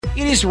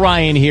It is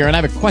Ryan here, and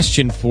I have a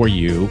question for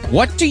you.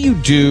 What do you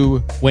do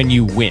when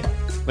you win?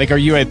 Like, are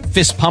you a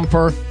fist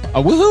pumper,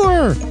 a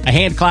woohooer, a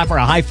hand clapper,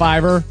 a high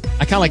fiver?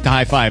 I kind of like the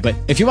high five, but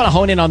if you want to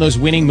hone in on those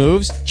winning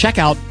moves, check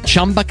out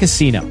Chumba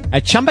Casino.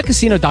 At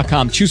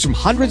ChumbaCasino.com, choose from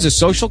hundreds of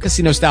social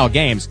casino-style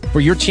games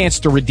for your chance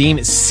to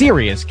redeem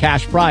serious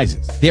cash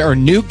prizes. There are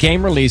new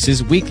game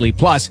releases weekly,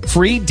 plus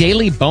free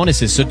daily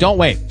bonuses. So don't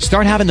wait.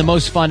 Start having the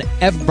most fun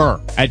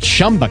ever at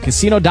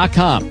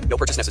ChumbaCasino.com. No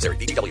purchase necessary.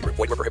 VGW. Void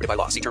where prohibited by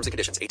law. See terms and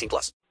conditions. 18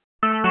 plus.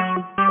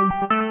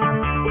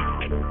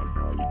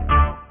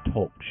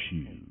 Talk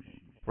shoes.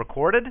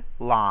 Recorded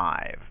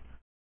live.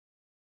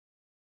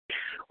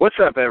 What's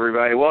up,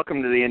 everybody?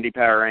 Welcome to the Indy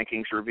Power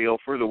Rankings Reveal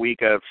for the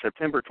week of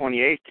September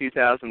 28th,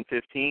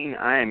 2015.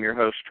 I am your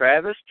host,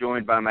 Travis,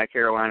 joined by my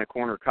Carolina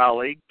Corner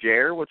colleague,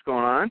 Jer. What's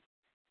going on?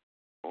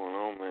 What's going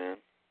on, man?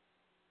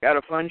 Got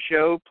a fun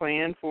show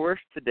planned for us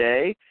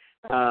today,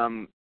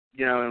 and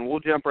we'll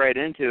jump right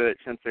into it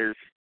since there's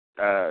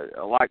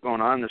a lot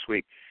going on this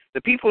week.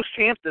 The People's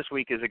Champ this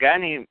week is a guy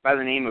named by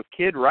the name of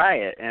Kid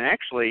Riot, and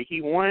actually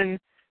he won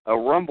a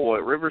Rumble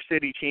at River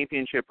City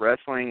Championship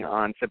Wrestling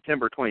on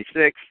September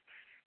 26th.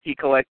 He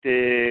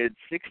collected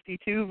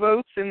 62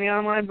 votes in the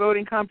online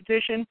voting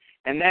competition,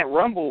 and that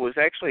Rumble was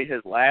actually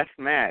his last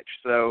match.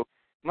 So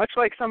much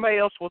like somebody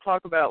else we'll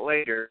talk about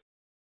later,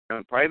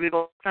 probably the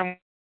last time.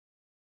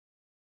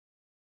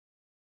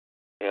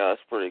 Yeah,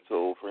 it's pretty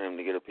cool for him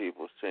to get a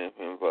People's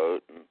Champion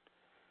vote. And,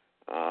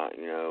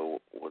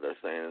 what they're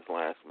saying his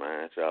last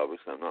match.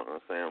 Obviously, I'm not going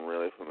to say I'm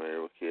really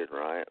familiar with Kid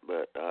Riot,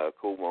 but a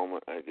cool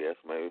moment, I guess,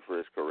 maybe for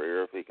his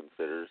career if he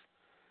considers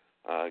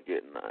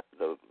getting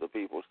the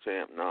People's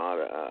Champ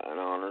nod an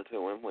honor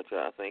to him, which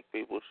I think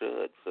people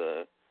should.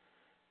 So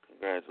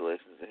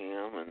congratulations to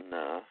him.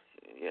 And,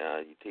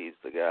 you teased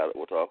the guy that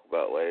we'll talk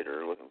about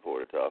later. Looking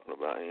forward to talking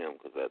about him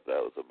because that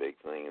was a big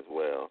thing as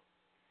well.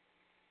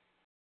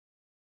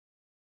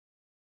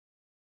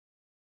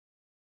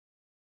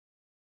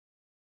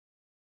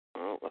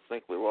 Well, I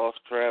think we lost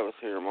Travis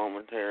here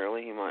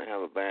momentarily. He might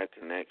have a bad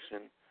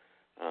connection.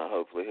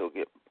 Hopefully he'll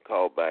get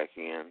called back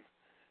in,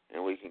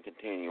 and we can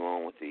continue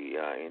on with the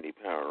Indy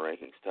Power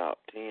Rankings Top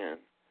 10.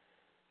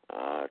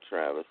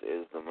 Travis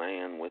is the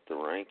man with the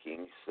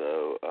rankings,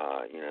 so,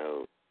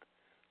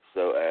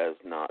 so as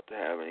not to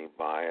have any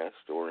bias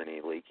or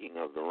any leaking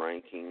of the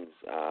rankings,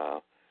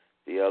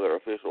 the other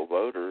official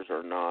voters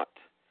are not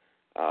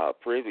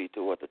privy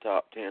to what the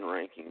top 10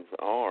 rankings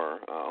are.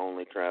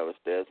 Only Travis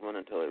Desmond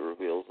until he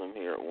reveals them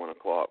here at 1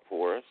 o'clock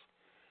for us.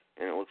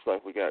 And it looks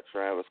like we got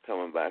Travis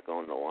coming back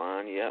on the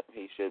line. Yep,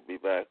 he should be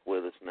back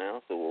with us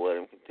now, so we'll let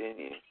him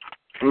continue.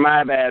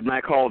 My bad.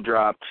 My call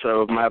dropped,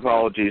 so my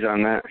apologies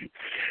on that.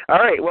 All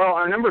right, well,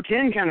 our number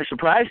 10 kind of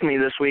surprised me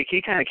this week.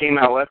 He kind of came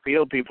out left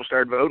field. People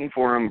started voting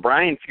for him.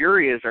 Brian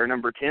Fury is our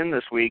number 10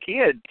 this week. He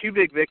had two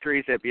big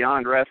victories at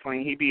Beyond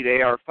Wrestling. He beat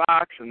A.R.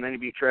 Fox, and then he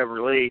beat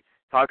Trevor Lee.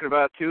 Talking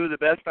about two of the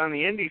best on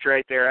the indies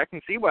right there, I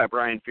can see why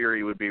Brian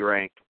Fury would be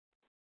ranked.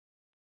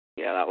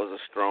 Yeah, that was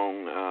a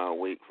strong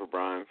week for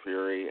Brian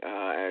Fury.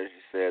 As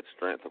you said,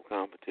 strength of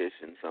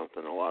competition,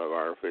 something a lot of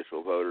our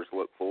official voters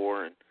look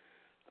for, and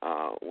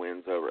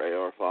wins over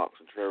A.R. Fox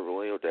and Trevor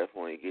Lee will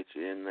definitely get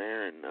you in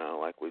there. And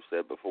like we've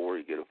said before,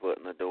 you get a foot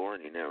in the door,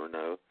 and you never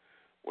know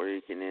where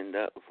you can end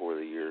up before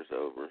the year's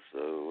over.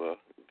 So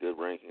good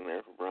ranking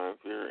there for Brian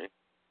Fury.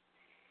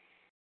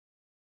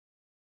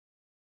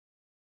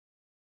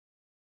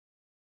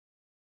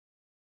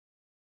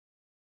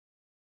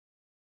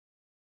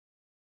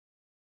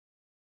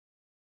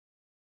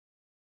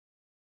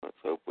 Let's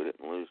hope we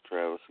didn't lose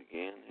Travis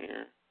again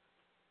here.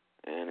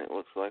 And it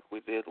looks like we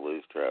did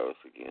lose Travis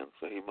again.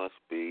 So he must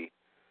be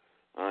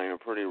in a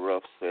pretty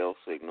rough cell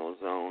signal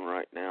zone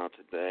right now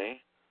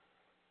today.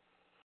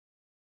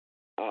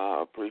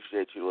 I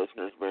appreciate you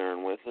listeners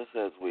bearing with us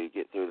as we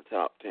get through the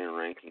top 10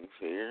 rankings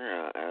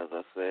here. As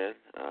I said,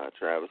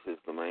 Travis is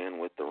the man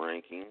with the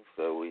rankings,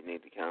 so we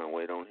need to kind of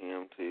wait on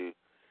him to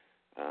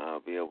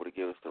be able to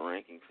give us the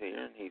rankings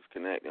here. And he's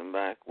connecting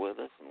back with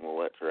us, and we'll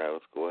let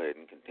Travis go ahead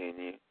and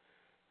continue.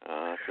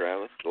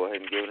 Travis, go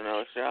ahead and give it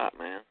another shot,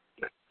 man.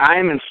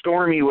 I'm in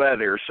stormy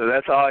weather, so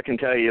that's all I can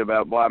tell you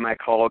about why my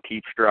call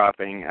keeps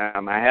dropping.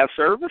 I have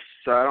service,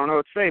 so I don't know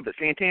what to say, but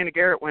Santana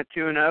Garrett went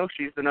 2-0.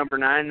 She's the number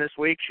 9 this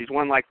week. She's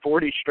won like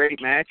 40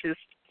 straight matches.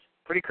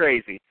 Pretty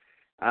crazy.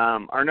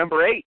 Our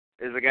number 8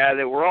 is a guy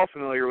that we're all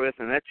familiar with,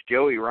 and that's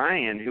Joey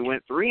Ryan, who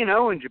went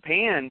 3-0 in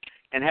Japan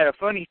and had a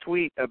funny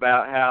tweet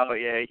about how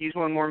he's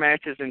won more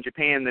matches in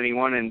Japan than he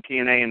won in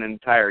TNA in an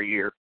entire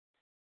year.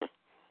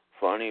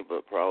 Funny,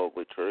 but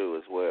probably true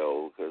as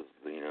well, because,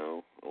 we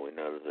know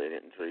that they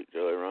didn't treat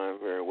Joey Ryan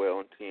very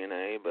well in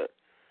TNA, but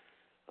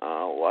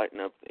lighting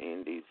up the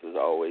indies is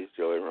always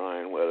Joey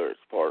Ryan, whether it's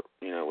part,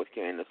 with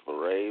Candice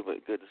LeRae,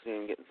 but good to see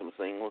him getting some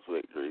singles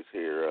victories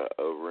here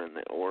over in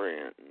the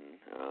Orient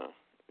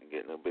and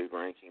getting a big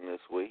ranking this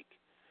week.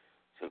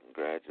 So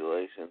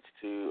congratulations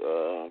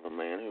to the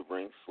man who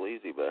brings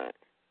Sleazy back.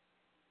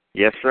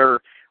 Yes, sir.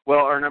 Well,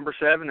 our number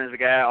 7 is a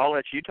guy I'll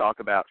let you talk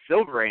about,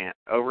 Phil Grant,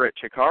 over at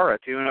Chikara,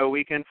 2-0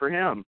 weekend for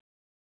him.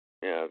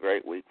 Yeah, a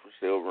great week for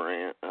Silver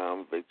Ant. I'm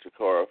a big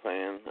Chikara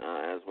fan,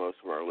 as most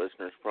of our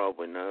listeners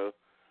probably know.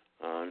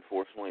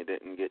 Unfortunately,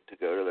 didn't get to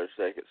go to their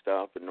second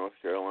stop in North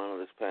Carolina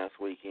this past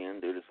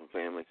weekend due to some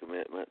family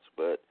commitments,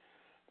 but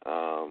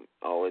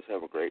always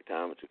have a great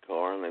time at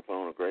Chikara, and they put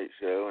on a great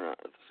show. And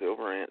the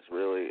Silver Ants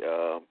really,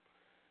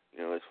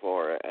 as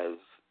far as,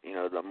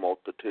 the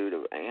multitude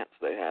of ants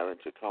they have in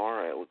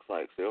Chikara, it looks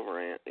like Silver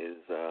Ant is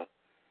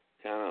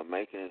kind of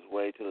making his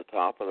way to the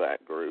top of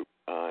that group,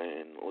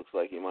 and looks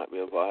like he might be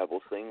a viable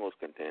singles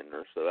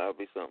contender, so that would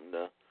be something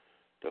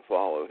to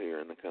follow here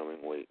in the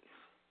coming weeks.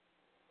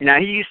 Now,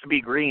 he used to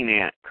be Green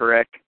Ant,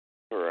 correct?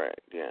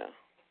 Correct, yeah.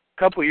 A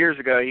couple of years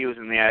ago, he was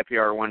in the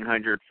IPR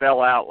 100,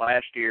 fell out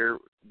last year.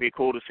 Be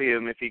cool to see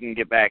him if he can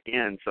get back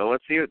in, so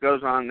let's see what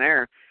goes on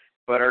there.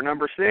 But our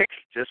number 6,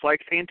 just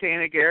like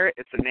Santana Garrett,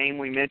 it's a name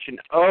we mentioned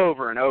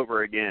over and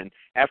over again.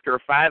 After a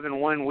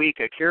 5-1 week,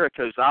 Akira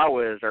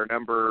Tozawa is our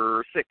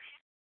number 6.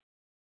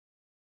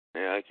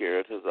 Yeah,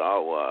 Akira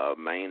Tozawa,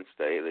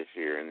 mainstay this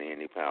year in the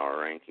Indy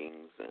Power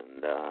Rankings,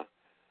 and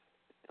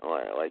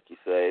like you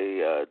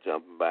say,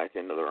 jumping back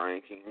into the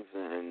rankings,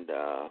 and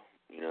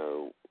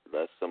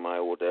that's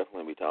somebody we'll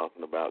definitely be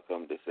talking about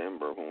come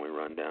December when we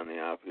run down the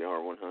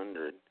IPR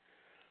 100.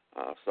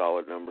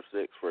 Solid number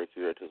 6 for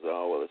Akira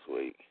Tozawa this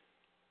week.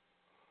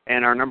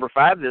 And our number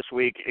 5 this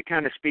week, it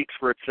kind of speaks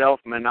for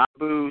itself.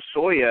 Manabu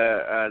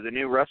Soya, the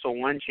new Wrestle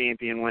 1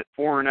 champion, went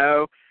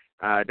 4-0.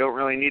 Don't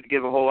really need to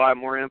give a whole lot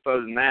more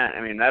info than that.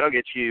 I mean, that'll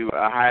get you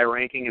a high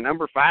ranking. And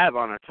number 5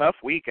 on a tough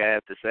week, I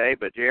have to say.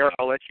 But, JR,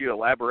 I'll let you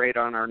elaborate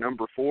on our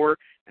number 4,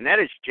 and that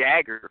is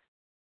Jagger.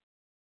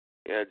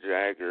 Yeah,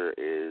 Jagger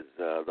is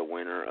the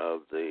winner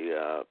of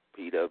the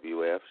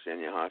PWF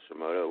Shinya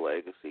Hashimoto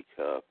Legacy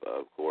Cup,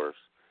 of course.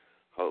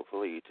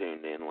 Hopefully you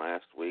tuned in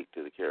last week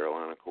to the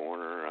Carolina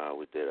Corner.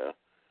 We did a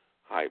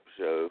hype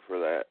show for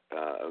that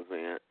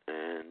event,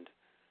 and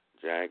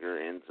Jagger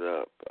ends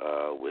up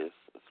with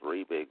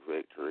 3 big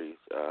victories,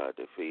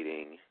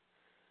 defeating,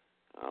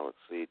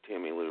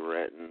 Timmy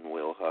Luretton,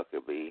 Will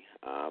Huckabee,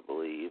 I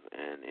believe,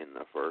 and in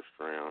the first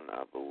round,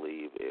 I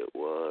believe it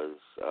was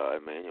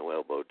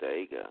Emmanuel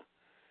Bodega,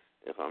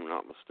 if I'm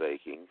not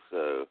mistaken.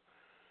 So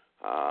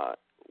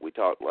we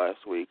talked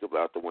last week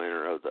about the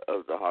winner of the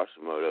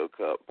Hashimoto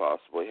Cup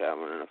possibly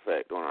having an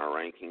effect on our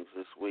rankings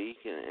this week,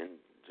 and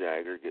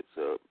Jagger gets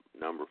a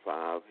number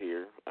 5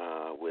 here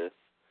with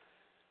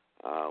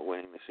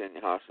winning the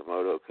Shinya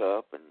Hashimoto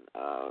Cup,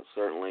 and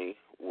certainly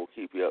we'll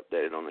keep you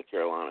updated on the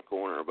Carolina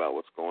Corner about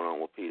what's going on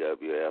with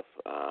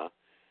PWF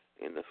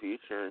in the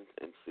future,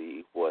 and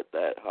see what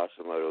that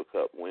Hashimoto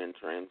Cup win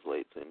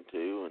translates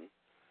into. And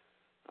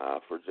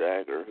for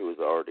Jagger, who has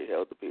already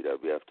held the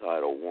PWF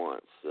title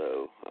once,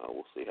 so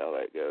we'll see how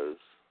that goes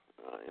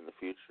in the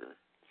future.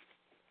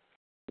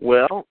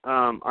 Well,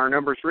 our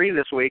number 3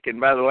 this week, and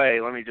by the way,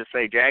 let me just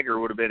say Jagger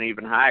would have been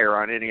even higher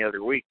on any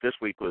other week. This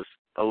week was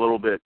a little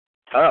bit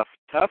tough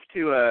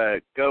to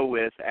go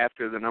with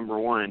after the number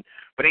 1.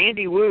 But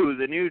Andy Wu,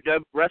 the new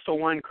Wrestle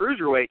 1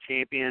 Cruiserweight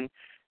champion,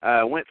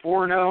 went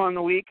 4-0 on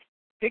the week.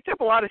 Picked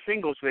up a lot of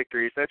singles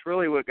victories. That's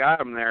really what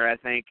got him there, I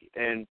think,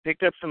 and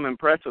picked up some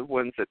impressive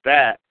ones at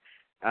that.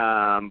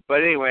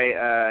 But anyway,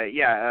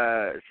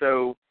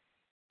 so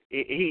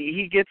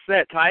he gets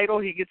that title.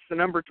 He gets the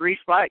number 3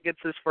 spot, gets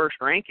his first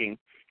ranking.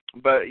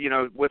 But,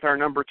 with our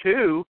number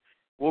 2,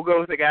 we'll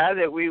go with a guy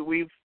that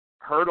we've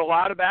heard a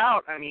lot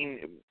about. I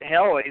mean,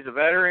 hell, he's a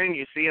veteran.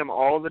 You see him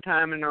all the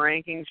time in the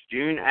rankings,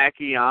 Jun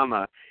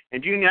Akiyama.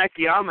 And Jun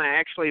Akiyama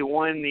actually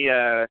won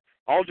the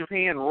All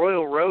Japan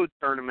Royal Road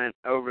tournament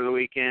over the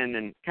weekend,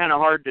 and kind of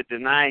hard to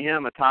deny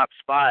him a top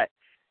spot.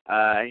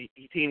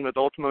 He teamed with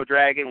Ultimo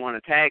Dragon, won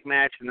a tag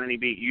match, and then he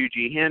beat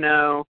Yuji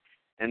Hino,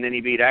 and then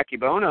he beat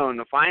Akibono in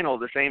the final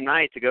the same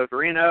night to go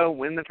 3-0,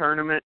 win the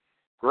tournament.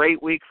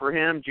 Great week for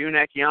him. Jun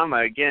Akiyama,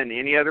 again,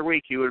 any other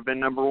week he would have been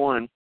number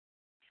 1.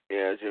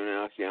 Yeah,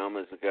 Jun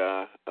Akiyama is a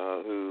guy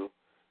who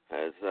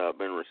has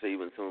been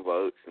receiving some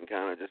votes and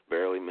kind of just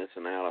barely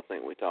missing out. I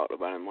think we talked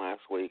about him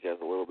last week as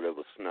a little bit of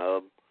a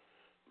snub,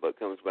 but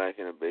comes back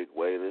in a big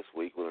way this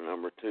week with a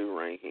number 2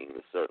 ranking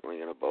that's certainly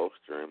going to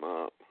bolster him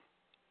up.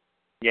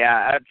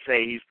 Yeah, I'd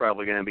say he's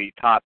probably going to be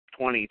top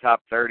 20,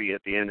 top 30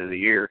 at the end of the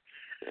year.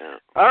 Yeah.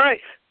 All right,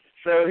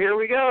 so here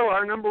we go.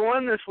 Our number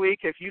 1 this week.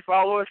 If you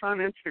follow us on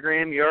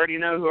Instagram, you already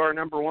know who our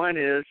number 1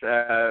 is.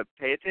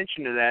 Pay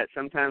attention to that.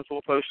 Sometimes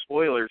we'll post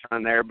spoilers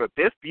on there. But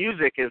Biff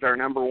Busick is our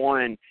number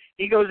 1.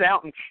 He goes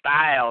out in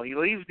style. He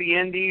leaves the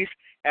Indies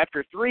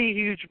after 3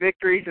 huge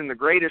victories in the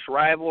greatest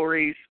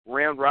rivalries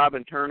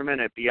round-robin tournament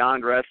at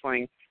Beyond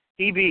Wrestling.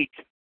 He beat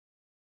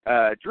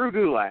Drew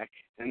Gulak,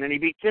 and then he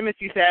beat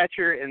Timothy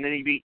Thatcher, and then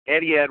he beat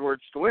Eddie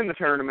Edwards to win the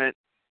tournament.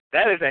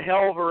 That is a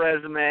hell of a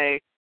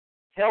resume,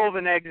 hell of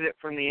an exit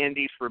from the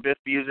Indies for Biff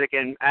Busick.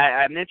 And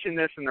I mentioned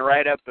this in the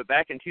write-up, but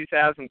back in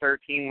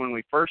 2013 when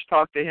we first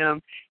talked to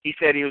him, he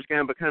said he was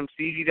going to become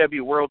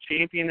CZW World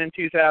Champion in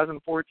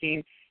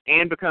 2014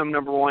 and become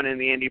number 1 in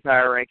the Indy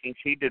Power Rankings.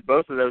 He did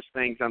both of those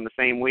things on the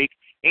same week,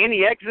 and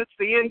he exits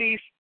the Indies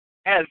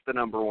as the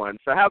number 1.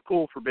 So how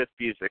cool for Biff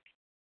Busick.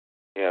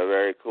 Yeah,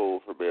 very cool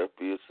for Biff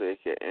Busick,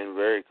 and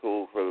very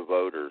cool for the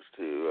voters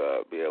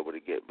to be able to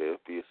get Biff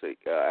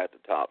Busick at the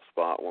top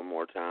spot one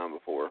more time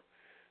before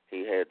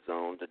he heads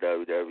on to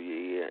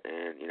WWE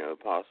and,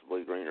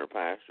 possibly greener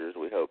pastures.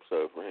 We hope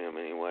so for him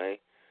anyway.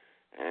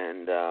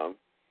 And,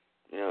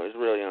 it's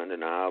really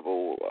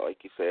undeniable, like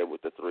you said,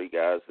 with the three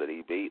guys that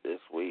he beat this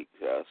week,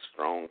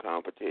 strong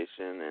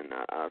competition, and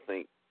I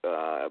think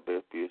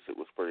Biff Busick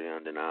was pretty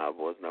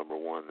undeniable as number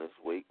one this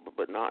week,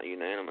 but not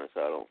unanimous,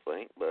 I don't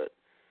think, but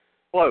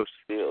close.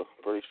 Still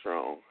pretty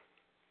strong.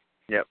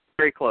 Yep,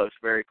 very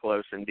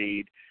close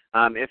indeed.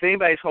 If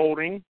anybody's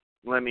holding,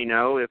 let me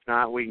know. If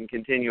not, we can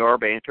continue our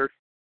banter.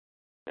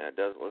 Yeah, it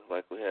doesn't look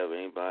like we have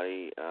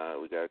anybody.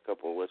 We got a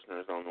couple of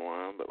listeners on the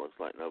line, but looks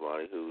like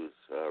nobody who's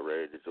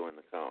ready to join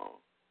the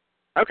call.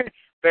 Okay,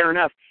 fair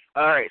enough.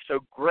 All right, so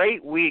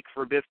great week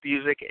for Biff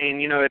Busick,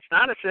 and, it's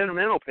not a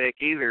sentimental pick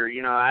either.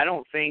 I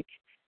don't think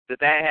that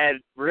had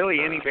really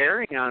any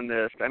bearing on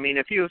this. I mean,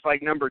 if he was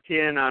like number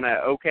 10 on an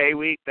okay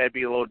week, that'd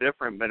be a little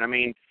different. But, I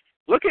mean,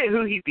 look at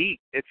who he beat.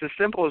 It's as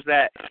simple as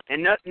that.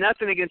 And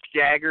nothing against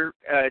Jagger,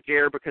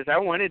 Jared, because I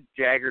wanted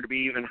Jagger to be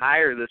even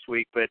higher this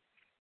week. But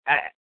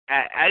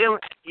I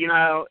don't,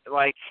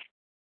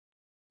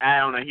 I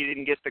don't know. He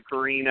didn't get the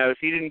Carinos.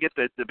 He didn't get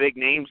the big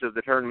names of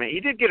the tournament. He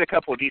did get a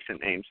couple of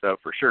decent names, though,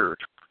 for sure.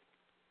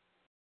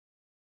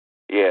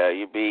 Yeah,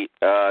 you beat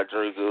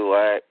Drew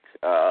Gulak,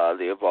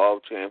 the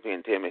Evolve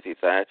champion Timothy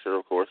Thatcher.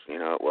 Of course,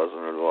 it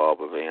wasn't an Evolve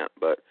event,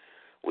 but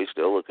we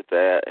still look at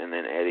that. And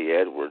then Eddie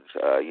Edwards,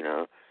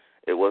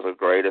 it was a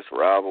greatest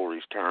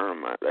rivalries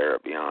tournament there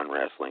at Beyond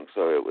Wrestling.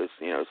 So it was,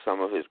 some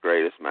of his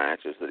greatest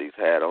matches that he's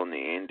had on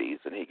the Indies,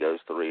 and he goes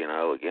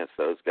 3-0 against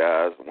those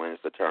guys and wins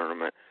the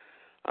tournament.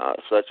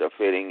 Such a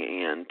fitting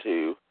end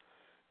to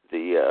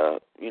the,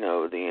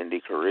 the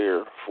Indy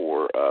career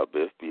for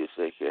Biff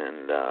Busick,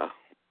 and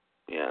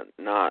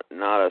not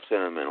a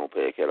sentimental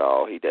pick at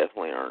all. He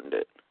definitely earned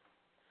it.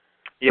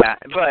 Yeah,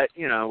 but,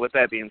 with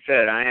that being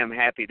said, I am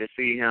happy to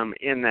see him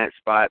in that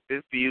spot.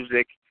 Biff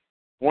Busick,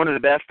 one of the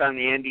best on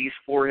the Indies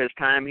for his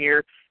time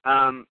here.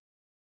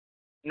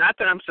 Not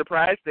that I'm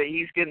surprised that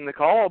he's getting the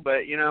call,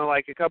 but,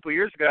 like a couple of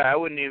years ago, I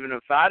wouldn't even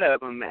have thought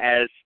of him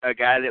as a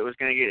guy that was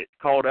going to get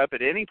called up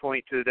at any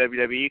point to the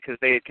WWE because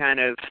they had kind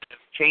of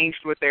changed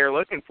what they were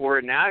looking for.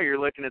 And now you're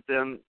looking at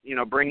them,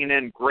 bringing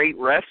in great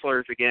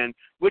wrestlers again,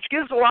 which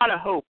gives a lot of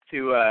hope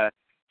to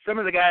some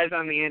of the guys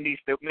on the Indies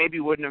that maybe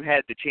wouldn't have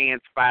had the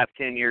chance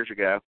 5-10 years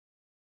ago.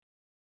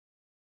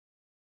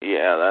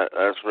 Yeah,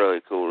 that's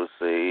really cool to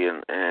see,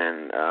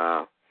 and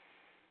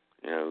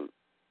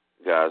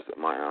guys that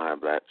might not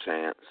have that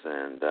chance.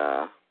 And,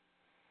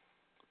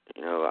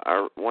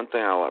 one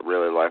thing I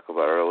really like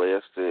about our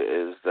list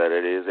is that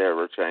it is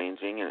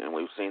ever-changing, and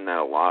we've seen that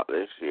a lot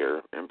this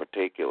year in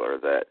particular,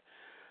 that,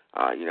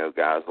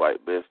 guys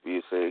like Biff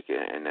Busick,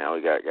 and now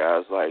we got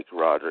guys like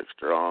Roderick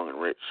Strong and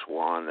Rich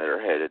Swann that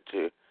are headed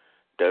to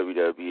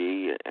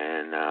WWE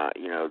and,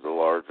 the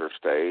larger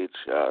stage.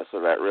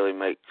 So that really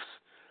makes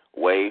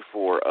way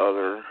for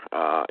other,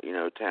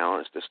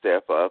 talents to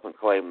step up and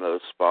claim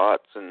those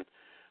spots. And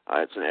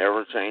it's an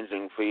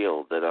ever-changing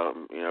field that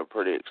I'm,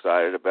 pretty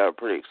excited about.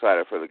 Pretty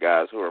excited for the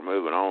guys who are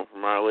moving on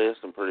from our list,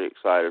 and pretty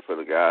excited for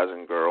the guys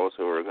and girls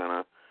who are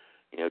going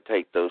to,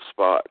 take those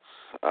spots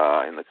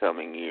in the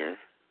coming year.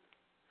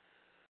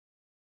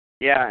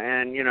 Yeah,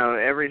 and,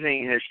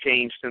 everything has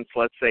changed since,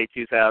 let's say,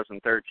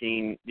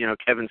 2013.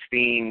 Kevin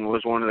Steen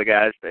was one of the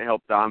guys that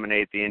helped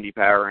dominate the Indy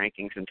Power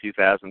Rankings in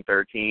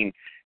 2013.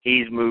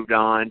 He's moved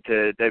on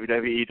to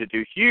WWE to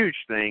do huge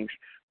things.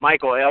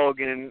 Michael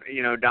Elgin,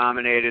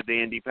 dominated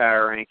the Indy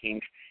Power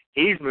Rankings.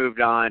 He's moved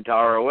on to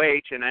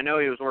ROH, and I know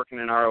he was working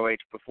in ROH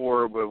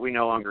before, but we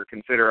no longer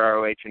consider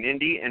ROH an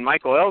Indy. And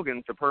Michael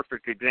Elgin's a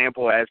perfect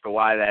example as to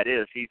why that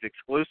is. He's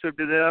exclusive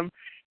to them.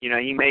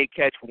 He may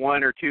catch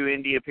 1 or 2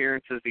 Indy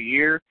appearances a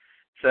year.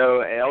 So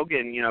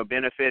Elgin,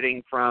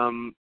 benefiting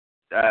from,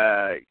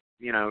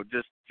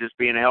 just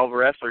being a hell of a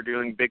wrestler,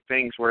 doing big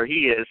things where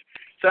he is.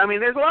 So, I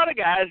mean, there's a lot of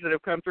guys that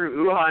have come through.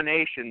 Uha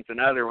Nation's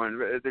another one.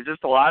 There's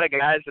just a lot of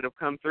guys that have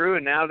come through,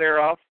 and now they're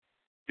off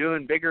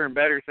doing bigger and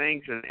better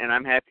things, and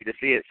I'm happy to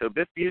see it. So,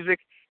 Biff Busick,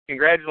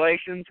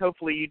 congratulations.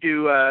 Hopefully you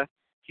do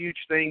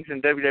huge things in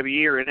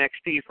WWE or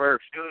NXT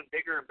first. Doing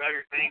bigger and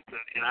better things,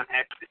 and I'm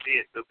happy to see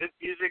it. So, Biff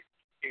Busick,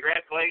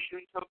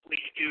 congratulations. Hopefully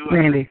you do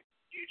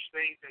huge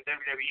things in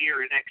WWE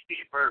or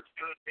NXT first.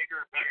 Doing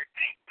bigger and better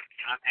things,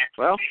 and I'm happy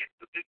to see it.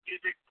 So, Biff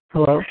Busick,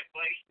 hello?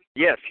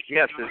 Yes.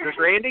 Is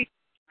this Randy?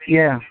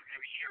 Yeah.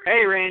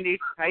 Hey, Randy.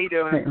 How you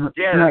doing?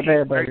 Hey, not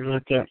bad, buddy.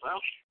 What's up?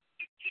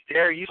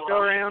 Jerry, are you still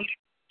around?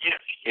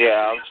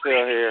 Yeah, I'm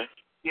still here.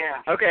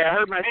 Yeah. Okay, I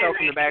heard myself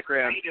in the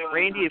background.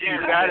 Randy, if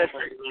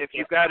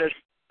you've got us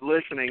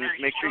listening,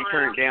 make sure you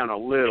turn it down a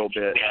little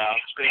bit. Yeah, I'm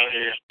still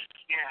here.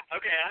 Yeah.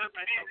 Okay, I heard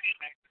myself in the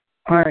background.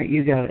 All right,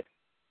 you got it.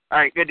 All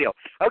right, good deal.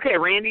 Okay,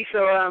 Randy,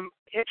 so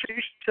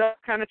introduce yourself,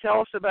 kind of tell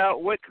us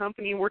about what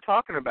company we're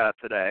talking about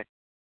today.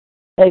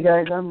 Hey,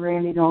 guys, I'm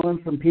Randy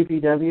Nolan from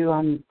PPW.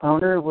 I'm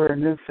owner. We're a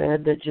new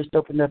fed that just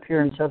opened up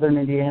here in southern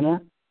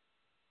Indiana.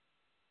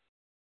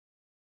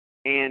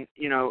 and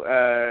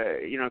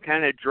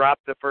kind of drop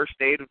the first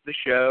date of the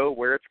show,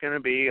 where it's going to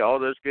be, all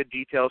those good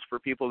details for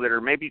people that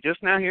are maybe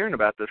just now hearing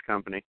about this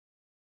company.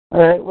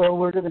 All right, well,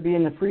 we're going to be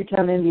in the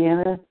Freetown,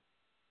 Indiana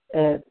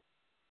at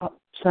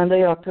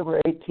Sunday,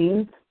 October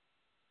 18th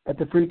at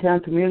the Freetown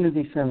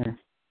Community Center.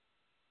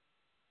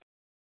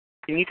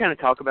 Can you kind of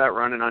talk about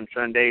running on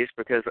Sundays?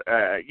 Because,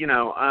 a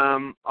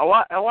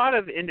lot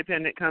of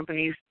independent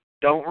companies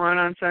don't run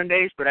on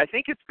Sundays, but I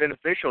think it's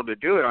beneficial to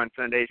do it on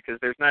Sundays because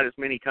there's not as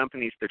many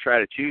companies to try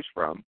to choose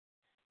from.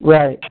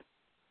 Right.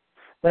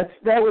 That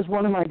was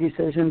one of my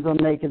decisions on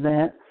making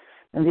that.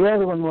 And the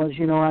other one was,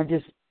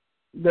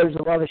 there's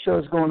a lot of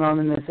shows going on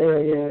in this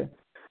area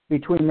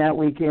between that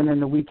weekend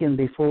and the weekend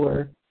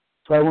before.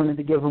 So I wanted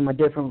to give them a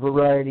different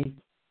variety,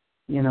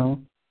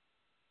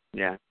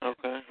 Yeah.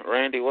 Okay.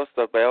 Randy, what's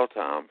the bell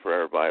time for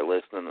everybody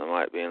listening that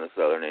might be in the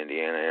southern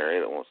Indiana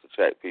area that wants to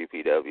check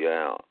PPW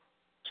out?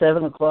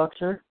 7 o'clock,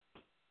 sir.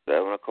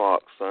 7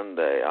 o'clock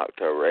Sunday,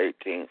 October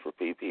 18th for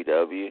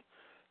PPW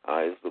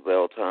is the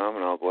bell time,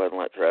 and I'll go ahead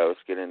and let Travis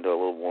get into a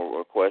little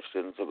more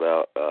questions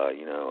about,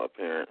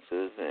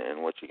 appearances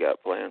and what you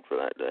got planned for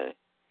that day.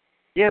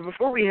 Yeah,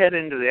 before we head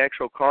into the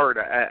actual card,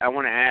 I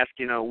want to ask,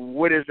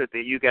 what is it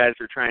that you guys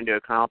are trying to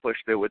accomplish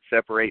that would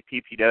separate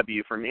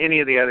PPW from any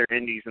of the other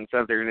indies in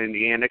southern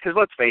Indiana? Because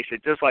let's face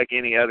it, just like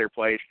any other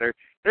place, there's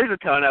a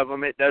ton of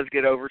them. It does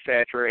get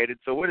oversaturated.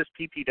 So what is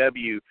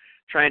PPW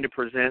trying to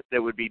present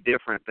that would be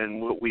different than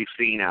what we've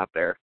seen out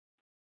there?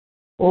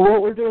 Well,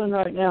 what we're doing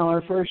right now,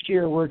 our first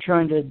year, we're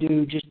trying to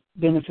do just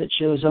benefit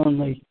shows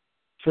only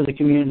for the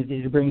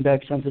community to bring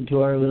back something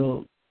to our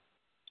little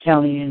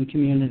county and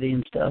community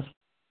and stuff.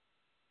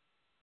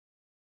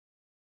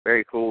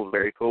 Very cool,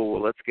 very cool.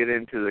 Well, let's get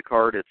into the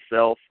card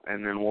itself,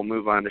 and then we'll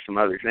move on to some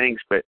other things.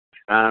 But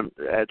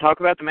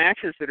talk about the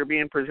matches that are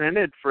being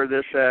presented for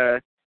this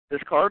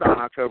card on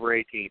October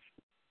 18th.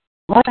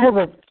 Well, I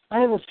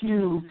have a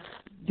few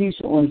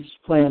decent ones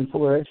planned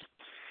for us.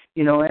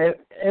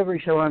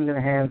 Every show I'm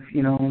going to have,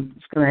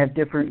 it's going to have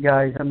different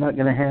guys. I'm not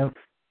going to have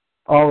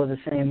all of the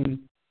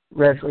same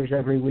wrestlers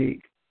every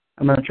week.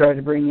 I'm going to try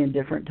to bring in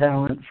different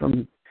talent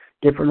from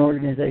different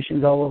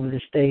organizations all over the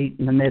state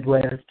and the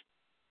Midwest,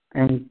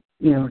 and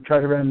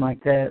try to run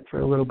like that for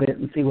a little bit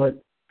and see what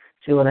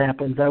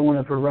happens. I want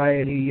a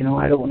variety.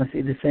 I don't want to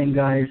see the same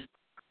guys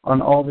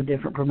on all the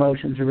different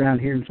promotions around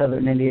here in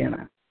southern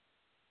Indiana.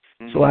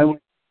 Mm-hmm.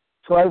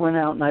 So I went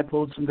out and I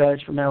pulled some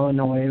guys from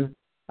Illinois.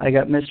 I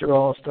got Mr.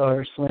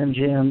 All-Star, Slim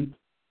Jim,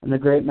 and the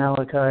Great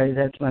Malachi.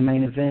 That's my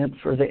main event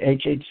for the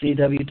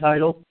HHCW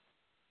title.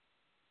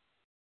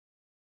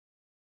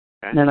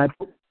 Okay. And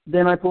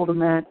then I pulled a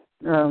match,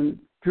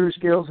 Drew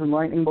Skills and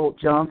Lightning Bolt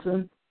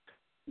Johnson.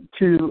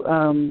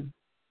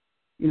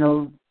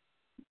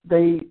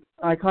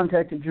 I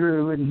contacted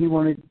Drew and he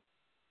wanted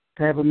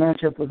to have a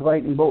matchup with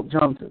Lightning Bolt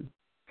Johnson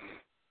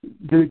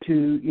due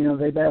to,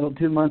 they battled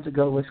 2 months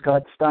ago with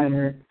Scott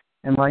Steiner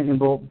and Lightning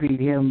Bolt beat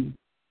him,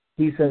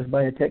 he says,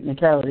 by a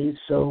technicality.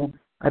 So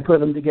I put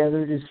them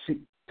together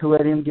to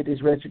let him get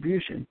his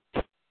retribution.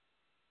 You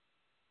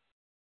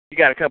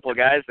got a couple of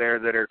guys there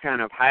that are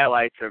kind of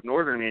highlights of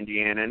northern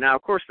Indiana. Now,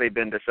 of course, they've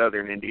been to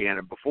southern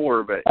Indiana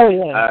before, but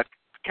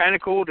kind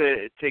of cool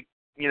to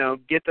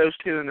get those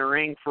two in the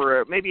ring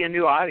for maybe a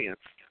new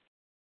audience.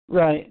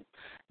 Right.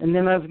 And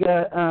then I've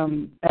got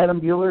Adam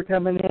Bueller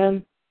coming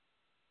in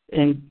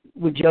and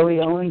with Joey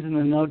Owens in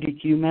the no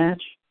DQ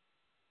match.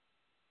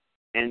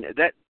 And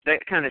that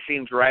kind of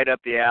seems right up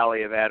the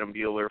alley of Adam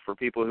Bueller. For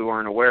people who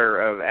aren't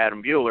aware of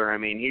Adam Bueller, I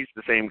mean, he's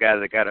the same guy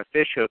that got a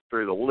fish hook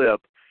through the lip.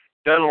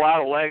 Done a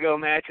lot of Lego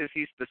matches.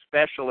 He's the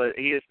specialist.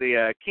 He is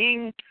the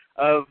king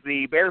of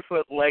the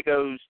barefoot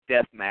Legos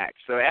death match.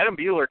 So Adam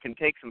Bueller can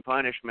take some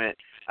punishment.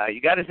 You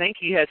got to think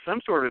he has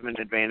some sort of an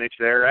advantage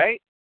there,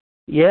 right?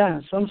 Yeah,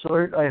 some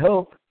sort, I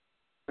hope.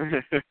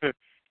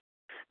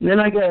 Then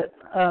I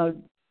got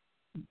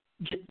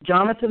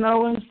Jonathan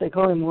Owens. They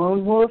call him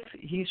Lone Wolf.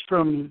 He just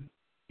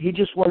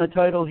won a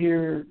title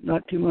here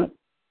not too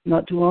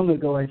long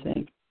ago, I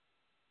think.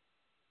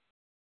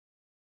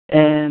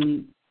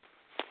 And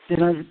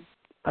then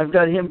I've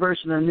got him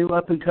versus a new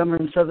up-and-comer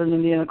in southern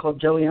Indiana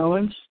called Joey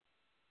Owens.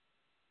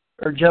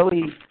 Or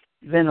Joey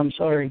Venom,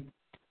 sorry.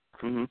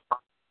 Mm-hmm.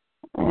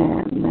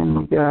 And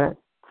then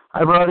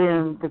I brought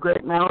in the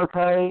Great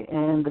Malachi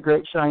and the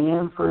Great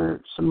Cheyenne for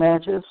some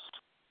matches.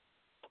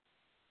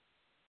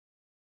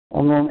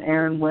 And then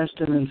Aaron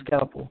Weston and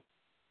Scalpel.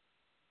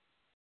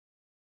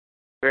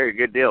 Very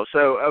good deal.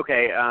 So,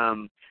 okay,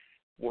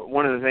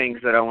 one of the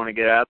things that I want to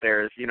get out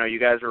there is, you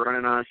guys are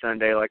running on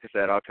Sunday, like I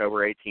said,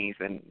 October 18th,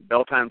 and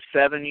bell time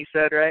 7, you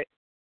said, right?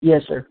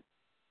 Yes, sir.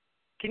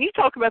 Can you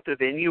talk about the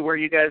venue where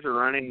you guys are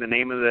running, the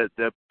name of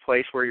the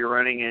place where you're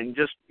running, and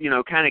just,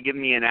 kind of give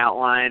me an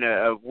outline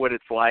of what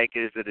it's like?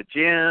 Is it a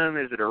gym?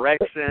 Is it a rec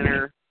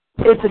center?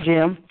 It's a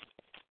gym.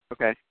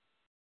 Okay.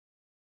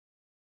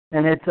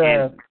 And it's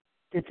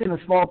in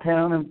a small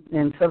town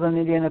in southern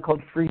Indiana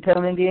called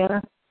Freetown,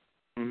 Indiana.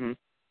 Mm-hmm.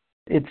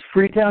 It's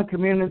Freetown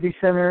Community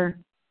Center.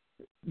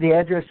 The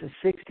address is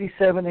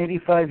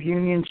 6785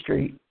 Union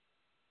Street.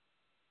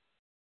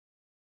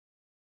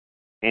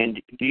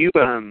 And do you,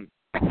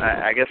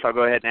 I guess I'll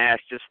go ahead and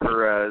ask just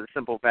for the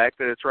simple fact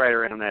that it's right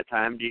around that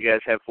time. Do you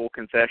guys have full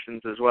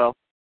concessions as well?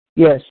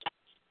 Yes.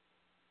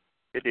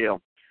 Good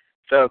deal.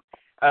 So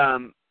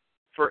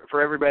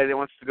for everybody that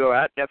wants to go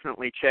out,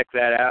 definitely check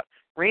that out.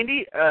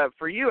 Randy,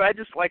 for you, I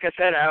just, like I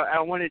said, I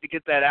wanted to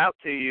get that out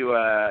to you,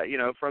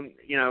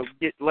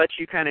 let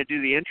you kind of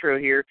do the intro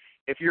here.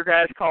 If your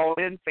guys call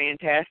in,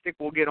 fantastic.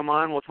 We'll get them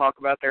on. We'll talk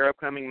about their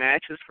upcoming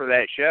matches for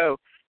that show.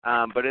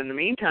 But in the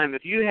meantime,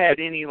 if you had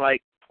any,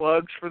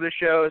 plugs for the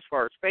show as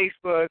far as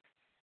Facebook,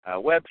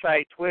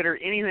 website, Twitter,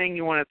 anything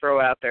you want to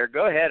throw out there,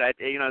 go ahead.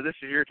 This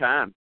is your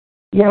time.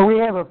 Yeah, we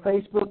have a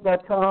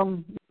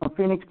Facebook.com,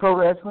 Phoenix Pro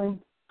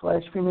Wrestling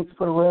 /Phoenix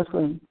Pro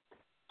Wrestling.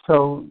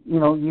 So,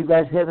 you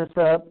guys hit us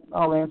up.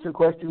 I'll answer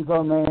questions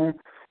on there.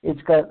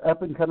 It's got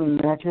up-and-coming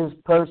matches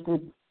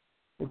posted.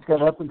 It's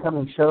got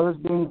up-and-coming shows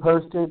being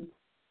posted.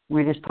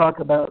 We just talk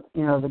about,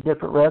 the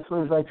different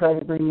wrestlers I try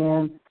to bring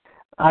in.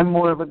 I'm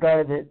more of a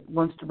guy that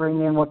wants to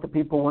bring in what the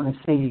people want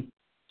to see.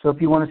 So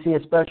if you want to see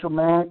a special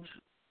match,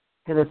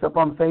 hit us up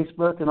on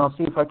Facebook, and I'll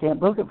see if I can't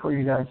book it for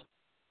you guys.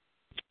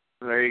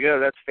 There you go.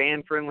 That's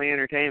fan-friendly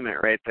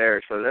entertainment right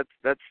there. So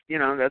that's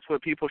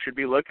what people should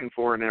be looking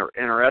for in a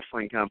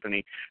wrestling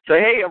company. So,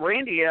 hey,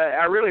 Randy,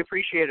 I really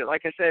appreciate it.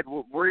 Like I said,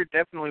 we're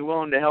definitely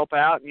willing to help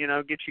out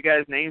and, get you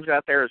guys' names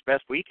out there as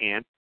best we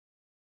can.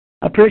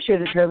 I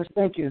appreciate it, Travis.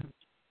 Thank you.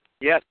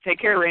 Yeah, take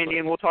care, Randy,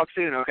 and we'll talk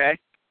soon, okay?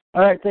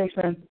 All right, thanks,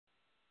 man.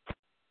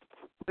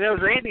 That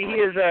was Randy. He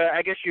is,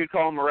 I guess you'd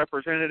call him a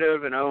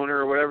representative, an owner,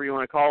 or whatever you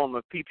want to call him,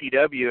 of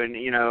PPW. And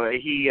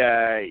he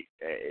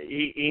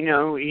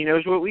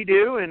knows what we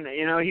do, and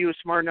he was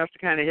smart enough to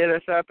kind of hit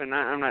us up. And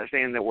I'm not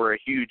saying that we're a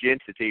huge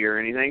entity or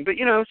anything, but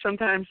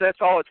sometimes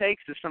that's all it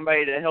takes is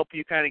somebody to help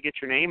you kind of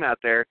get your name out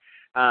there.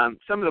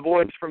 Some of the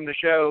boys from the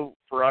show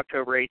for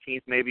October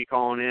 18th may be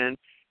calling in.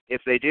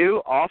 If they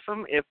do,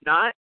 awesome. If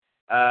not,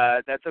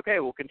 that's okay.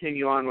 We'll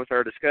continue on with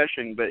our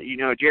discussion. But,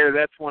 Jared,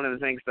 that's one of the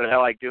things that I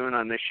like doing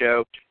on this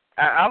show.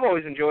 I've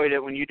always enjoyed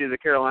it when you do the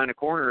Carolina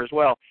Corner as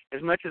well.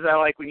 As much as I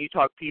like when you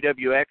talk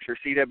PWX or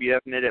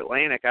CWF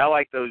Mid-Atlantic, I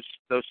like those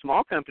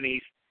small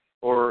companies,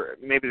 or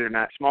maybe they're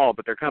not small,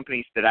 but they're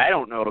companies that I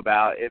don't know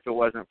about if it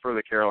wasn't for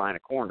the Carolina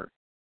Corner.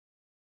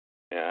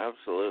 Yeah,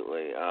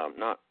 absolutely.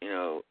 Not,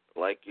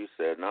 like you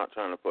said, not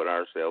trying to put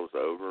ourselves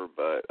over,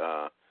 but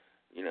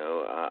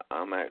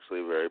I'm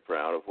actually very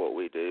proud of what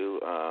we do,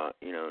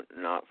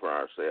 not for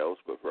ourselves,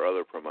 but for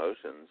other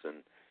promotions.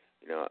 And,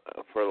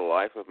 for the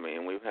life of me,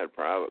 and we've had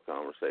private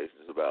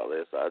conversations about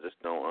this, I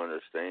just don't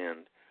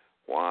understand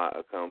why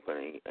a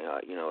company,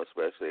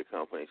 especially a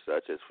company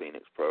such as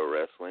Phoenix Pro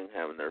Wrestling,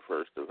 having their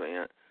first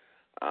event,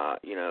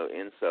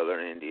 in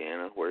southern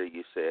Indiana, where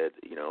you said,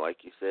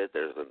 like you said,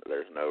 there's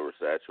an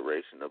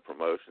oversaturation of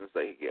promotions.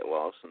 They could get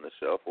lost in the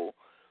shuffle.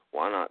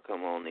 Why not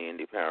come on the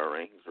Indy Power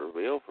Rankings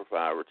Reveal for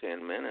 5 or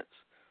 10 minutes,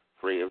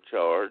 free of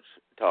charge,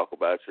 talk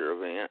about your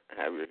event,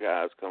 have your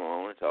guys come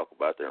on and talk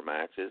about their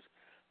matches?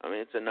 I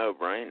mean, it's a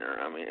no-brainer.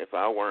 I mean, if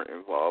I weren't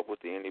involved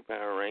with the Indy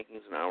Power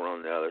Rankings and I were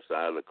on the other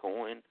side of the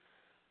coin,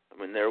 I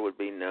mean, there would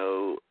be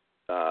no,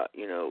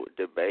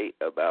 debate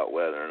about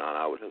whether or not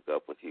I would hook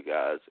up with you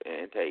guys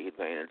and take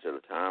advantage of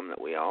the time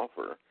that we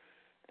offer.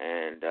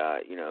 And,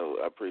 I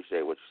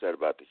appreciate what you said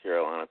about the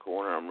Carolina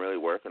Corner. I'm really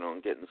working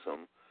on getting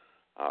some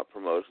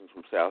promotions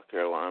from South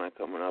Carolina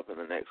coming up in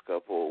the next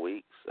couple of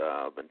weeks.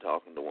 I've been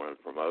talking to one of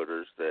the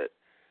promoters that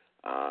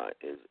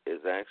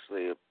is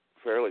actually a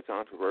fairly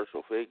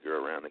controversial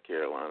figure around the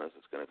Carolinas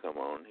that's going to come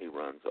on. He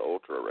runs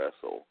Ultra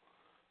Wrestle.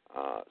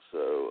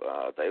 So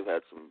they've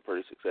had some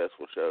pretty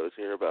successful shows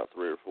here, about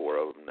 3 or 4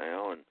 of them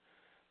now, and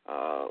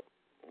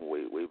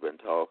we've been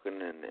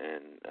talking, and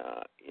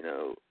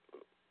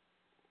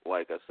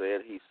like I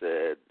said, he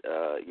said,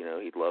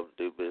 he'd love to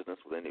do business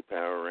with Indy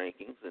Power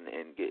Rankings and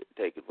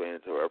take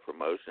advantage of our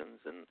promotions,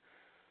 and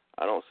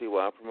I don't see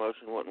why a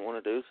promotion wouldn't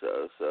want to do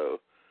so. So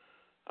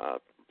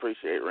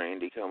appreciate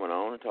Randy coming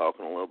on and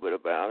talking a little bit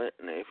about it.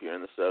 And if you're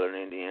in the southern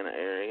Indiana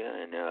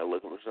area and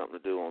looking for something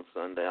to do on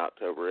Sunday,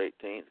 October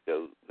 18th,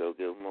 go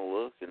give them a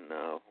look, and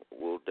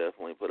we'll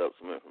definitely put up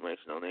some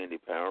information on the Indy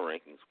Power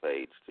Rankings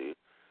page to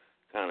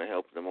kind of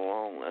help them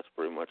along. That's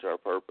pretty much our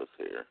purpose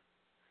here.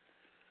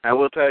 I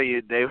will tell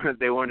you,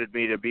 they wanted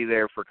me to be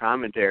there for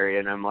commentary,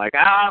 and I'm like,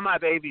 my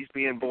baby's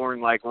being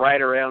born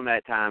right around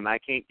that time. I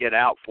can't get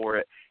out for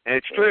it, and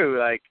it's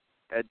true. I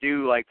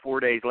do 4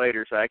 days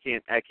later, so I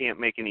can't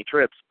make any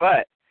trips.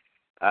 But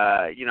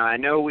I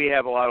know we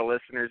have a lot of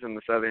listeners in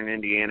the southern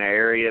Indiana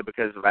area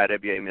because of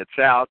IWA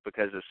Mid-South,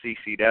 because of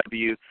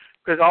CCW,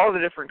 because all the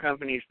different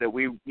companies that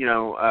we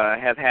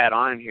have had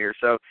on here.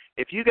 So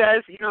if you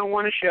guys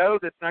want a show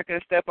that's not going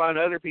to step on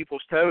other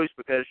people's toes,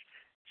 because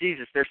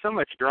Jesus, there's so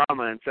much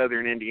drama in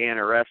Southern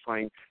Indiana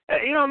wrestling.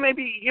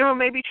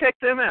 Maybe check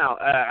them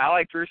out. I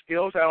like Drew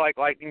Skills. I like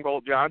Lightning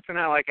Bolt Johnson.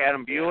 I like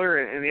Adam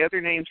Bueller, and the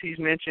other names he's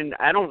mentioned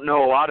I don't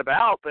know a lot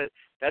about, but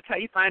that's how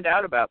you find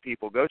out about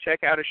people. Go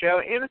check out a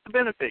show, and it's a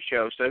benefit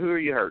show, so who are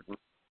you hurting?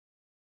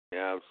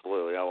 Yeah,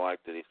 absolutely. I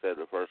like that he said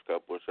the first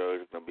couple of shows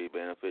are going to be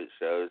benefit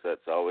shows.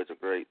 That's always a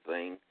great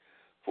thing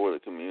for the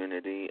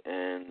community.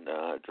 And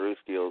Drew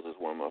Skills is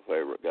one of my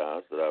favorite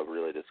guys that I've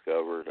really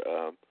discovered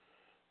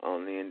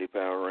on the Indy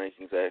Power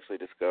Rankings. I actually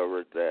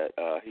discovered that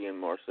he and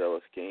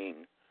Marcellus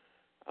King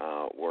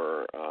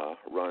were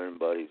running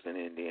buddies in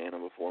Indiana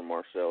before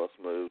Marcellus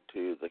moved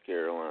to the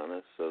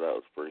Carolinas, so that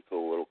was a pretty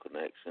cool little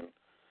connection.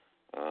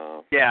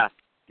 Yeah,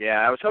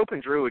 I was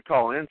hoping Drew would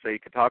call in so you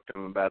could talk to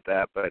him about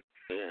that, but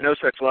no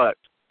such luck.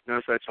 No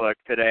such luck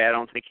today. I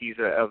don't think he's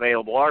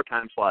available. Our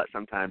time slot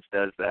sometimes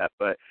does that,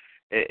 but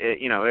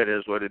it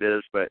is what it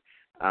is. But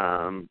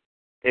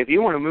if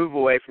you want to move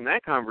away from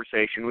that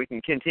conversation, we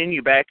can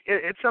continue back.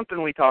 It's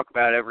something we talk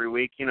about every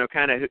week,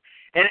 kind of.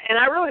 And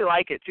I really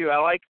like it, too. I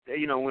like,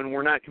 when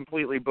we're not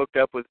completely booked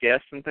up with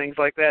guests and things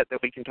like that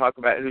we can talk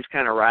about who's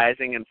kind of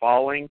rising and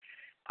falling.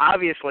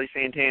 Obviously,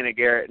 Santana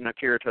Garrett and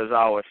Akira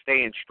Tozawa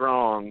staying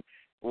strong,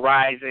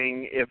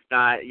 rising, if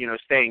not,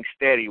 staying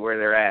steady where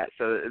they're at.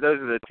 So those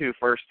are the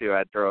first two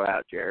I'd throw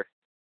out, Jer.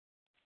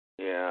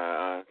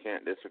 Yeah, I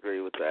can't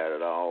disagree with that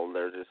at all.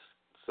 They're just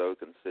so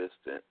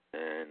consistent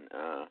and,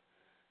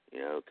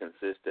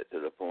 consistent to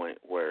the point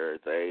where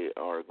they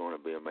are going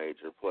to be a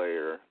major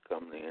player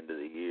come the end of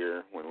the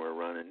year when we're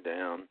running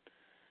down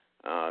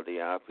the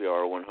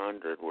IPR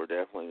 100. We're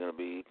definitely going to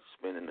be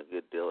spending a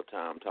good deal of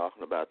time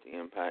talking about the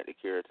impact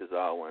Akira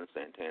Tozawa and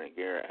Santana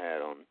Garrett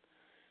had on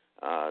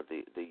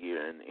the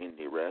year in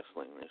Indy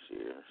wrestling this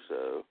year.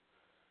 So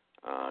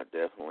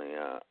definitely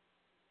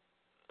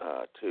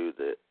two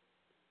that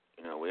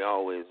we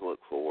always look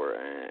for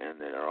and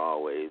that are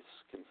always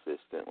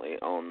consistently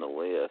on the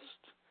list.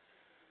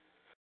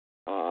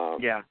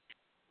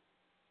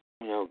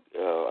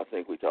 I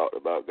think we talked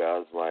about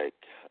guys like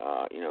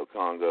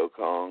Congo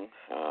Kong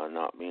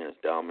not being as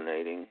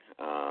dominating,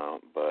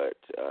 but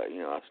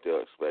I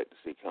still expect to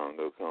see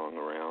Congo Kong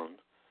around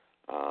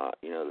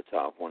the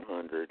top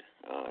 100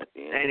 at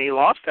the end. And he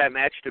lost that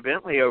match to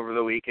Bentley over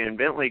the weekend.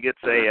 Bentley gets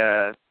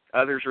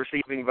others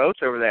receiving votes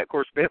over that. Of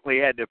course, Bentley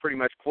had to pretty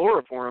much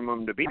chloroform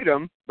him to beat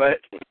him, but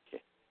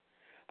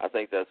I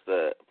think that's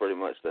pretty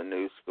much the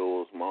new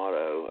school's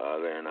motto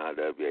there in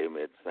IWA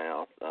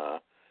Mid-South,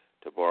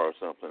 to borrow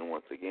something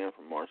once again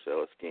from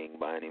Marcellus King,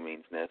 by any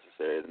means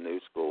necessary. The new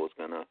school is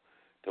going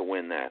to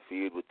win that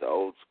feud with the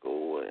old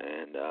school,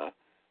 and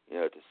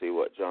to see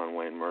what John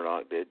Wayne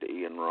Murdoch did to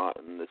Ian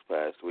Rotten this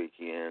past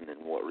weekend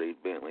and what Reed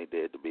Bentley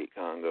did to beat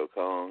Congo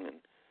Kong,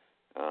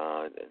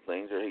 and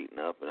things are heating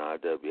up in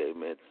IWA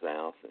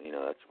Mid-South, and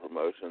that's a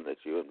promotion that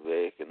you and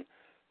Vic and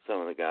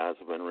some of the guys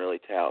have been really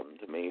touting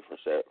to me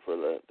for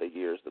the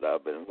years that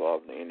I've been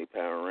involved in the Indy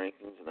Power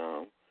Rankings,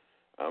 and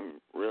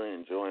I'm really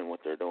enjoying what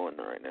they're doing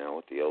right now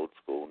with the old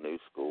school, new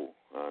school.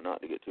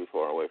 Not to get too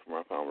far away from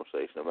our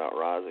conversation about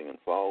rising and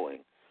falling,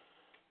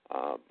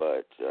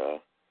 but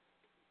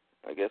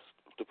I guess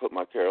to put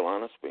my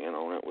Carolina spin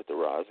on it with the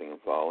rising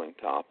and falling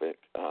topic,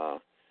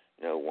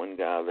 one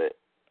guy that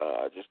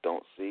I just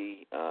don't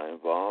see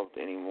involved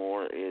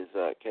anymore is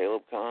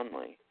Caleb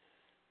Conley.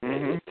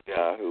 Mm-hmm. He's the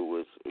guy who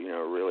was,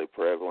 really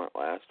prevalent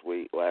last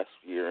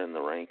year in the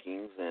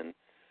rankings, and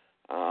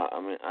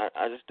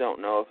I just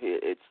don't know if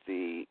it's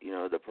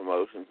the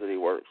promotions that he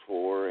works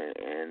for,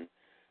 and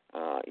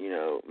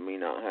me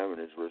not having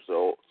his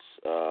results,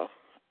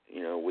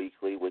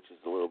 weekly, which is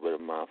a little bit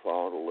of my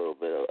fault, a little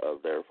bit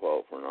of their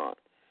fault for not.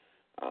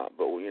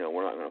 But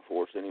we're not going to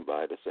force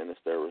anybody to send us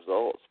their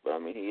results. But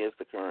he is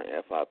the current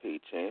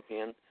FIP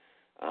champion.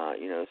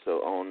 So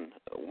on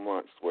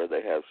months where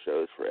they have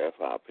shows for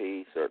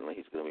FIP, certainly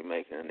he's going to be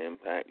making an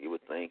impact, you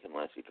would think,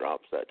 unless he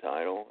drops that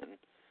title. And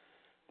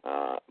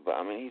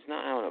but he's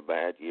not having a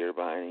bad year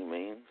by any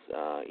means,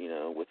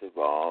 with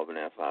Evolve and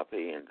FIP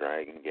and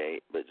Dragon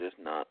Gate, but just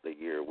not the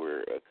year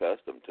we're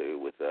accustomed to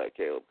with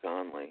Caleb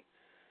Conley.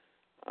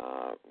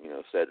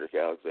 Cedric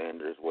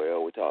Alexander as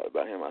well. We talked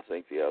about him, I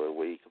think, the other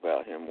week,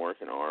 about him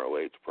working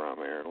ROH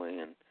primarily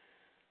and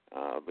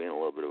being a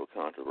little bit of a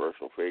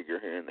controversial figure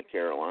here in the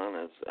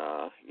Carolinas.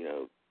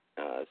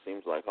 It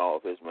seems like all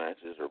of his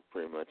matches are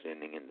pretty much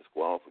ending in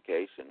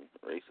disqualification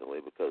recently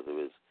because of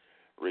his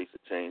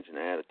recent change in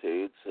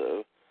attitude.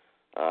 So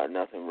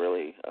nothing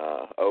really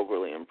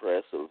overly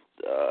impressive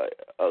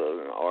other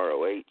than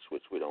ROH,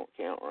 which we don't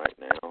count right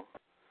now.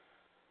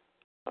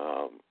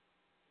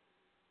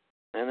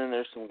 And then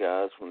there's some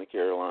guys from the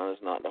Carolinas,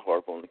 not to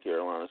harp on the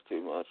Carolinas too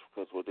much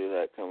because we'll do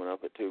that coming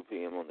up at 2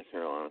 p.m. on the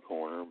Carolina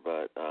Corner,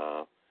 but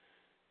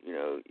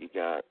you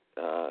got,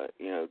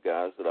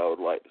 guys that I would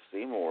like to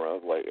see more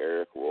of, like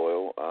Eric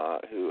Royal,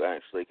 who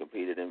actually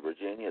competed in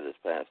Virginia this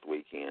past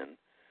weekend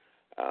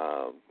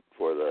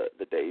for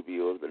the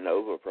debut of the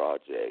Nova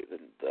Project,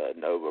 the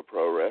Nova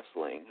Pro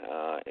Wrestling,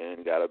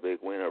 and got a big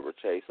win over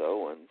Chase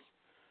Owens.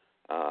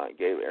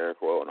 Gave Eric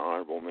Royal an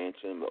honorable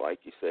mention, but like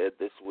you said,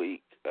 this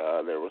week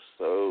there were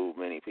so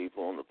many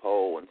people on the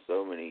poll and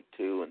so many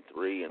 2 and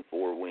 3 and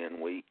 4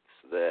 win weeks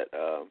that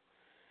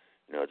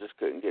I just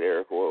couldn't get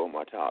Eric Royal in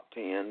my top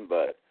 10.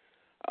 But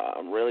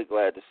I'm really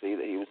glad to see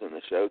that he was in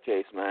the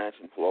showcase match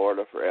in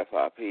Florida for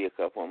FIP a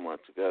couple of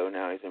months ago.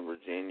 Now he's in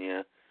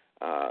Virginia.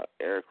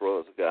 Eric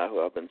Royal's a guy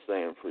who I've been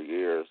saying for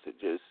years that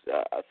just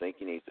I think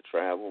he needs to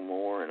travel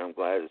more, and I'm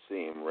glad to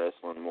see him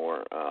wrestling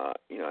more,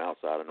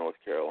 outside of North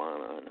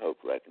Carolina, and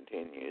hopefully that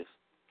continues.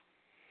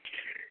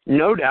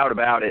 No doubt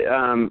about it.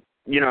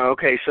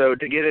 Okay, so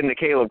to get into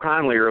Caleb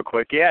Conley real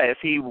quick, yeah, if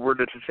he were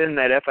to defend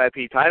that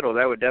FIP title,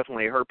 that would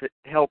definitely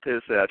help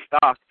his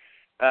stock.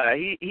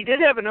 He did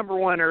have a number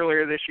one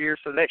earlier this year,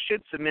 so that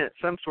should cement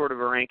some sort of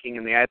a ranking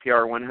in the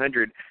IPR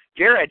 100.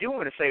 Jerry, I do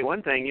want to say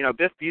one thing.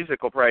 Biff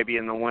Busick will probably be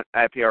in the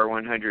IPR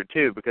 100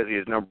 too because he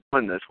is number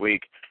one this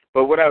week.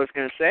 But what I was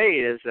going to say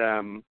is,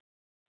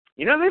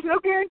 there's no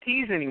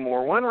guarantees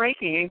anymore. One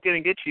ranking ain't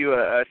going to get you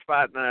a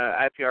spot in the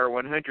IPR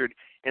 100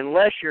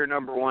 unless you're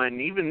number one.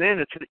 Even then,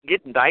 it's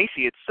getting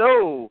dicey. It's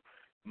so,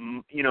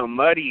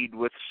 muddied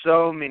with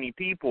so many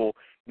people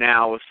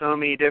now, with so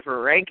many different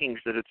rankings,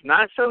 that it's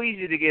not so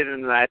easy to get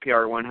into the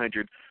IPR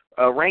 100.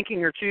 A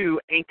ranking or two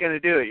ain't going to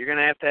do it. You're going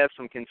to have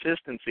some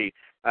consistency.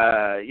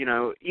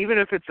 Even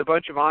if it's a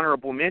bunch of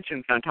honorable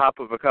mentions on top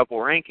of a couple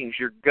rankings,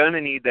 you're going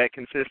to need that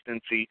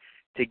consistency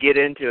to get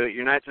into it.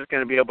 You're not just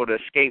going to be able to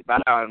skate by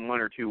in 1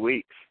 or 2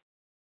 weeks.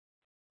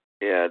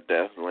 Yeah,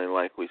 definitely.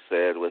 Like we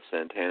said with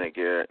Santana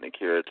Garrett and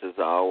Akira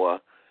Tozawa,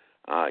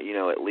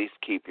 at least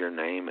keep your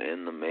name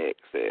in the mix,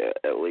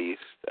 at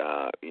least,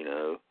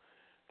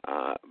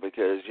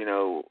 because,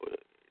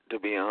 to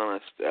be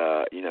honest,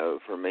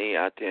 for me,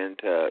 I tend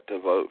to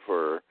vote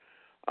for,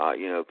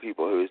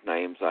 people whose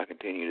names I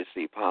continue to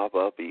see pop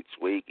up each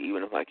week.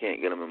 Even if I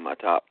can't get them in my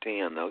top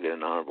 10, they'll get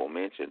an honorable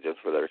mention just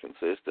for their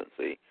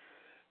consistency.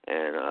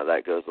 And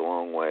that goes a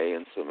long way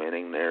in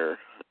cementing their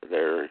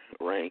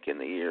rank in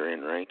the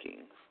year-end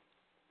rankings.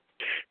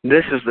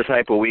 This is the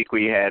type of week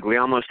we had. We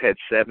almost had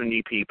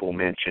 70 people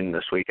mentioned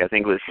this week. I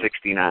think it was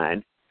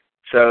 69.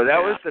 So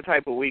that was the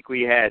type of week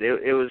we had.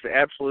 It was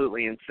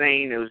absolutely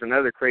insane. It was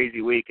another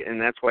crazy week,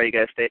 and that's why you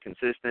got to stay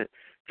consistent.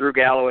 Drew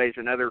Galloway's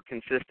another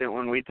consistent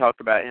one. We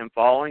talked about him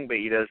falling, but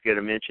he does get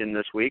a mention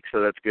this week,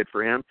 so that's good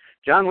for him.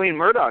 John Wayne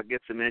Murdoch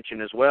gets a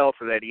mention as well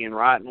for that Ian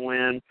Rotten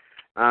win.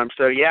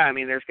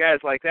 There's guys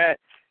like that.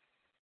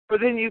 But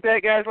then you've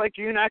got guys like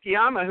Jun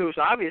Akiyama, who's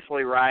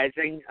obviously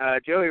rising.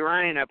 Joey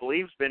Ryan, I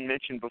believe, has been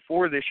mentioned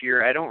before this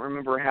year. I don't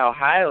remember how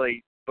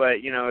highly, but,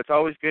 it's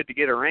always good to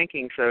get a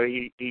ranking, so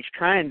he's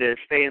trying to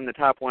stay in the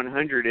top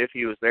 100 if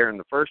he was there in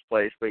the first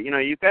place. But,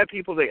 you've got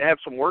people that have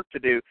some work to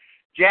do.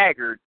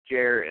 Jagger,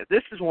 Jared,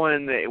 this is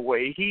one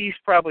that he's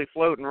probably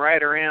floating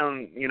right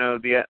around,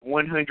 the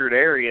 100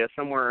 area,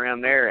 somewhere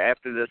around there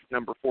after this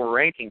number 4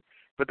 ranking.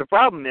 But the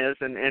problem is,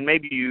 and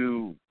maybe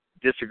you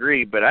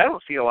disagree, but I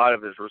don't see a lot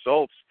of his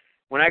results.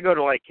 When I go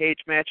to,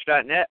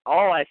 cagematch.net,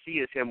 all I see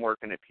is him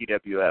working at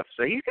PWF.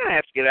 So he's going to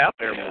have to get out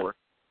there more.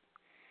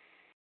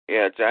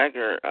 Yeah,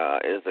 Jagger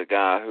is a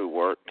guy who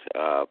worked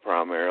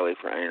primarily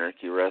for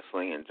Anarchy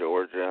Wrestling in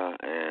Georgia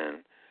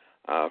and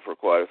for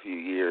quite a few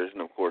years.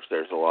 And, of course,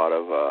 there's a lot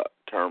of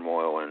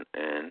turmoil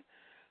and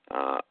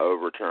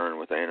overturn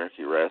with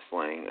Anarchy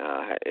Wrestling,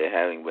 it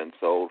having been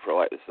sold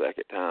for the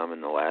second time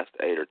in the last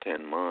 8 or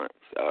 10 months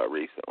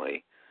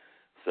recently.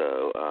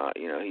 So,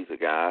 he's a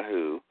guy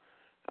who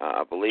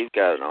I believe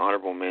got an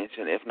honorable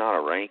mention, if not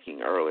a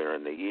ranking, earlier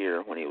in the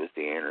year when he was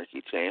the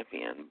Anarchy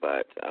champion.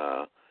 But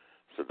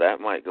so that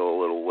might go a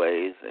little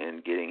ways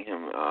in getting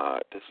him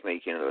to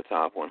sneak into the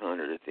top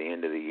 100 at the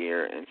end of the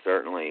year. And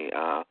certainly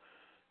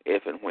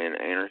if and when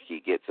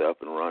Anarchy gets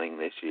up and running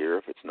this year,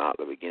 if it's not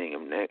the beginning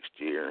of next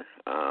year,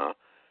 I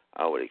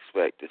would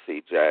expect to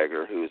see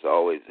Jagger, who's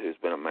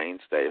been a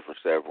mainstay for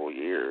several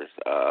years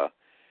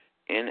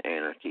in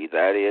Anarchy.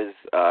 That is,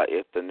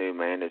 if the new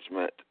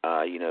management,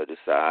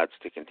 decides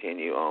to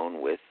continue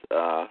on with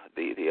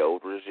the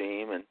old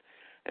regime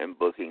and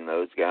booking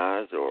those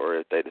guys, or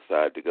if they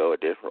decide to go a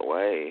different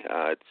way.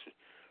 It's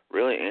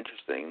really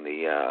interesting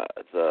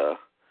the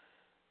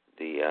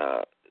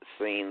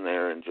scene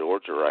there in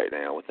Georgia right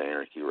now with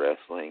Anarchy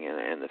Wrestling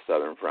and the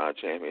Southern Fried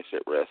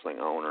Championship Wrestling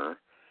owner.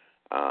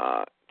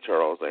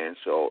 Charles Ann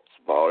Schultz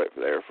bought it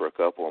there for a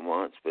couple of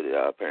months, but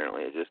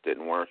apparently it just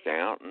didn't work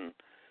out. And,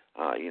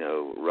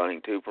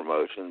 running 2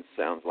 promotions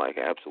sounds like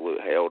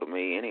absolute hell to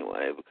me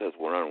anyway, because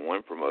running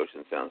 1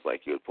 promotion sounds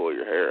like you would pull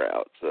your hair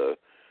out. So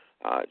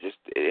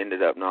it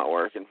ended up not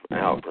working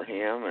out for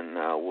him, and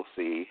we'll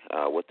see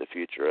what the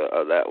future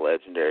of that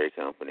legendary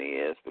company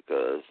is,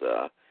 because,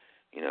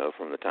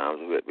 from the times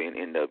of it being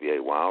NWA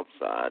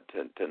Wildside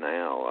to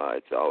now,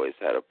 it's always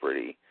had a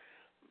pretty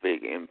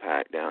big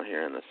impact down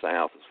here in the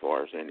South as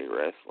far as indie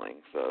wrestling.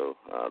 So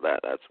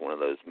that's one of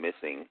those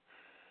missing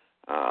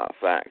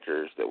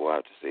factors that we'll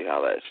have to see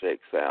how that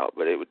shakes out.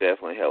 But it would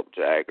definitely help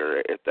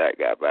Jagger if that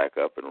got back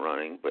up and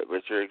running. But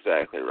you're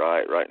exactly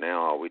right. Right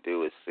now all we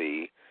do is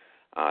see,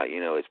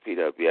 his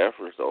PWF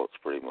results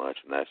pretty much,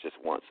 and that's just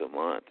once a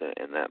month.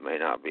 And that may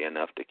not be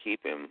enough to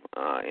keep him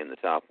in the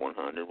top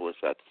 100. We'll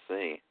just have to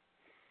see.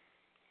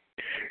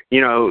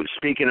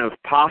 Speaking of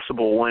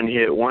possible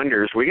one-hit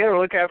wonders, we got to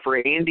look out for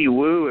Andy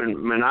Wu and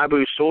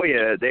Manabu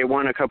Soya. They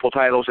won a couple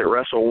titles at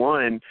Wrestle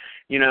One.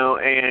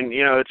 And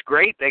it's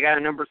great they got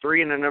a number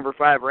 3 and a number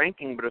 5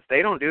 ranking, but if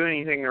they don't do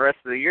anything the rest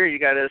of the year, you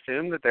got to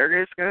assume that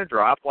they're just going to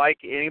drop like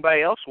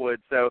anybody else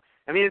would. So,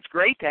 I mean, it's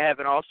great to have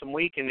an awesome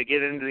week and to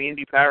get into the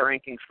Indy Power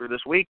Rankings for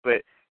this week,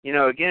 but,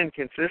 again,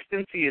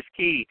 consistency is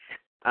key.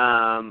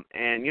 And,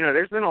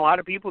 there's been a lot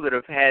of people that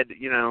have had,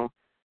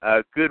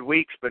 good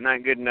weeks, but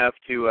not good enough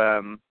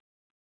to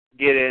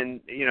get in,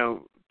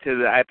 to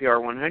the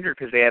IPR 100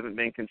 because they haven't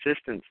been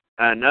consistent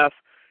enough.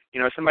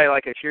 Somebody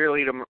like a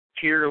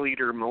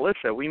cheerleader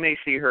Melissa, we may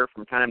see her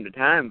from time to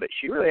time, but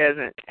she really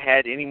hasn't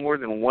had any more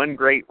than one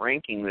great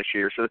ranking this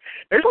year. So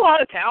there's a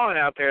lot of talent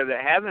out there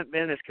that haven't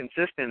been as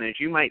consistent as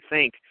you might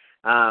think,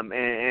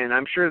 and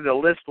I'm sure the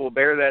list will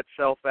bear that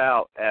self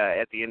out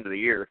at the end of the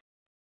year.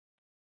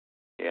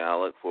 Yeah, I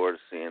look forward to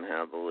seeing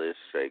how the list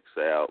shakes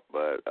out,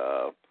 but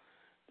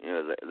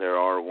there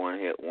are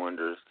one-hit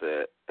wonders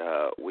that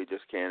we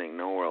just can't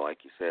ignore.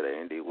 Like you said,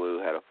 Andy Wu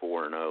had a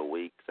 4-0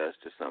 week. That's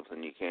just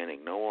something you can't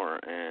ignore.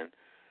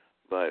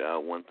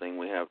 But one thing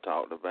we have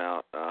talked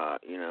about,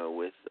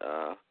 with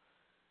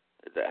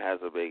that has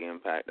a big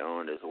impact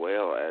on it as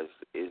well as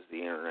is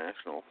the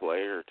international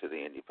flair to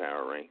the Indy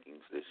Power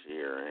Rankings this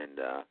year. And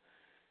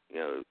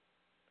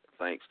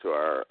thanks to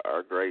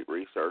our great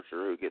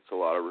researcher who gets a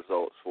lot of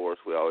results for us,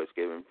 we always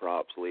give him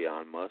props.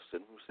 Leon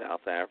Mustin from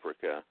South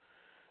Africa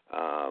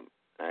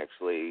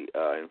actually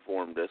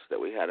informed us that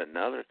we had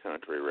another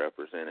country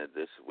represented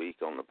this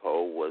week on the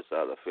poll was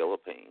the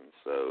Philippines.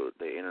 So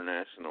the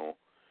international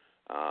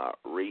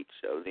reach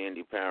of the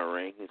Indy Power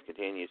Rankings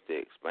continues to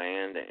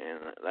expand,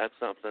 and that's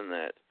something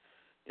that,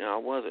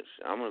 I'm going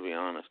to be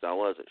honest, I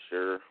wasn't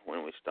sure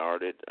when we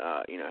started,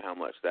 how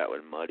much that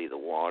would muddy the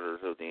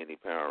waters of the Indy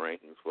Power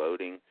Rankings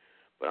voting.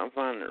 But I'm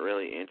finding it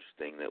really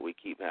interesting that we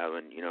keep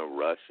having,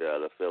 Russia,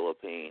 the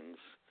Philippines,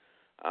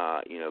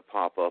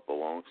 pop up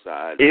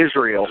alongside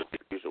Israel, the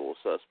usual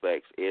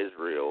suspects.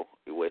 Israel,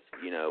 with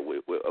we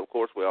of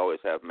course we always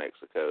have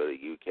Mexico, the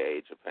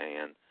UK,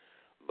 Japan,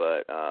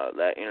 but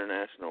that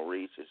international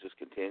reach is just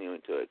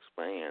continuing to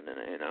expand, and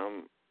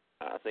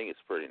I think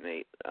it's pretty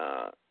neat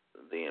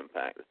the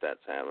impact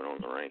that's having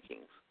on the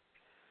rankings.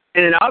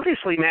 And it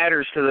obviously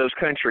matters to those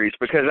countries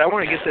because I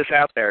want to get this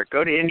out there.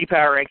 Go to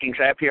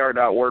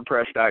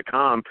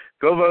indypowerrankings@pr.wordpress.com.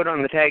 Go vote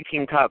on the tag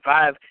team top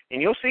 5,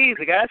 and you'll see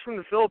the guys from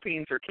the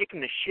Philippines are kicking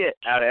the shit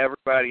out of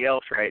everybody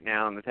else right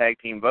now in the tag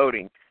team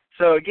voting.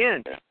 So,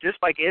 again, just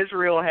like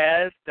Israel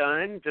has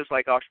done, just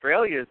like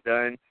Australia has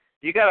done,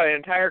 you got an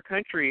entire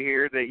country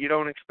here that you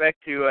don't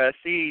expect to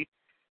see,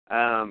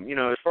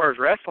 as far as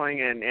wrestling,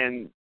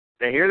 and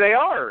here they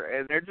are,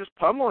 and they're just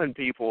pummeling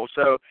people.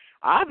 So,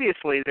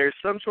 obviously, there's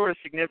some sort of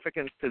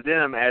significance to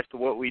them as to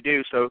what we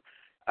do. So,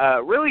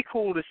 really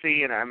cool to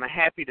see, and I'm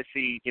happy to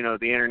see, the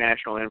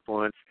international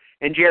influence.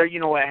 And, Jerry,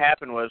 what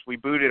happened was we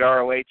booted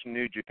ROH and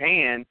New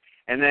Japan,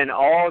 and then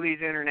all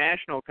these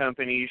international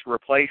companies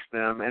replaced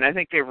them, and I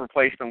think they've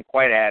replaced them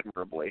quite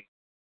admirably.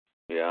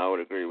 Yeah, I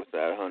would agree with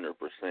that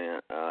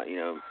 100%.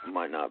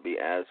 Might not be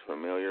as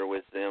familiar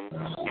with them,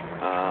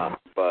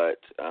 but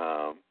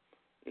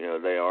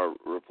they are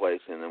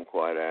replacing them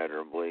quite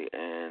admirably.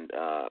 And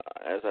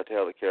as I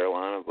tell the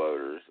Carolina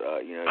voters,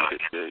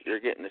 you're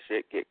getting the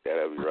shit kicked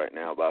out of you right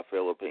now by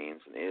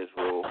Philippines and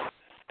Israel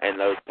and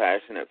those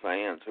passionate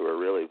fans who are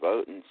really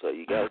voting. So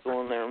you guys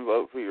go in there and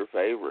vote for your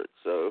favorites.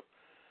 So,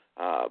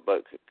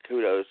 but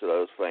kudos to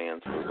those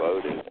fans for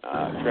voting.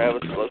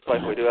 Travis, it looks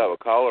like we do have a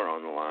caller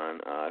on the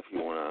line. If you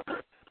want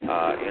to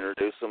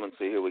introduce them and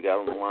see who we got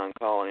on the line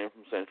calling in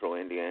from Central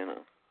Indiana.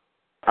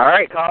 All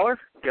right, caller,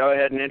 go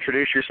ahead and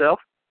introduce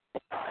yourself.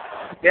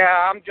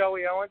 Yeah, I'm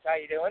Joey Owens. How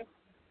you doing?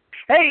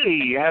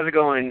 Hey, how's it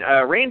going?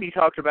 Randy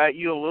talked about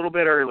you a little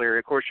bit earlier.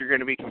 Of course, you're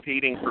going to be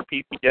competing for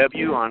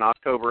PPW on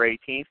October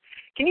 18th.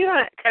 Can you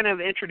kind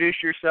of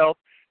introduce yourself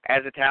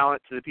as a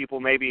talent to the people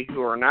maybe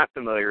who are not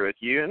familiar with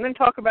you, and then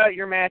talk about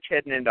your match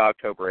heading into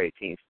October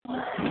 18th?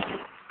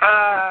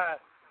 I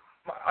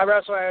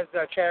wrestle as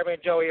Chairman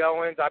Joey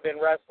Owens. I've been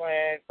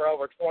wrestling for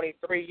over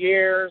 23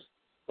 years.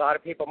 A lot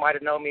of people might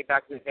have known me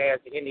back in the day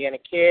as the Indiana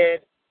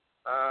Kid.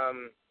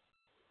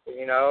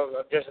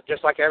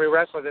 Just like every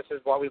wrestler, this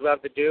is what we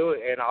love to do,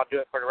 and I'll do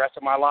it for the rest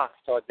of my life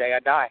till the day I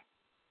die.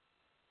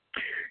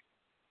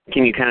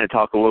 Can you kind of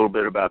talk a little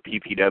bit about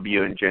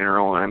PPW in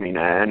general? I mean,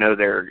 I know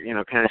they're,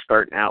 kind of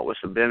starting out with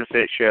some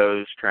benefit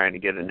shows, trying to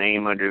get a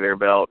name under their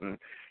belt, and,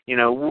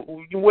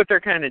 what they're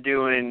kind of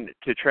doing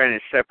to try to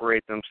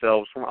separate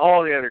themselves from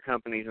all the other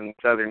companies in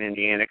southern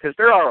Indiana, because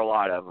there are a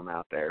lot of them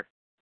out there.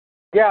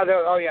 Yeah,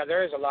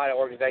 there is a lot of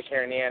organizations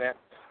here in Indiana.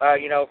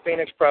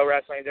 Phoenix Pro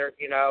Wrestling, they're,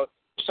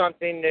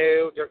 something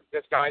new.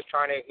 This guy's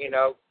trying to,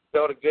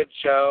 build a good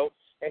show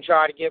and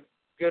try to give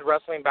good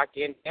wrestling back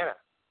to Indiana.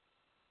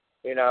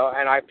 And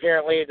I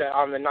apparently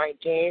on the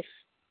 19th,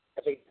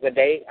 I think the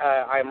date,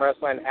 I'm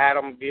wrestling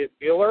Adam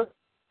Bueller.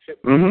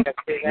 Mm-hmm.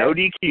 No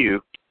DQ.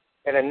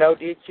 In a no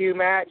DQ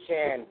match,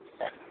 and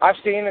I've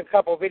seen a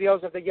couple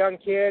videos of the young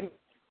kid.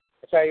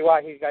 I tell you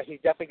what, he's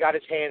definitely got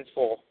his hands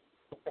full.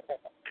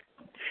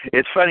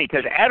 It's funny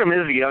because Adam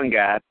is a young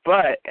guy,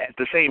 but at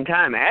the same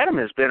time, Adam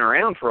has been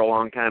around for a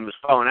long time as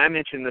well. And I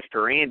mentioned this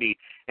to Randy.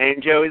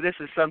 And, Joey, this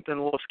is something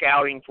a little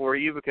scouting for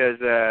you because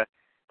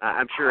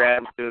I'm sure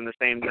Adam's doing the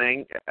same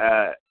thing.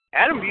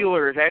 Adam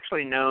Bueller is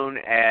actually known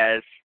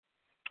as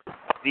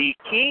the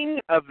king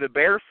of the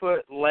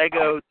barefoot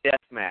Lego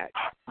deathmatch.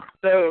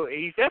 So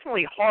he's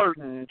definitely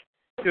hardened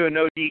to a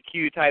no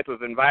DQ type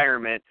of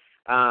environment.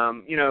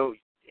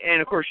 And,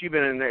 of course, you've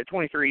been in there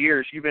 23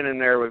 years. You've been in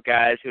there with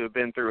guys who have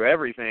been through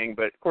everything.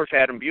 But, of course,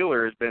 Adam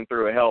Bueller has been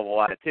through a hell of a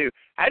lot, too.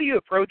 How do you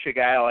approach a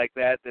guy like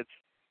that that's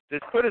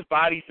put his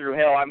body through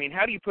hell? I mean,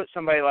 how do you put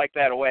somebody like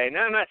that away?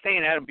 Now, I'm not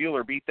saying Adam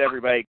Bueller beats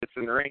everybody he gets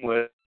in the ring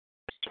with.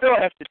 You still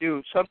have to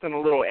do something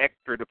a little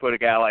extra to put a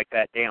guy like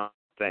that down,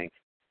 I think.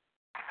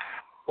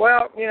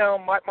 Well,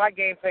 my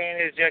game plan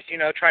is just,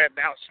 try to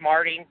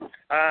outsmart him,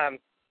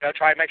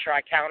 try to make sure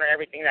I counter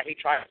everything that he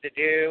tries to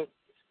do.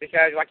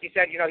 Because, like you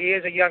said, he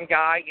is a young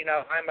guy.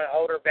 I'm an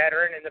older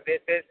veteran in the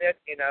business,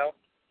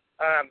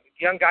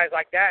 young guys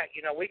like that,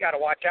 we got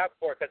to watch out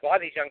for it because a lot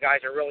of these young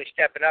guys are really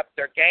stepping up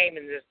their game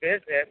in this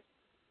business.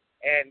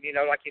 And,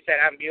 like you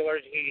said, Adam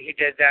Bueller, he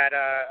did that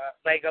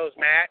Legos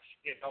match.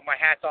 My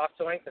hat's off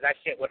to him because that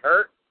shit would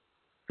hurt.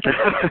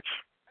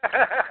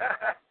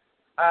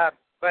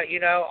 But,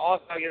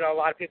 also, a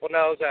lot of people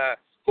knows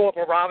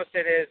Corporal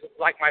Robinson is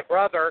like my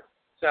brother,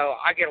 so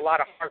I get a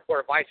lot of hardcore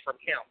advice from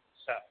him.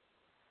 So.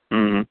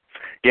 Mm-hmm.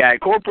 Yeah,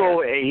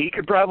 Corporal, he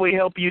could probably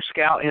help you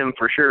scout him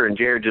for sure. And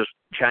Jared just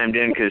chimed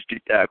in because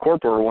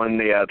Corporal won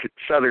the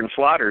Southern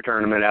Slaughter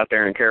tournament out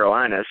there in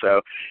Carolina.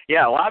 So,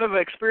 yeah, a lot of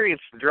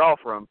experience to draw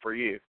from for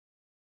you.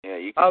 Yeah,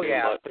 you can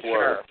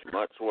do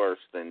much worse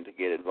than to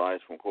get advice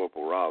from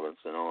Corporal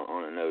Robinson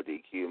on a no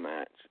DQ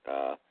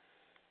match.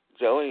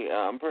 Joey,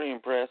 I'm pretty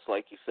impressed.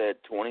 Like you said,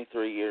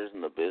 23 years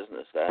in the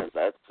business.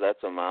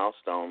 That's a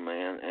milestone,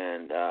 man.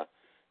 And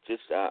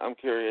I'm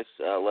curious.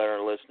 Let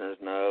our listeners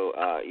know.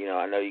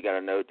 I know you got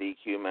a no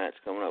DQ match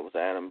coming up with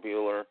Adam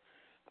Bueller.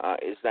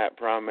 Is that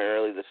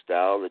primarily the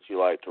style that you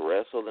like to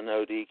wrestle, the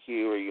no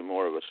DQ, or are you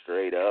more of a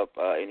straight up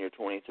in your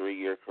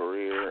 23-year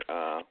career?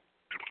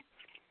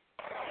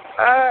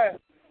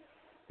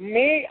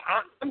 Me,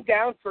 I'm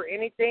down for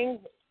anything.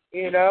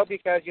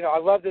 Because I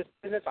love this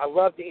business. I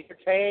love to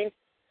entertain.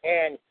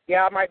 And,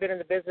 yeah, I might have been in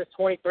the business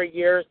 23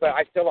 years, but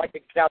I still like to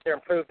get out there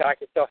and prove that I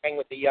can still hang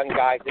with the young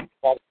guys and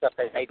all the stuff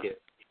that they do.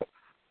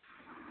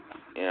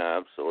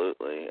 Yeah,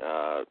 absolutely.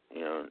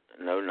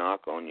 No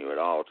knock on you at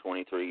all.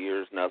 23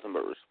 years, nothing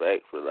but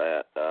respect for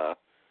that.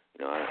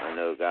 I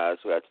know guys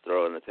who have to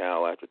throw in the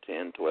towel after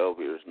 10, 12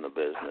 years in the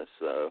business.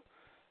 So,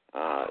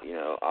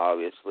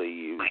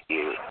 obviously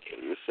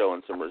you're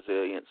showing some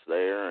resilience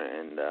there.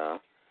 And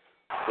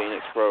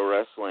Phoenix Pro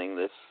Wrestling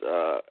this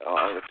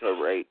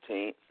October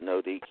 18th,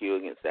 no DQ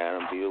against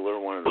Adam Bueller,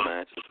 one of the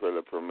matches for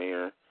the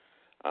premier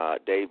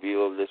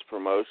debut of this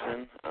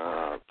promotion.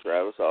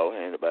 Travis, I'll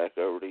hand it back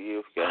over to you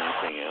if you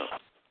got anything else.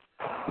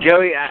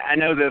 Joey, I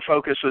know the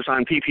focus was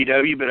on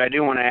PPW, but I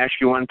do want to ask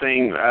you one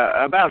thing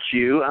about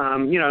you.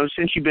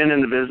 Since you've been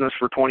in the business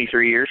for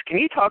 23 years, can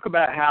you talk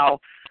about how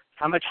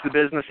much the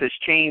business has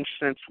changed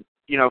since,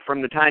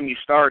 from the time you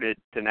started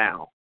to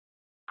now?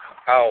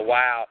 Oh,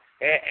 wow.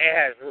 It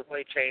has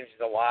really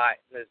changed a lot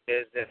in this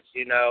business.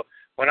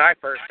 When I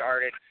first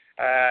started,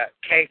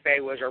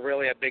 kayfabe was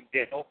really a big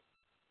deal.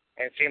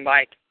 And it seemed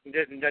like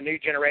the new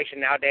generation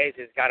nowadays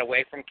has got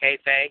away from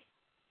kayfabe.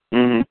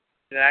 Mm-hmm.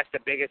 And that's the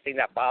biggest thing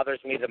that bothers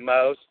me the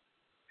most.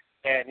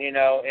 And,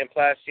 and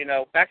plus,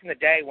 back in the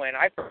day when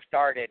I first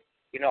started,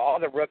 all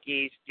the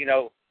rookies, you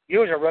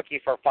was a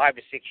rookie for 5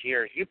 to 6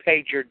 years. You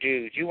paid your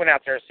dues. You went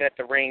out there and set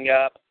the ring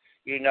up.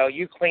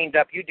 You cleaned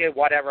up. You did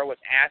whatever was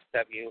asked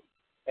of you.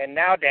 And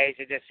nowadays,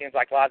 it just seems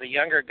like a lot of the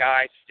younger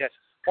guys just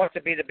want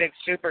to be the big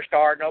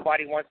superstar.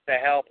 Nobody wants to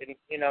help. And,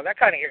 that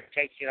kind of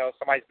irritates,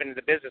 somebody's been in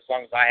the business as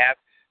long as I have.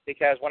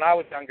 Because when I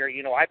was younger,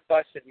 I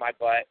busted my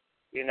butt.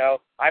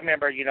 I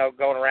remember,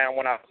 going around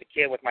when I was a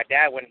kid with my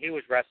dad when he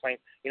was wrestling,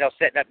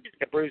 setting up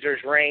the Bruiser's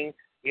ring.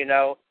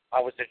 I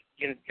was the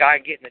guy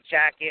getting the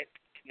jacket.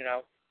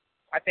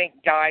 I think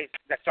guys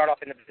that start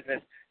off in the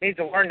business need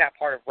to learn that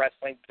part of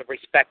wrestling to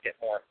respect it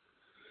more.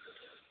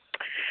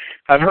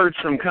 I've heard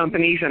some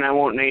companies, and I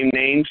won't name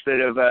names, that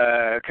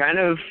have kind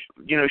of,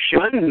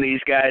 shunned these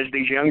guys,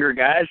 these younger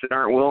guys that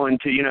aren't willing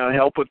to,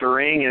 help with the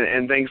ring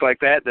and things like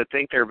that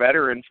think they're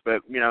veterans,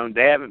 but,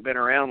 they haven't been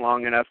around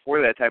long enough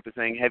for that type of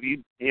thing. Have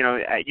you,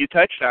 you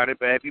touched on it,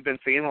 but have you been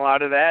seeing a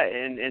lot of that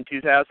in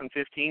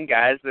 2015,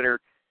 guys that are,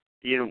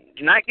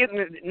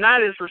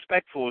 not as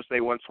respectful as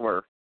they once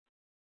were?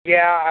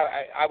 Yeah,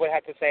 I would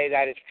have to say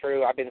that is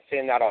true. I've been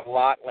seeing that a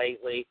lot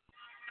lately.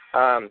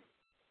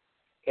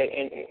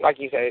 And like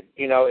you said,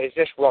 it's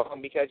just wrong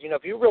because,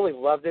 if you really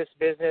love this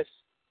business,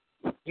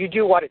 you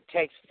do what it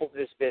takes for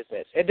this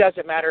business. It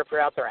doesn't matter if you're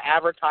out there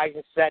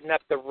advertising, setting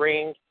up the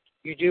ring.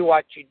 You do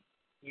what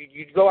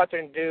you go out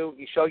there and do.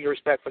 You show your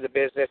respect for the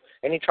business,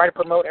 and you try to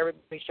promote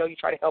everybody. You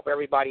try to help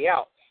everybody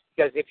out.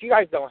 Because if you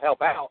guys don't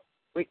help out,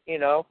 it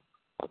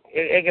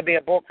can be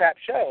a bullcrap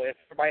show. If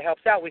everybody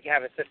helps out, we can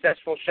have a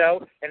successful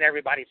show, and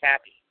everybody's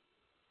happy.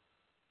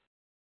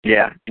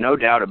 Yeah, no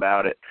doubt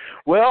about it.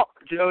 Well,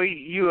 Joey,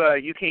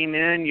 you came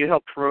in, you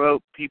helped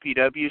promote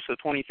PPW, so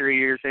 23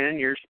 years in,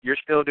 you're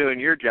still doing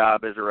your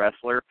job as a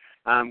wrestler.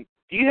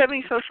 Do you have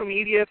any social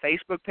media,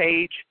 Facebook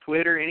page,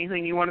 Twitter,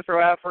 anything you want to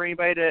throw out for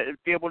anybody to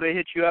be able to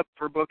hit you up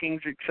for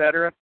bookings,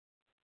 etc.?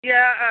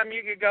 Yeah,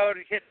 you could go to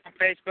hit on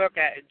Facebook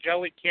at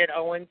Joey Kid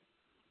Owens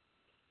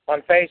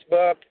on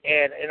Facebook,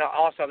 and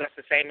also that's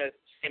the same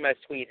as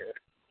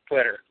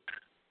Twitter.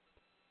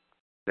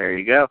 There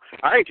you go.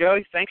 All right,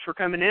 Joey, thanks for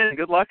coming in.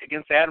 Good luck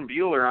against Adam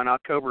Bueller on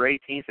October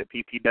 18th at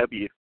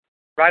PPW.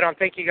 Right on.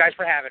 Thank you guys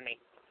for having me.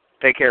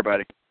 Take care,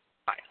 buddy.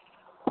 Bye.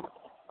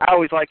 I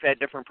always like that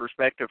different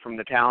perspective from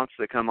the talents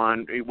that come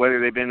on, whether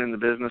they've been in the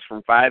business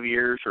from 5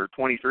 years or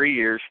 23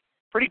 years.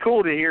 Pretty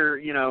cool to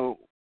hear,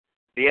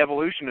 the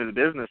evolution of the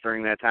business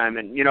during that time.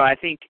 And, I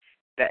think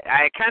that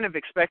I kind of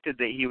expected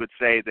that he would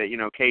say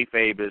that,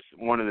 kayfabe is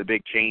one of the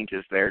big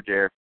changes there,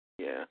 Jer.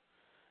 Yeah.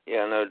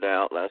 Yeah, no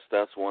doubt.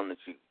 That's one that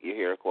you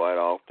hear quite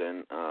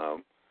often.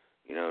 And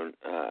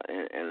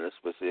the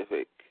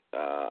specific,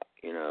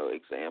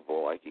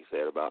 example, like you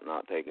said, about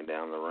not taking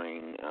down the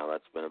ring,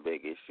 that's been a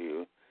big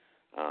issue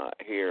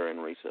here in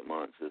recent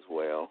months as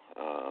well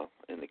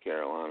in the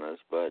Carolinas.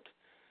 But,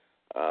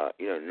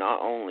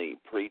 not only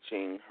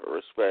preaching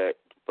respect,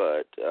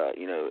 but,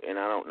 and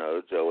I don't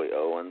know Joey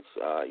Owens,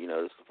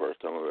 this is the first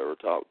time I've ever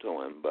talked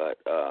to him, but,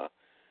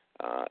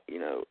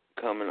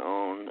 coming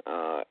on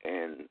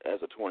and as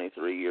a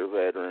 23-year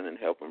veteran and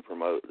helping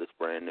promote this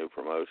brand new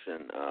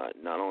promotion,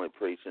 not only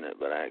preaching it,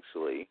 but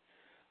actually,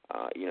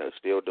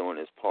 still doing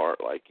his part,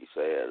 like you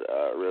said.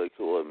 Really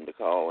cool of him to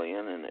call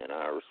in, and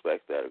I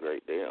respect that a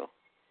great deal.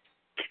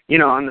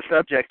 On the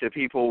subject of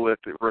people with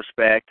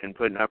respect and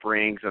putting up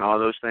rings and all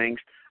those things,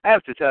 I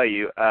have to tell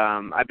you,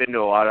 I've been to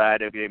a lot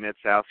of IWA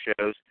Mid-South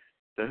shows.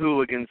 The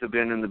Hooligans have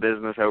been in the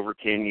business over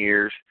 10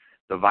 years.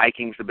 The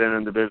Vikings have been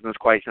in the business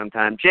quite some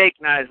time. Jake,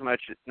 not as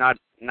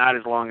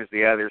long as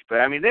the others,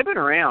 but, they've been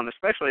around,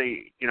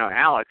 especially,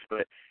 Alex,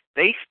 but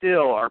they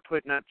still are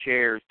putting up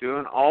chairs,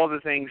 doing all the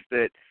things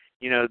that,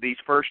 these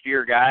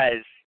first-year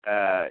guys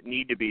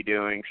need to be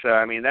doing. So,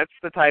 that's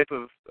the type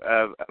of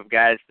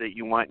guys that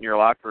you want in your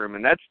locker room,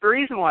 and that's the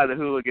reason why the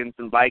Hooligans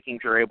and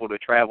Vikings are able to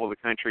travel the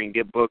country and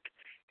get booked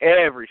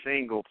every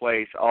single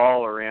place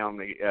all around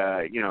the,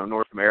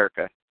 North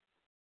America.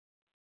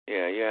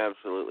 Yeah, you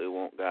absolutely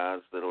want guys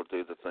that'll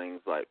do the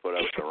things like put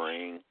up the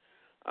ring,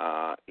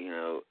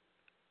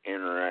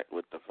 interact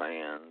with the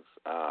fans,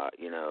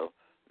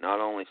 not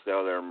only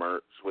sell their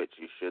merch, which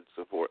you should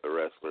support the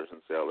wrestlers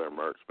and sell their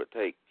merch, but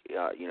take,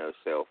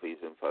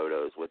 selfies and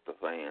photos with the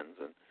fans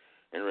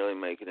and really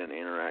make it an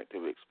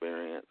interactive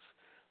experience.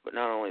 But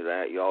not only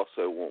that, you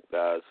also want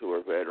guys who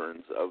are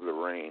veterans of the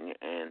ring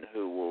and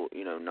who will,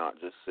 not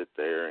just sit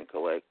there and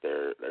collect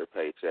their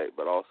paycheck,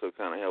 but also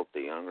kind of help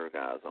the younger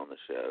guys on the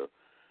show.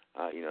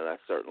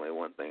 That's certainly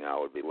one thing I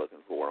would be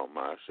looking for on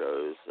my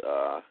shows.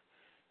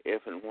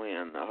 If and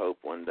when, I hope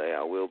one day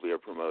I will be a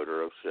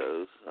promoter of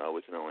shows.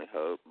 We can only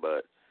hope,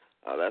 but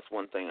that's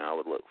one thing I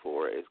would look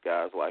for is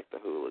guys like the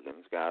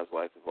Hooligans, guys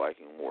like the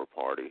Viking War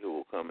Party who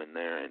will come in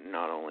there and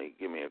not only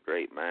give me a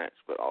great match,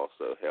 but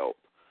also help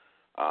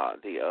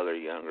the other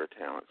younger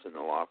talents in the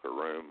locker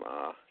room,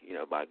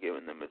 by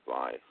giving them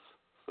advice.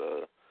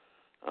 So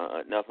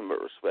nothing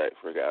but respect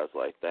for guys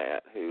like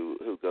that who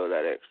go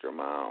that extra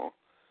mile.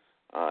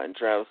 And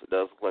Travis, it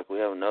does look like we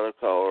have another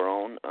caller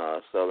on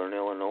Southern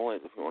Illinois.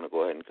 If you want to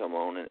go ahead and come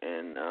on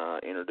and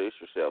introduce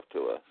yourself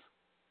to us.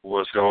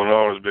 What's going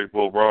on? It's Big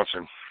Bull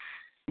Bronson.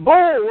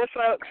 Bull, what's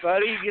up,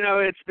 buddy?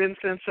 It's been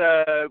since,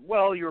 you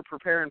were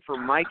preparing for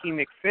Mikey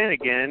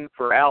McFinnigan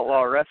for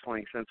Outlaw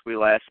Wrestling since we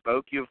last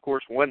spoke. You, of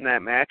course, won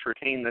that match,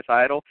 retained the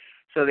title.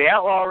 So the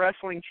Outlaw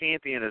Wrestling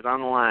champion is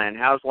on the line.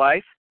 How's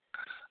life?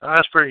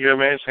 That's pretty good,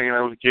 man. Just hanging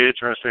out with the kids,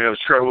 trying to stay out of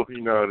trouble.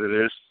 You know what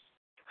it is.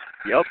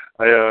 Yep.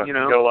 I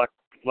got a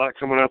lot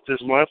coming up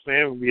this month,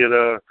 man. We'll be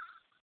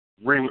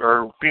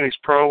at Phoenix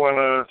Pro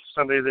on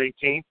Sunday the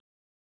 18th.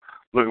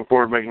 Looking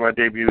forward to making my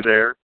debut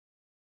there.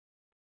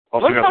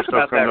 Also Let's talk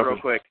about that real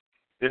quick.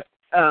 Yeah.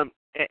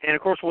 And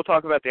of course, we'll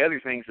talk about the other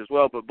things as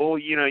well. But Bull,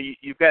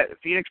 you've got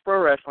Phoenix Pro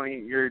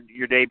Wrestling. You're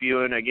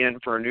debuting again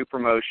for a new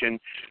promotion.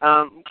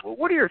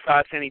 What are your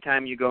thoughts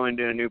anytime you go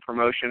into a new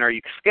promotion? Are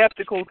you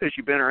skeptical because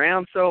you've been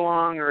around so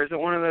long, or is it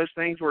one of those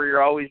things where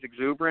you're always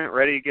exuberant,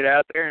 ready to get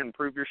out there and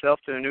prove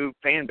yourself to a new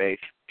fan base?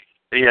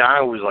 Yeah, I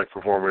always like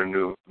performing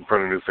in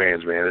front of new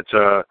fans, man.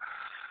 It's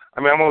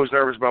I'm always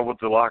nervous about what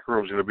the locker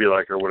room's going to be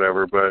like or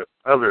whatever, but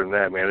other than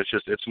that, man,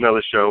 it's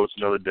another show, it's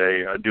another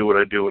day. I do what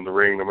I do in the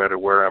ring no matter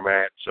where I'm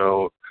at,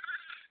 so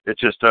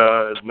it's just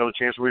another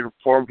chance for me to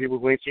perform people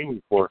who ain't seen me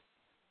before.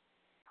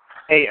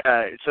 Hey,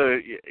 so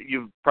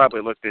you've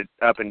probably looked at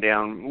up and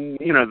down,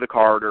 the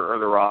card or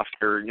the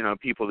roster,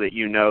 people that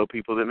you know,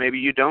 people that maybe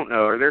you don't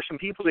know. Are there some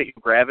people that you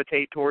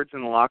gravitate towards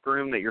in the locker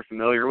room that you're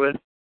familiar with?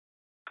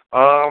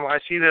 I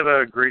see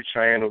that Great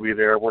Cheyenne will be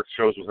there. I've worked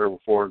shows with her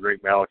before,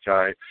 Great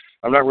Malachi.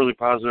 I'm not really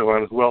positive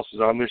on who else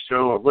is on this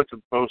show. I've looked at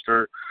the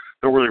poster.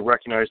 Don't really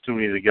recognize too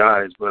many of the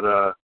guys, but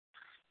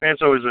man,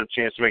 it's always a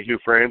chance to make new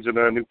friends and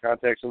new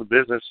contacts in the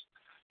business.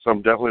 So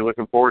I'm definitely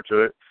looking forward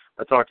to it.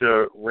 I talked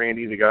to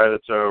Randy, the guy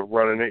that's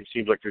running it. He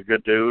seems like a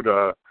good dude.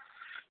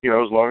 You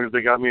know, as long as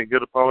they got me a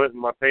good opponent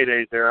and my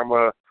payday's there, I'm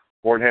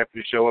more than happy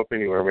to show up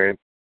anywhere, man.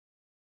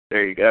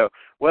 There you go.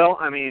 Well,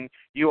 I mean,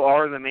 you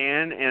are the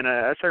man in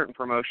a certain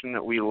promotion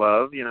that we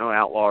love, you know,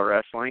 Outlaw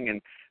Wrestling,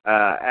 and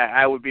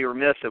I would be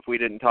remiss if we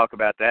didn't talk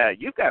about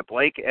that. You've got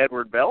Blake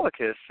Edward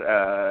Bellicus,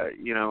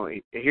 you know,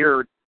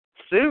 here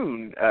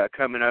soon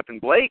coming up, and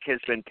Blake has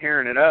been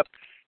tearing it up,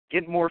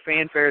 getting more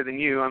fanfare than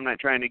you. I'm not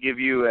trying to give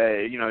you,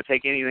 you know,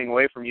 take anything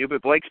away from you,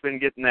 but Blake's been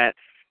getting that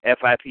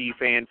FIP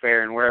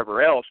fanfare and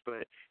wherever else,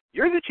 but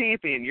you're the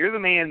champion. You're the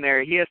man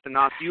there. He has to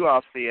knock you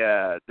off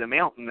the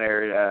mountain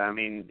there. I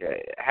mean,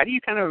 how do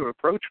you kind of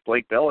approach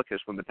Blake Bellicus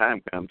when the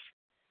time comes?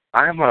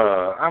 I'm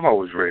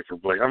always ready for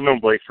Blake. I've known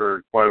Blake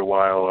for quite a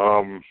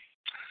while.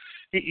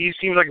 He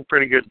seems like a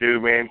pretty good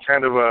dude, man.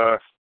 Kind of an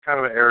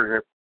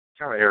arrogant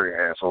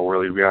asshole,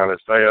 really, to be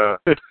honest. I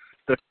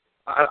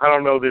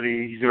don't know that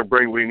he's going to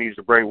bring what he needs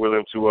to bring with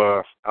him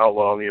to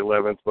Outlaw on the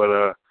 11th, but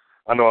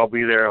I know I'll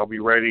be there. I'll be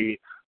ready.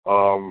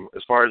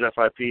 As far as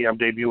FIP, I'm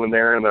debuting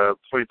there on the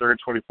 23rd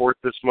and 24th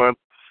this month.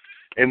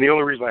 And the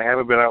only reason I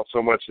haven't been out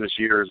so much this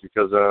year is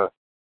because I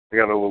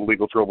got a little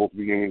legal trouble at the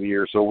beginning of the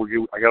year. So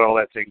I got all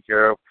that taken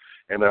care of.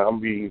 And I'm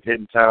be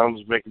hitting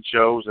towns, making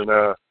shows, and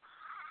I'll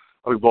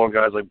be blowing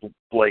guys like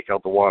Blake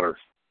out the water.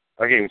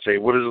 I can't even say,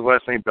 what is his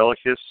last name,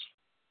 Bellicus?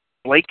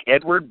 Blake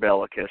Edward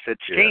Bellicus.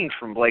 It's changed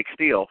from Blake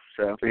Steele.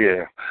 So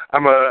yeah,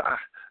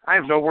 I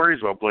have no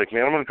worries about Blake,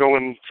 man. I'm going to go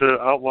into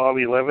Outlaw on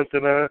the 11th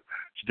and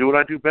just do what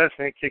I do best,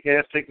 man. Kick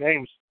ass, take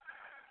names.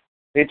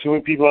 Ain't too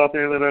many people out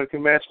there that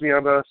can match me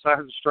on the size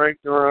of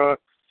strength or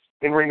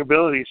in-ring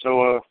ability,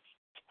 so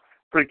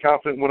pretty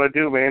confident in what I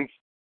do, man.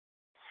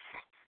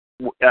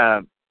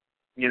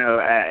 You know,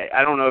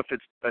 I don't know if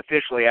it's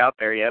officially out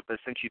there yet, but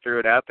since you threw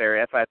it out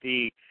there,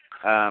 FIP,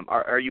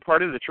 are you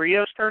part of the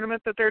Trios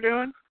tournament that they're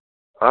doing?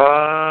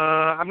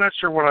 I'm not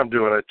sure what I'm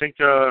doing. I think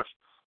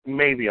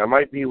maybe I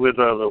might be with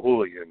the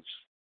Hooligans.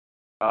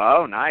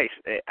 Oh, nice.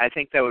 I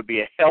think that would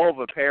be a hell of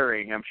a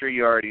pairing. I'm sure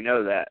you already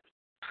know that.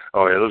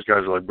 Oh, yeah, those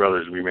guys are like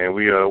brothers to me, man.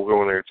 We'll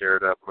go in there and tear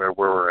it up no matter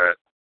where we're at.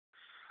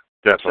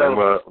 Definitely.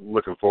 So, I'm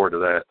looking forward to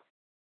that.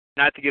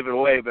 Not to give it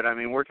away, but, I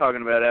mean, we're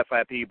talking about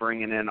FIP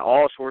bringing in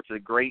all sorts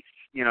of great,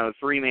 you know,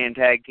 three-man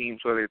tag teams,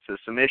 whether it's a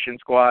submission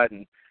squad.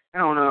 And I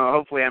don't know,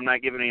 hopefully I'm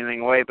not giving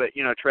anything away, but,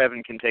 you know,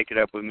 Trevin can take it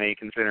up with me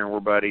considering we're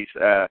buddies.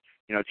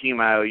 You know,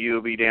 Team IOU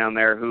will be down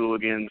there,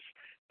 Hooligans,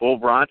 Bull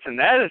Bronson.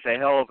 That is a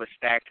hell of a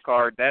stacked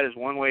card. That is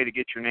one way to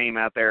get your name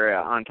out there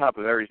on top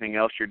of everything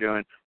else you're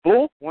doing.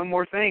 Bull, one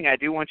more thing. I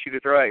do want you to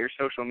throw out your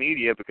social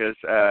media because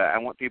I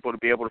want people to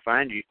be able to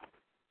find you.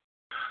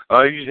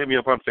 You just hit me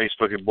up on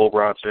Facebook at Bull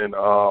Bronson.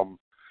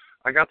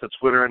 I got the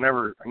Twitter. I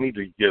need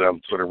to get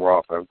on Twitter more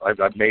often. I've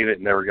made it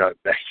and never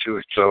got back to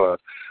it. So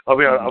I'll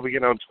be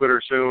getting on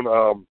Twitter soon.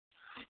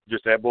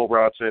 Just at Bull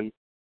Bronson.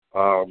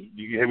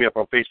 You can hit me up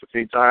on Facebook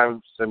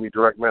anytime. Send me a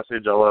direct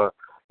message. I'll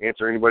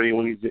answer anybody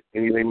who needs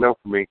anything to know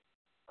from me.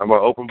 I'm an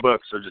open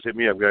book, so just hit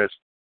me up, guys.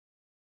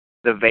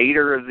 The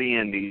Vader of the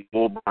Indies,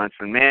 Bull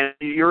Bronson. Man,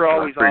 you're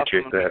always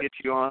awesome when we get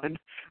you on.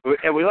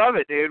 And we love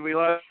it, dude. We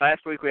love it.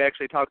 Last week we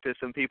actually talked to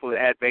some people that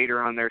had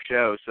Vader on their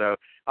show. So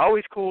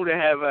always cool to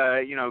have,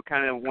 you know,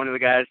 kind of one of the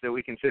guys that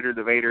we consider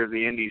the Vader of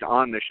the Indies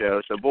on the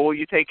show. So, Bull,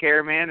 you take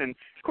care, man. And,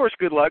 of course,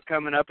 good luck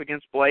coming up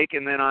against Blake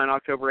and then on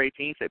October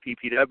 18th at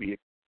PPW.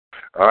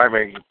 All right,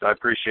 man. I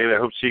appreciate it. I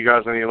hope to see you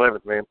guys on the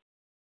 11th, man.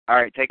 All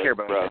right. Take care,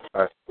 bro. All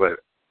right. Later.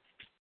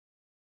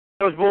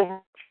 That was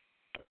Bull.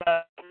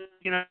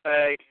 You know,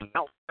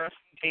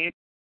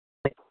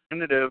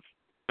 representative,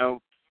 you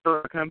know,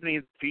 for a company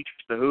that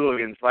features the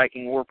Hooligans,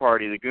 Viking War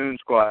Party, the Goon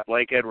Squad,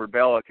 Blake Edward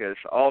Bellicus,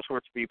 all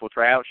sorts of people.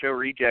 Tryout Show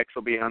Rejects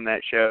will be on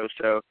that show.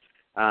 So,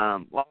 a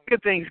lot of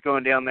good things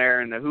going down there.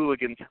 And the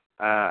Hooligans,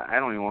 I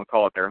don't even want to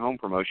call it their home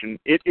promotion.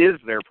 It is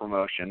their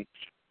promotion.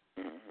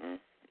 Mm-hmm.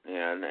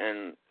 Yeah,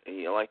 and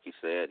like you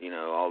said, you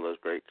know, all those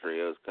great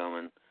trios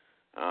coming.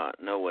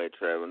 No way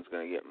Trevin's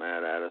going to get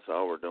mad at us.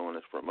 All we're doing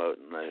is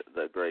promoting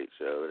the great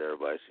show that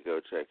everybody should go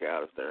check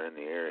out if they're in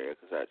the area,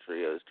 because that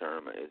trios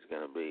tournament is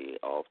going to be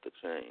off the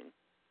chain.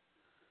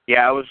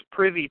 Yeah, I was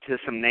privy to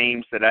some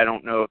names that I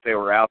don't know if they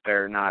were out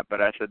there or not,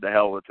 but I said the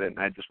hell with it, and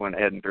I just went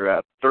ahead and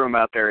threw them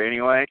out there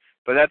anyway.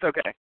 But that's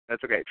okay.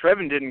 That's okay.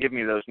 Trevin didn't give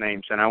me those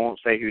names, and I won't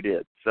say who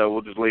did, so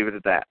we'll just leave it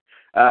at that.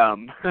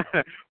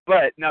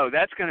 But, no,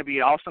 that's going to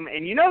be awesome.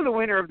 And you know the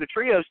winner of the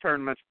trios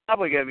tournament's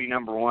probably going to be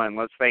number one,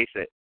 let's face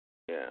it.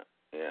 Yeah,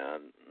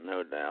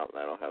 no doubt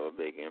that'll have a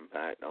big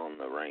impact on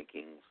the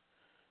rankings.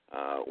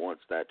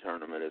 Once that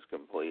tournament is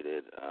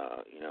completed,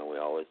 you know, we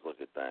always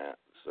look at that.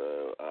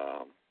 So,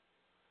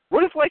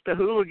 what if, like, the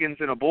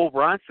Hooligans and a Bull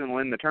Bronson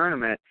win the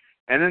tournament,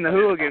 and then the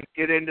Hooligans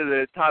get into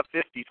the top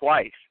 50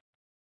 twice?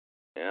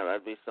 Yeah,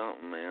 that'd be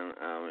something, man.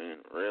 I mean,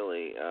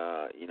 really,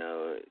 you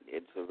know,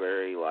 it's a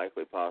very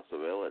likely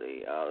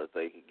possibility that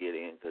they could get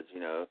in because, you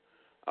know,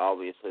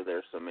 obviously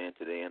they're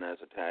cemented in as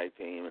a tag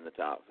team in the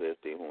top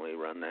 50 when we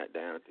run that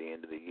down at the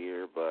end of the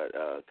year, but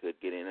could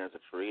get in as a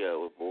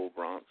trio with Bull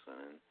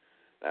Bronson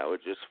that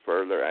would just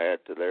further add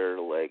to their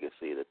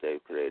legacy that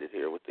they've created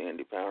here with the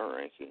Indy Power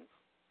Rankings.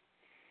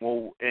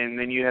 Well, and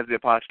then you have the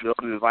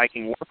possibility the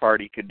Viking War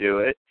Party could do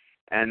it,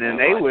 and then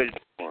they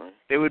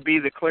would be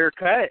the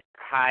clear-cut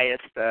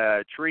highest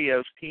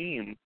trios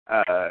team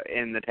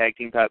in the Tag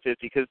Team Top 50,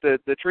 because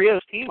the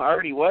trios team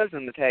already was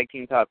in the Tag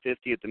Team Top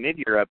 50 at the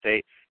mid-year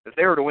update. If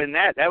they were to win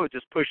that, that would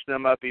just push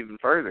them up even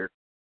further.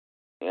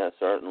 Yeah,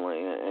 certainly,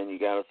 and you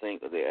got to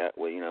think that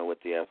with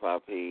the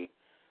FIP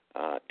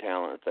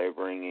talent that they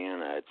bring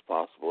in, it's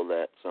possible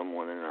that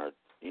someone in our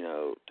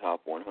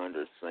top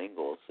 100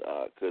 singles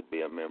could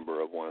be a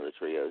member of one of the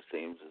trios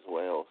teams as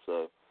well.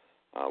 So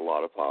a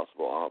lot of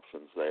possible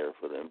options there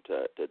for them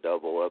to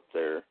double up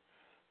their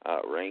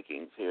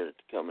rankings here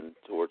coming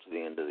towards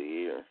the end of the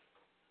year.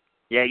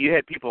 Yeah, you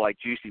had people like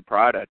Juicy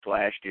Product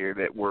last year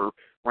that were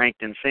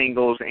ranked in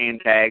singles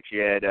and tags.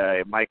 You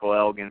had Michael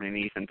Elgin and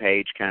Ethan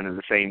Page, kind of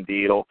the same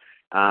deal.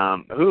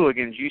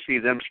 Hooligans, you see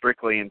them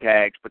strictly in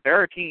tags, but there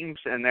are teams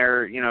and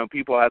there are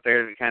people out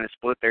there that kind of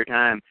split their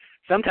time.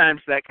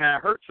 Sometimes that kind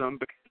of hurts them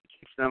because it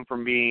keeps them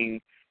from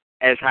being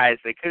as high as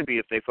they could be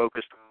if they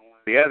focused on one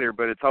or the other.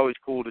 But it's always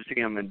cool to see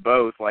them in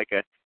both, like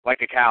a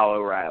Kyle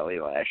O'Reilly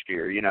last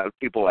year.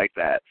 People like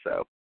that.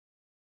 So.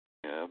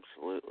 Yeah,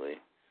 absolutely.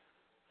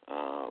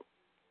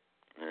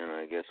 And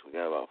I guess we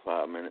got about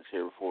 5 minutes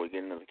here before we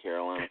get into the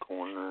Carolina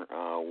Corner.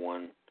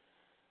 One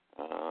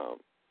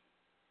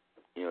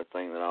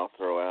thing that I'll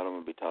throw out, I'm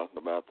going to be talking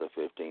about the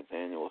 15th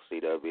annual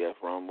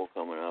CWF Rumble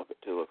coming up at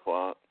 2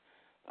 o'clock.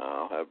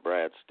 I'll have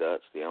Brad Stutz,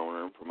 the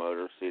owner and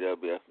promoter of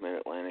CWF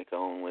Mid-Atlantic,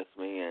 on with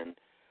me. And,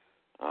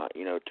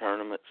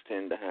 tournaments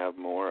tend to have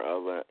more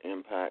of an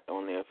impact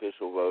on the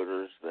official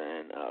voters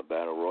than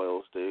Battle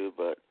Royals do,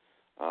 but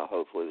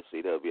hopefully the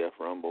CWF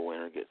Rumble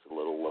winner gets a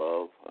little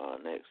love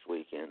next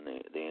week in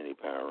the Indy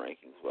Power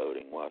Rankings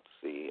voting. We'll have to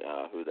see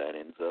who that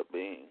ends up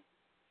being.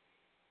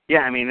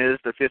 Yeah, it is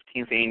the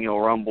 15th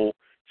annual Rumble,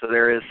 so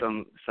there is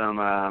some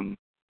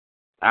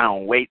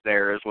weight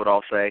there is what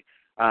I'll say.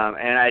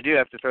 And I do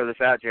have to throw this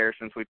out, Jared,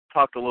 since we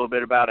talked a little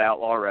bit about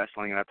Outlaw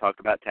Wrestling and I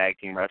talked about Tag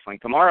Team Wrestling.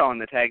 Tomorrow on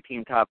the Tag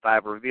Team Top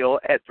 5 Reveal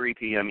at 3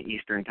 p.m.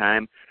 Eastern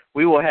Time,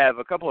 we will have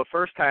a couple of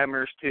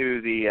first-timers to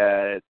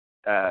the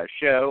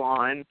show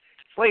on.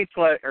 Sade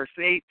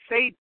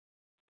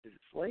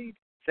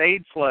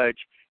Sludge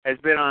has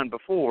been on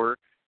before,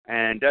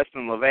 and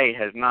Dustin LeVay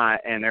has not,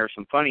 and there are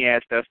some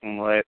funny-ass Dustin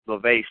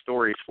LeVay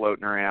stories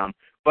floating around.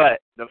 But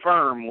the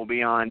Firm will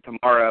be on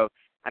tomorrow.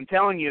 I'm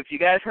telling you, if you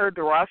guys heard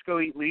the Roscoe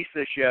Eat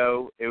Lisa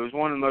show, it was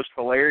one of the most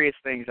hilarious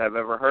things I've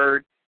ever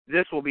heard.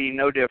 This will be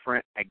no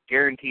different. I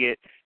guarantee it.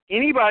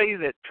 Anybody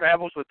that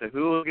travels with the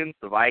Hooligans,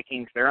 the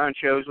Vikings, they're on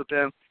shows with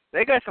them,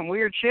 they got some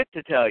weird shit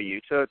to tell you.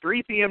 So at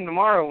 3 p.m.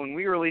 tomorrow when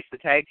we release the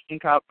Tag Team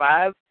Top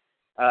 5,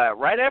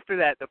 right after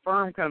that, the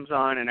Firm comes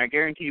on, and I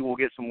guarantee you we'll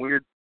get some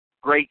weird,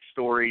 great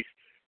stories.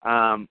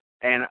 And,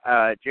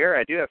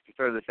 Jared, I do have to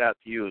throw this out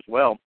to you as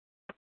well.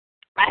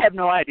 I have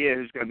no idea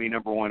who's going to be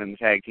number one in the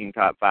Tag Team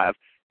Top 5.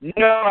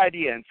 No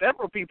idea. And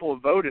several people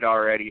have voted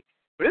already,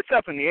 but it's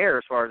up in the air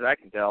as far as I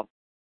can tell.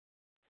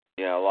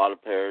 Yeah, a lot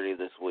of parity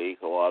this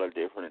week, a lot of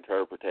different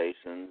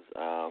interpretations.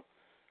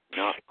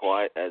 Not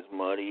quite as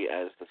muddy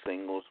as the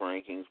singles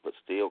rankings, but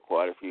still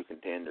quite a few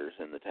contenders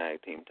in the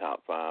Tag Team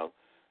Top 5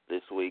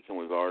 this week, and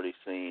we've already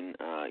seen,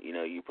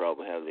 you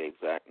probably have the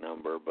exact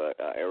number, but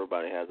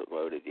everybody hasn't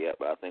voted yet,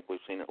 but I think we've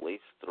seen at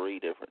least 3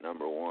 different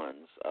number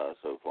ones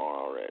so far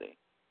already.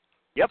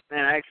 Yep,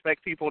 and I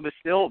expect people to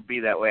still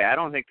be that way. I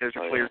don't think there's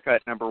a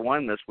clear-cut number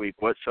one this week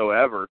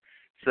whatsoever.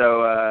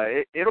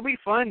 So it'll be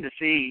fun to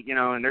see,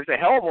 and there's a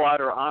hell of a lot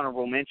of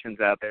honorable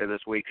mentions out there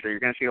this week, so you're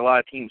going to see a lot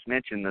of teams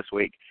mentioned this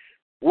week.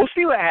 We'll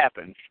see what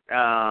happens.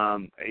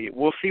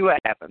 We'll see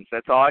what happens.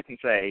 That's all I can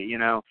say.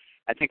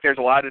 I think there's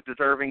a lot of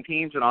deserving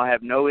teams, and I'll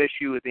have no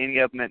issue with any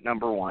of them at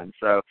number one.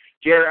 So,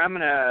 Jared, I'm going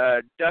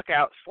to duck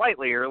out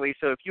slightly early,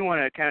 so if you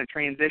want to kind of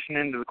transition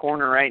into the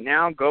corner right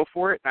now, go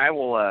for it, and I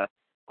will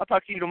I'll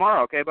talk to you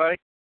tomorrow, okay, buddy?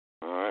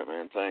 All right,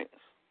 man. Thanks.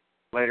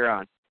 Later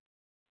on.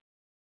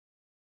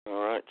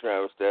 All right,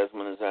 Travis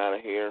Desmond is out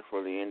of here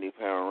for the Indy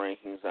Power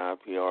Rankings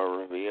IPR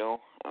Reveal.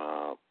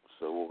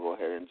 So we'll go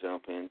ahead and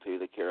jump into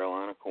the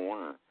Carolina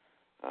Corner.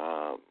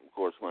 Of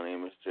course, my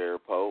name is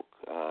Jared Polk.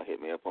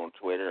 Hit me up on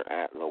Twitter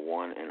at the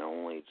one and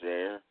only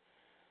Jared.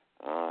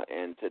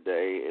 And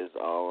today is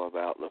all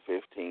about the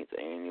 15th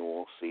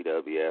annual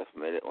CWF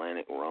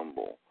Mid-Atlantic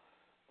Rumble.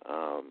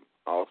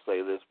 I'll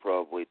say this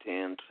probably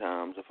 10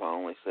 times if I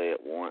only say it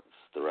once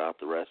throughout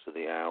the rest of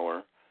the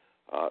hour.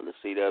 The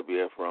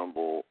CWF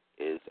Rumble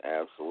is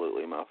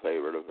absolutely my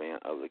favorite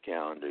event of the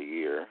calendar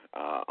year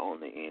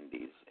on the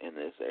Indies in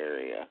this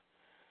area.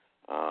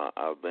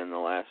 I've been the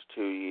last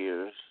 2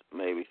 years,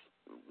 maybe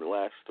the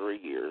last 3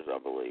 years, I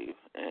believe,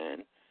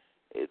 and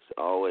it's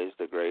always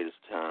the greatest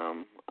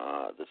time.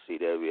 The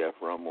CWF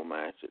Rumble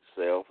match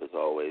itself is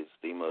always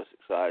the most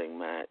exciting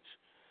match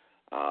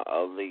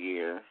of the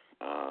year.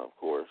 Of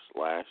course,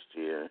 last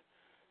year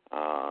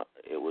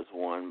it was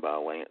won by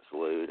Lance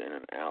Lude in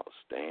an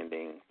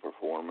outstanding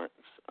performance,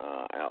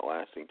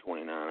 outlasting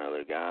 29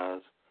 other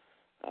guys.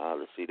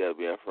 The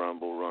CWF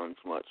Rumble runs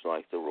much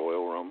like the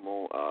Royal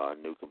Rumble. A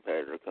new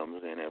competitor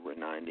comes in every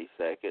 90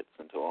 seconds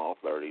until all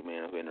 30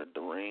 men have entered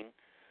the ring.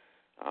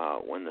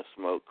 When the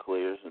smoke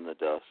clears and the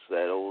dust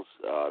settles,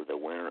 the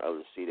winner of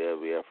the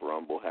CWF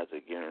Rumble has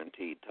a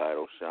guaranteed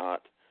title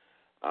shot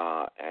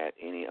at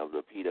any of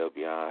the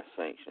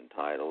PWI-sanctioned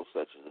titles,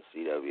 such as the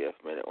CWF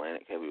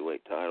Mid-Atlantic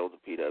Heavyweight title, the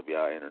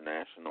PWI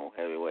International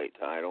Heavyweight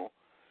title.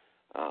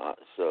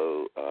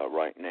 So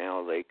right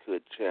now they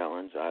could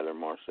challenge either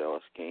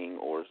Marcellus King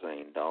or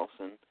Zane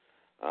Dawson.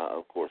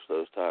 Of course,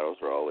 those titles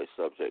are always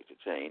subject to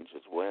change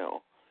as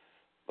well.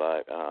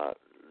 But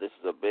this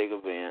is a big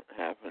event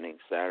happening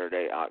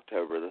Saturday,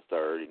 October the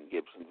 3rd in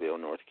Gibsonville,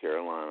 North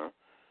Carolina.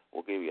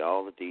 We'll give you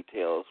all the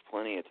details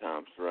plenty of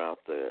times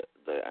throughout the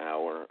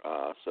hour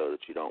so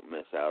that you don't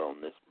miss out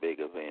on this big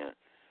event.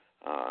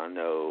 I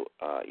know,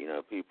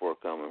 people are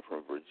coming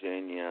from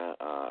Virginia.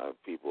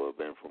 People have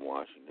been from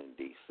Washington,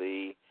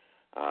 D.C.,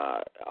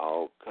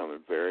 all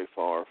coming very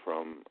far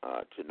from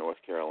to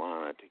North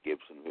Carolina to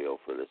Gibsonville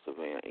for this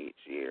event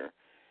each year.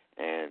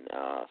 And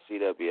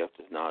CWF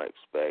does not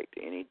expect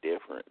any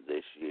different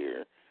this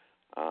year.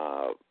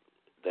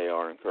 They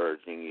are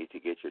encouraging you to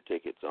get your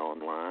tickets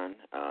online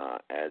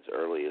as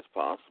early as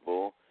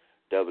possible,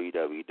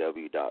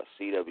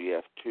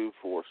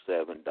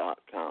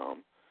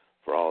 www.cwf247.com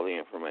for all the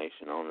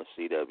information on the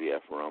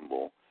CWF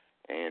Rumble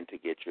and to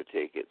get your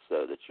tickets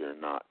so that you're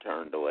not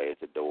turned away at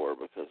the door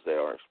because they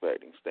are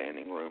expecting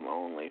standing room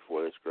only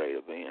for this great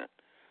event.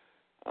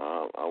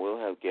 I will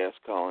have guests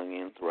calling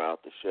in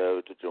throughout the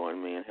show to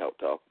join me and help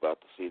talk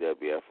about the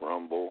CWF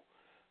Rumble.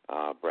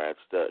 Brad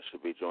Stutz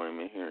should be joining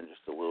me here in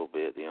just a little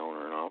bit, the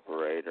owner and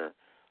operator.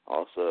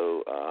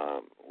 Also,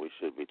 we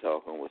should be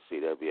talking with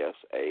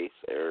CWF's ace,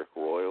 Eric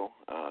Royal,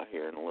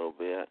 here in a little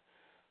bit.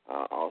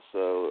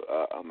 Also,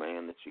 a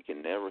man that you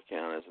can never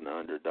count as an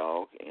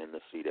underdog in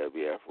the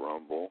CWF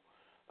Rumble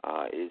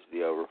is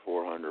the over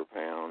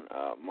 400-pound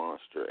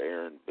monster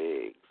Aaron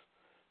Biggs.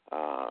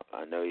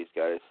 I know he's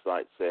got his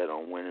sights set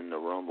on winning the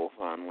Rumble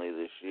finally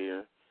this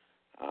year,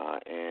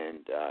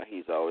 and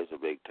he's always a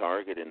big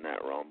target in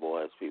that Rumble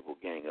as people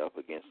gang up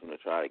against him to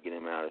try to get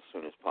him out as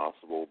soon as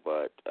possible.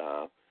 But,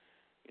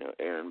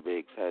 Aaron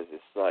Biggs has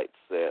his sights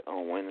set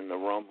on winning the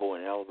Rumble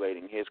and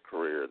elevating his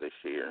career this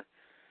year.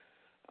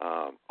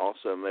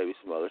 Also, maybe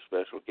some other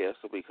special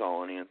guests will be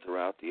calling in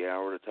throughout the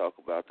hour to talk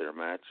about their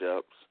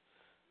matchups,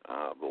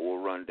 but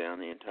we'll run down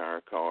the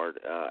entire card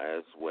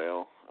as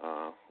well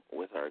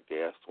with our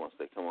guests once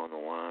they come on the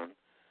line.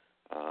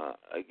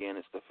 Again,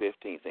 it's the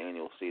 15th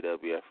annual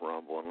CWF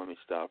Rumble, and let me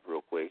stop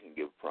real quick and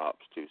give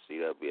props to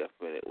CWF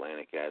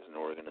Mid-Atlantic as an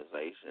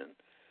organization.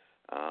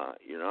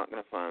 You're not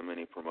going to find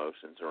many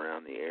promotions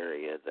around the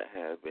area that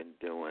have been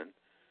doing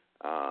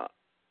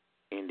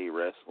indie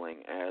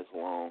wrestling as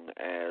long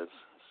as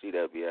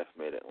CWF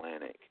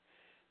Mid-Atlantic.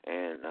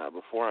 And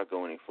before I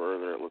go any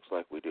further, it looks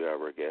like we do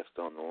have our guest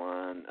on the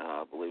line.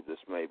 I believe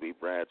this may be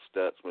Brad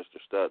Stutz. Mr.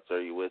 Stutz,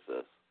 are you with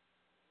us?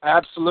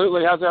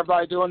 Absolutely. How's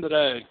everybody doing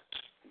today?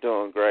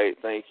 Doing great.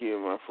 Thank you,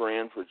 my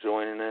friend, for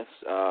joining us.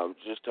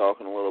 Just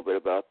talking a little bit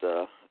about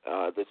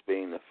this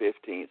being the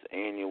 15th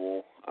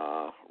annual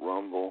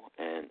Rumble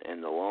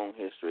and the long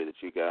history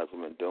that you guys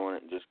have been doing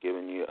it, and just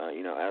giving you,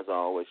 as I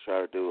always try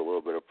to do, a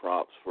little bit of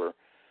props for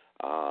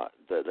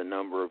the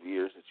number of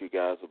years that you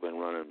guys have been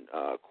running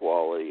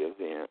quality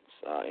events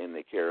in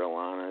the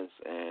Carolinas,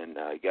 and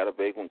you got a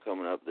big one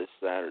coming up this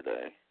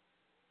Saturday.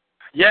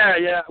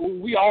 Yeah.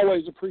 We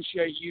always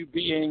appreciate you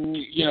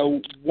being,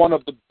 one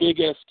of the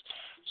biggest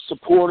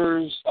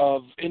supporters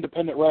of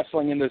independent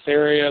wrestling in this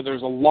area.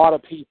 There's a lot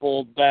of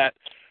people that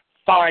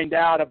find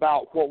out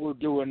about what we're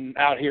doing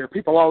out here.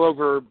 People all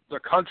over the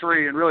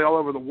country and really all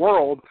over the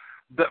world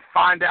that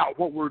find out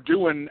what we're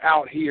doing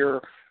out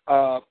here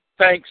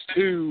thanks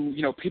to,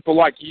 people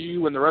like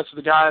you and the rest of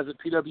the guys at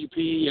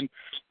PWP, and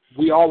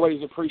we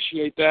always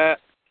appreciate that.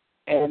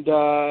 And,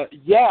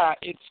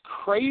 it's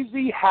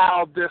crazy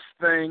how this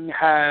thing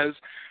has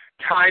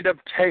kind of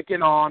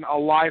taken on a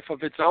life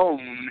of its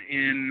own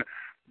in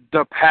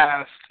the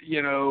past,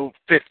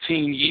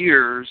 15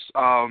 years,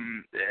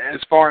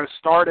 as far as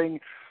starting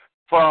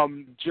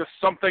from just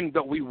something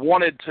that we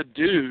wanted to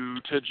do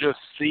to just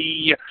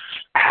see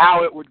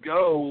how it would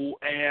go,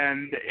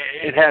 and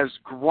it has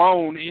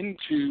grown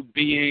into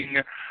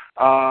being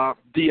the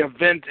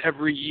event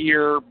every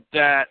year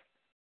that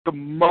the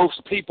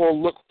most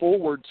people look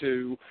forward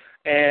to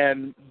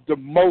and the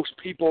most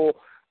people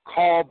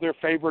call their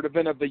favorite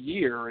event of the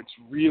year. It's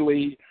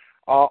really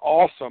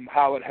awesome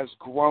how it has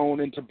grown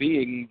into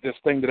being this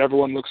thing that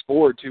everyone looks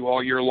forward to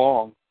all year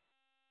long.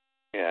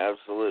 Yeah,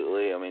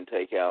 absolutely. I mean,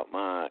 take out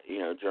my,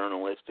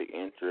 journalistic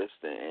interest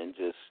and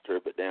just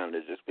strip it down to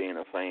just being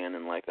a fan.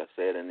 And like I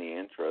said in the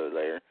intro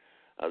there,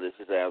 this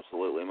is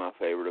absolutely my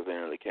favorite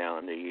event of the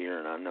calendar year,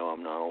 and I know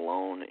I'm not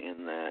alone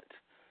in that.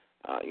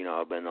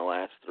 I've been the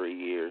last 3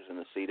 years, and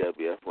the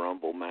CWF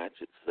Rumble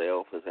match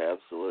itself is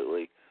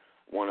absolutely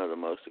one of the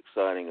most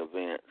exciting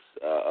events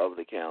of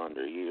the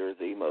calendar year,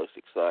 the most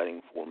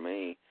exciting for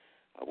me.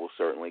 We'll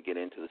certainly get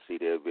into the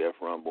CWF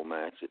Rumble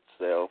match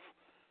itself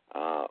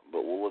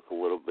But we'll look a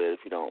little bit, if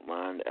you don't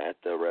mind, at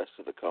the rest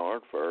of the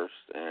card first,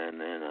 and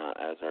then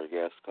as our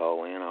guests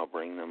call in, I'll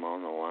bring them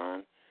on the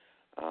line.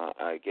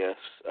 I guess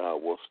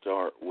we'll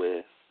start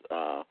with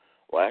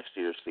last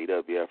year's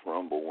CWF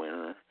Rumble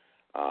winner,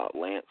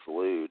 Lance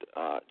Lude.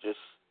 Just,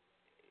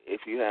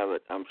 if you have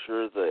it, I'm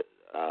sure that,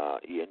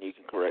 and you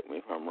can correct me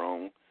if I'm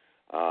wrong,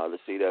 the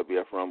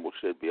CWF Rumble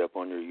should be up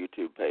on your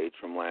YouTube page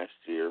from last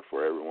year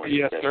for everyone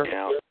to check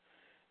out.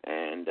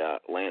 And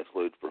Lance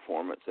Lude's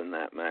performance in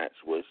that match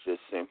was just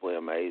simply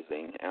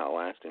amazing,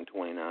 outlasting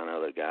 29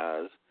 other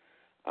guys.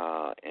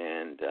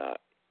 And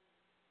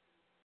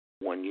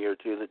 1 year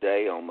to the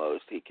day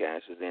almost, he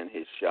cashes in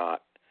his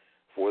shot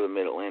for the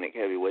Mid-Atlantic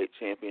Heavyweight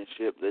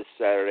Championship this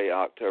Saturday,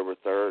 October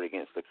 3rd,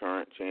 against the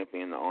current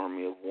champion, the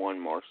Army of One,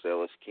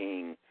 Marcellus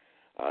King.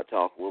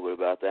 Talk a little bit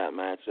about that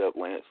matchup.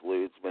 Lance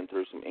Lude's been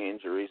through some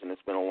injuries, and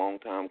it's been a long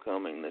time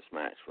coming, this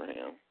match for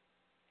him.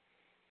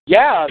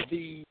 Yeah,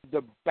 the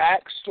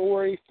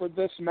backstory for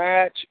this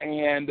match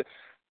and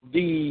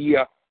the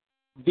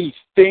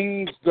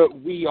things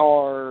that we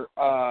are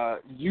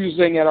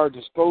using at our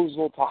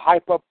disposal to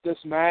hype up this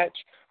match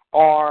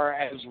are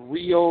as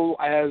real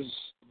as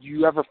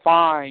you ever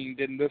find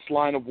in this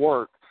line of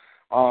work.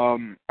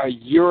 A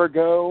year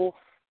ago,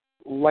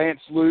 Lance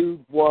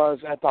Lude was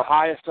at the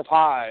highest of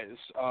highs,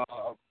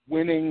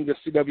 winning the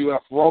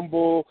CWF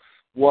Rumble,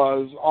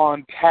 was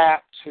on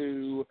tap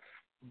to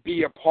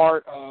be a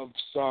part of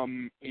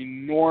some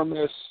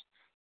enormous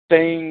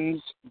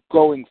things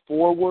going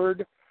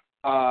forward,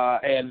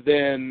 and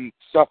then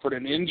suffered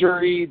an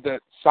injury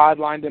that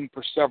sidelined him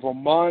for several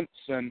months.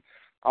 And,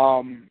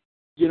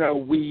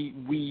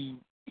 we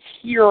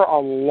hear a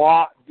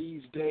lot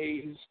these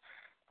days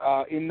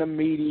in the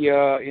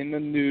media, in the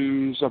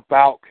news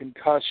about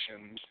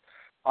concussions.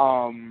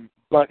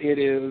 But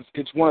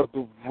it's one of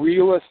the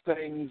realest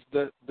things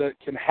that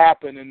can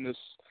happen in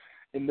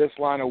this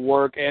line of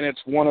work, and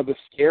it's one of the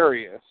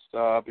scariest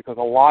because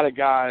a lot of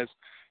guys,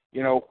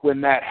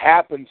 when that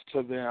happens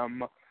to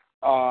them,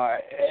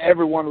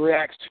 everyone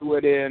reacts to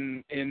it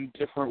in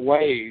different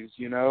ways,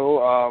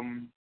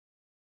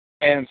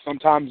 and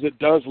sometimes it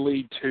does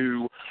lead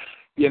to,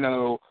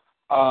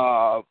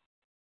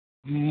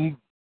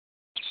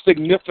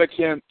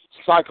 significant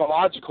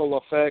psychological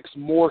effects,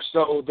 more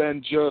so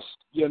than just,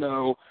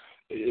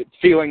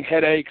 feeling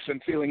headaches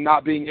and feeling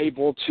not being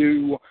able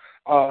to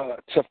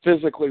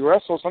physically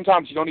wrestle.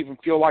 Sometimes you don't even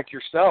feel like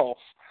yourself,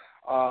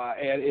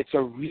 and it's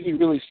a really,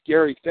 really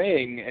scary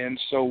thing. And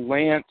so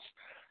Lance,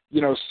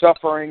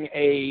 suffering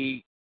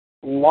a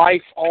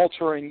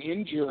life-altering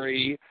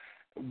injury,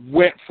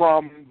 went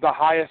from the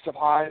highest of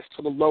highs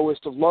to the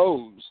lowest of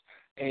lows,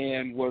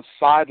 and was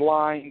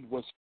sidelined,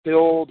 was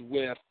filled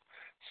with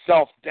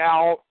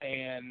self-doubt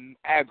and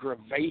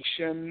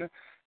aggravation,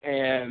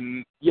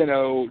 and,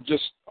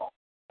 just,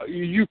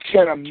 you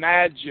can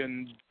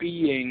imagine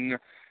being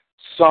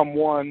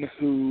someone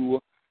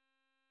who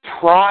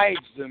prides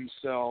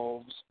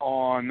themselves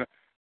on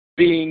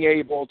being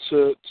able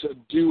to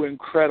do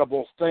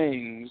incredible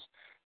things,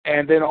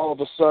 and then all of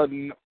a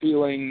sudden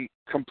feeling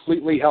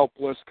completely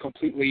helpless,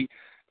 completely,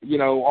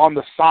 on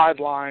the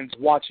sidelines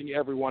watching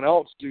everyone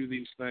else do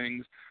these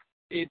things.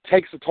 It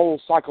takes a toll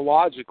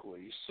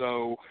psychologically.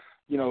 So,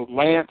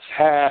 Lance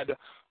had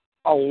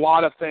a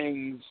lot of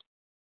things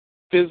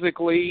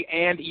physically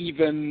and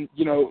even,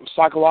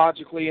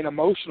 psychologically and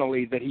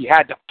emotionally that he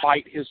had to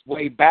fight his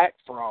way back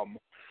from.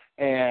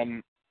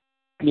 And,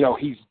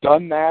 he's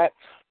done that.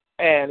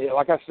 And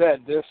like I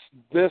said,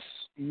 this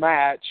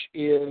match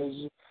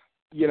is,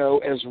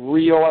 as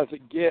real as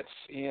it gets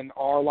in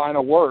our line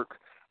of work.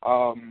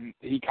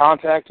 He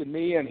contacted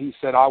me and he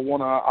said, I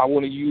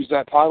want to use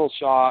that title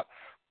shot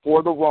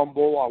for the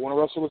Rumble. I want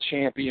to wrestle the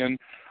champion.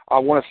 I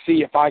want to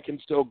see if I can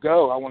still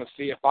go. I want to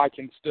see if I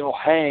can still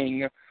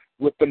hang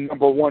with the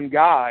number one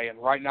guy. And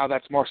right now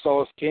that's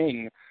Marcellus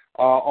King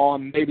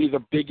on maybe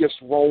the biggest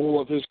role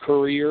of his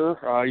career.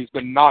 He's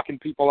been knocking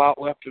people out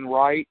left and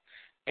right.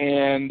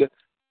 And,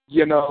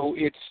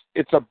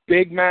 it's a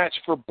big match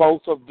for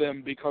both of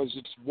them because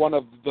it's one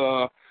of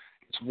the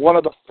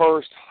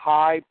first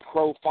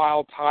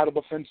high-profile title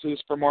defenses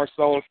for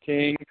Marcellus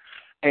King.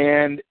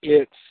 And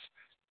it's,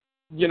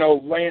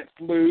 Lance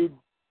Lude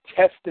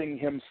testing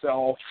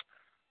himself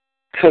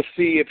to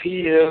see if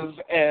he is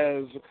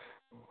as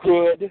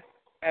good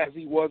as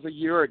he was a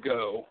year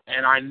ago.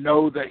 And I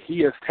know that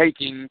he is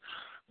taking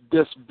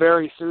this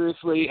very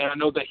seriously, and I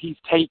know that he's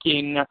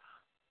taking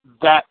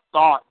that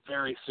thought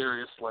very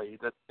seriously.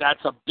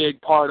 That's a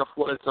big part of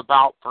what it's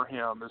about for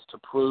him, is to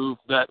prove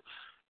that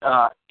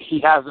he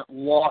hasn't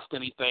lost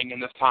anything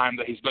in this time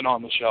that he's been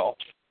on the shelf.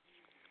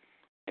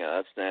 Yeah,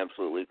 that's an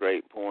absolutely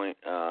great point.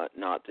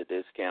 Not to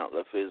discount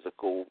the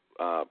physical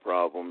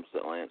problems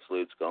that Lance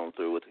Lude's gone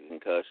through with the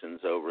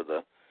concussions over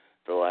the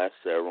last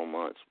several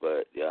months,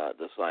 but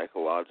the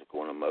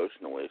psychological and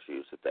emotional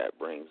issues that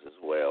brings as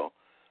well.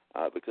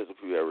 Because if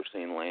you've ever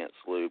seen Lance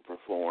Lude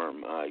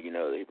perform, you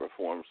know that he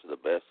performs to the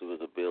best of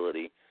his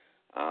ability,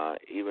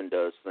 even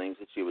does things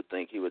that you would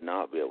think he would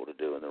not be able to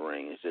do in the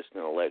ring. He's just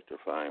an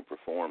electrifying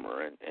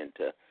performer, and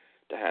to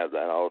to have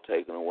that all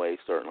taken away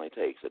certainly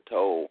takes a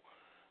toll.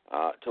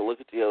 To look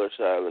at the other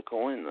side of the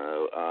coin,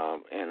 though,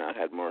 and I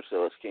had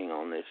Marcellus King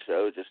on this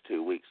show just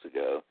 2 weeks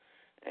ago,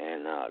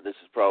 and this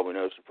is probably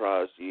no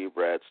surprise to you,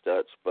 Brad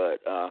Stutz, but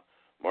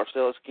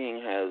Marcellus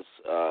King has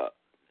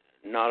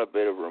not a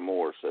bit of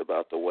remorse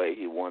about the way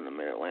he won the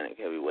Mid-Atlantic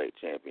Heavyweight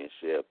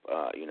Championship.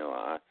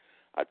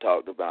 I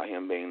talked about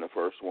him being the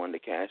first one to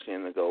cash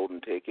in the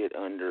golden ticket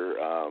under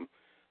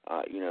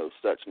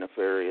such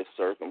nefarious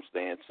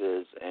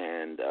circumstances,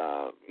 and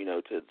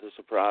to the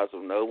surprise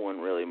of no one,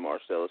 really,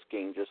 Marcellus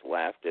King just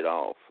laughed it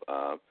off.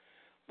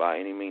 By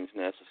any means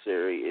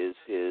necessary is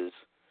his,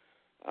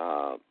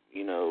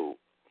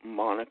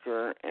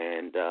 moniker,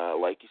 and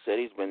like you said,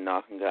 he's been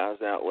knocking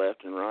guys out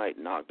left and right.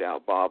 Knocked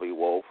out Bobby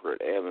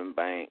Wolford, Evan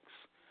Banks,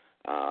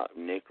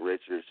 Nick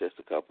Richards just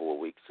a couple of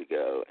weeks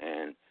ago,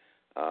 and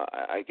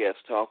I guess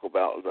talk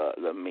about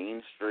the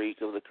mean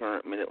streak of the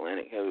current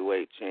Mid-Atlantic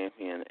Heavyweight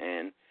Champion,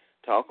 and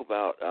talk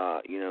about,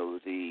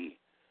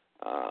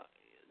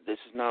 this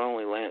is not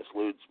only Lance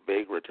Lude's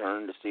big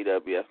return to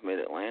CWF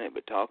Mid-Atlantic,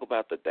 but talk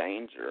about the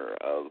danger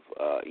of,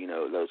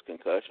 those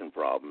concussion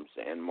problems,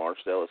 and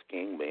Marcellus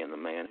King being the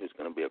man who's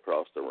going to be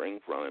across the ring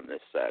from him this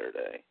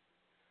Saturday.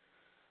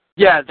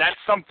 Yeah, that's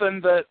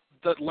something that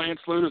Lance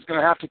Lude is going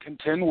to have to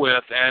contend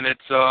with, and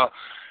it's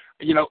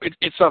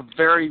a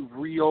very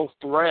real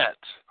threat.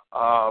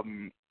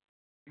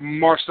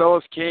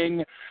 Marcellus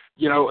King,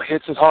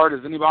 hits as hard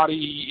as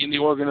anybody in the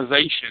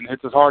organization,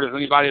 hits as hard as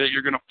anybody that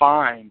you're going to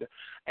find.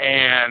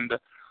 And,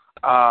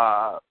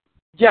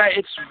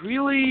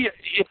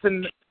 it's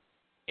an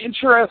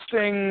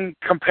interesting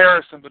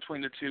comparison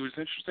between the two. It's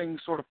an interesting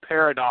sort of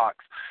paradox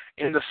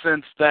in the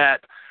sense that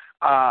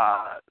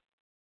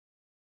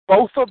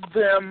both of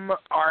them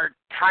are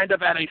kind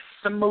of at a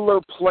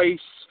similar place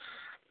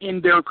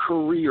in their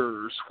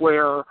careers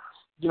where,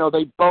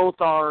 they both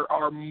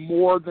are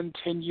more than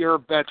 10-year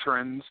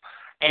veterans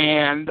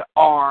and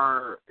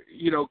are,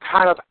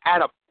 kind of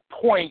at a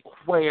point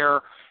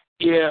where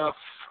if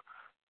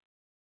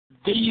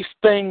these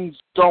things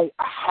don't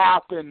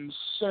happen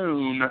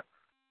soon,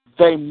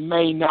 they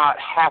may not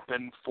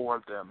happen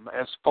for them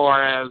as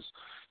far as,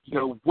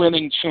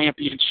 winning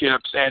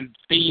championships and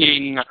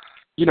being,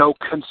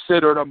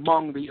 considered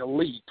among the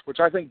elite, which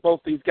I think both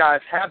these guys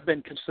have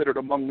been considered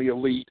among the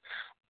elite.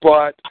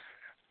 But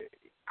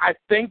I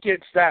think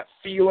it's that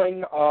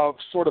feeling of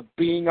sort of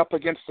being up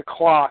against the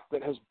clock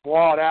that has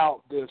brought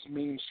out this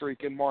mean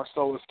streak in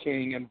Marcellus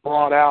King and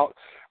brought out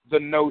the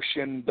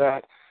notion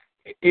that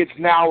it's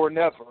now or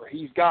never.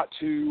 He's got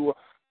to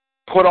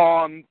put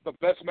on the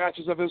best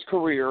matches of his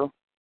career.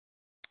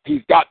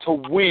 He's got to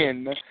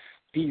win.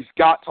 He's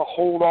got to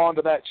hold on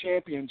to that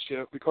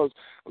championship, because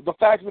the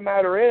fact of the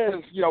matter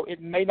is,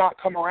 it may not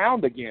come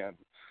around again.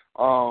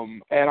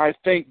 And I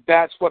think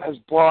that's what has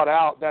brought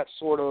out that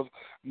sort of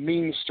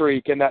mean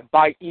streak and that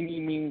by any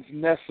means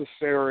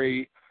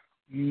necessary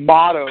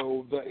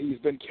motto that he's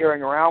been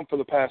carrying around for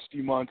the past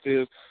few months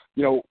is,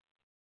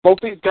 both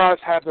these guys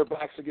have their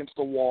backs against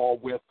the wall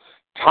with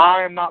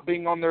time not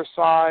being on their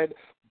side.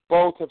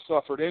 Both have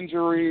suffered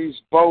injuries.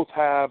 Both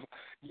have,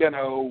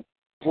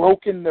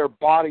 broken their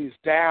bodies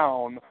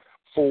down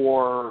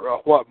for,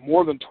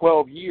 more than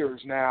 12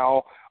 years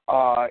now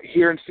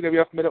here in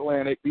CWF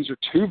Mid-Atlantic. These are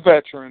two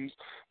veterans.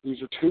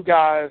 These are two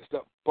guys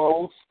that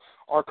both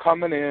are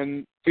coming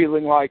in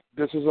feeling like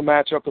this is a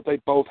matchup that they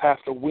both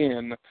have to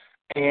win.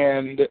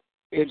 And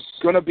it's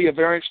going to be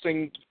very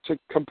interesting to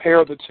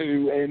compare the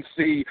two and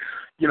see,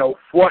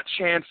 what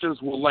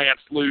chances will Lance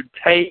Lude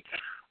take?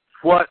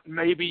 What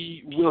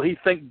maybe will he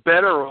think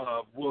better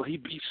of? Will he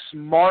be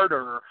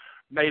smarter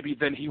maybe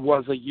than he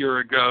was a year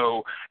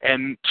ago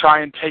and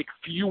try and take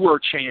fewer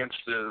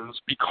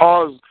chances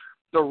because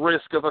the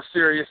risk of a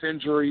serious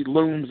injury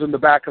looms in the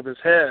back of his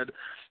head?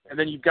 And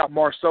then you've got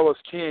Marcellus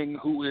King,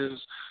 who is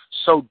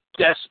so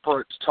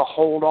desperate to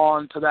hold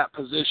on to that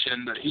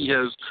position that he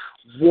has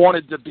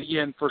wanted to be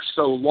in for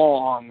so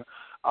long.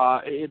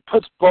 It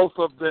puts both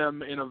of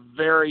them in a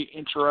very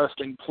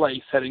interesting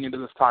place heading into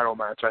this title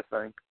match, I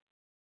think.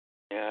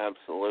 Yeah,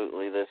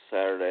 absolutely. This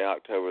Saturday,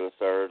 October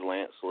the 3rd,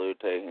 Lance Lude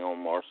taking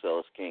on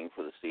Marcellus King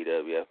for the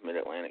CWF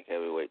Mid-Atlantic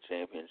Heavyweight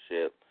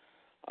Championship.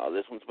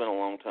 This one's been a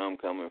long time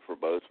coming for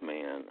both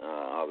men.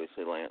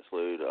 Obviously, Lance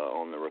Lude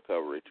on the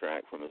recovery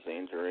track from his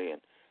injury,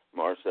 and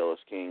Marcellus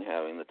King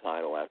having the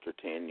title after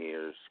 10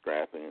 years,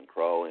 scrapping and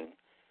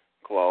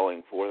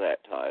clawing for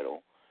that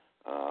title.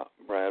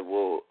 Brad,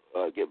 we'll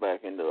get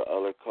back into the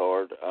other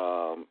card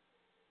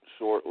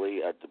shortly.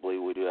 I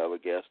believe we do have a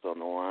guest on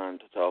the line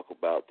to talk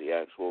about the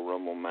actual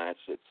Rumble match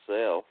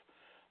itself.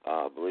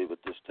 I believe at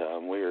this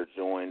time we are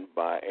joined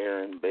by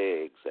Aaron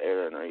Biggs.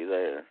 Aaron, are you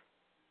there?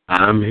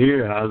 I'm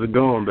here. How's it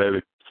going,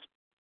 baby?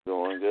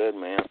 Going good,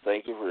 man.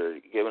 Thank you for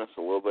giving us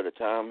a little bit of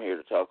time here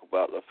to talk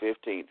about the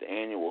 15th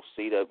annual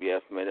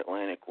CWF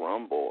Mid-Atlantic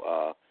Rumble.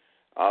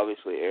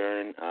 Obviously,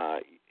 Aaron,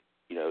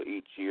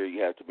 each year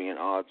you have to be an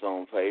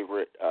odds-on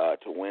favorite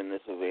to win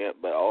this event,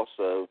 but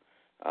also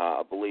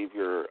I believe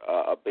you're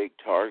a big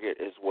target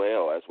as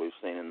well, as we've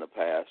seen in the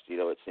past.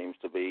 It seems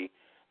to be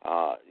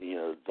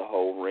the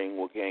whole ring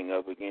will gang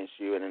up against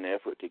you in an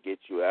effort to get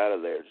you out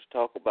of there. Just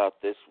talk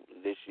about this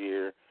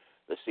year,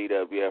 the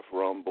CWF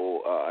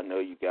Rumble. I know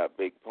you got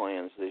big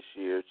plans this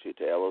year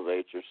to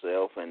elevate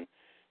yourself and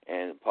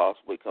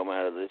possibly come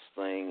out of this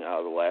thing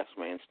the last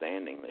man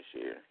standing this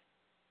year.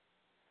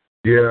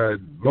 Yeah,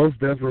 most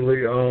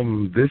definitely.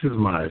 This is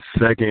my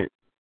second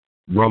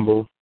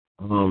Rumble.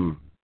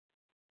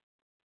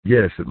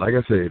 Yes, like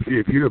I said,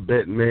 if you're a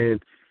betting man,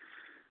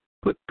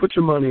 put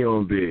your money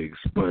on Biggs.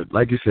 But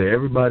like you said,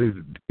 everybody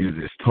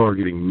is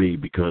targeting me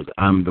because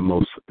I'm the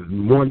most.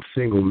 One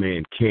single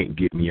man can't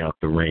get me out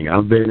the ring.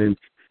 I've been in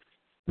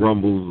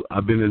Rumbles.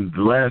 I've been in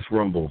the last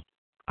Rumble.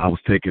 I was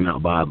taken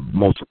out by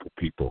multiple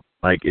people.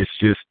 Like, it's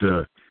just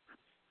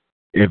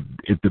if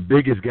the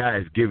biggest guy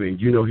is giving,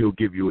 he'll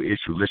give you an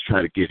issue. Let's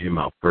try to get him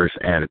out first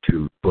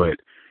attitude. But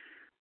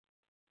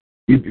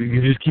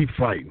you just keep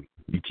fighting.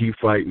 You keep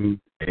fighting,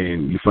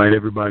 and you fight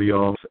everybody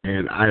else.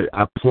 And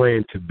I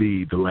plan to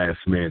be the last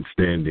man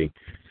standing.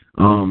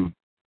 In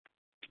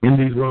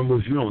these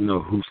Rumbles, you don't know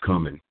who's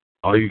coming.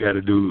 All you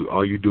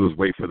do is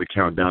wait for the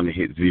countdown to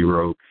hit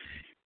 0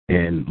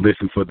 and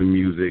listen for the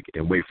music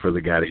and wait for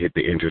the guy to hit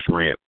the entrance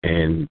ramp.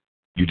 And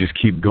you just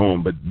keep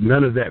going. But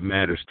none of that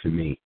matters to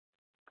me.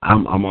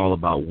 I'm all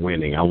about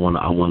winning. I want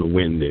to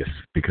win this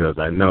because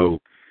I know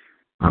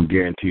I'm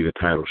guaranteed a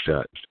title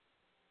shot.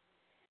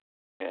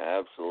 Yeah,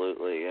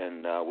 absolutely.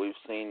 And we've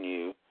seen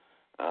you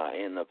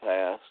in the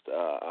past.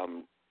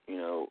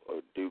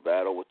 Do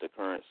battle with the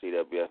current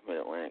CWF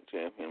Mid-Atlantic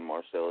champion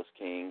Marcellus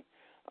King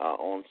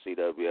on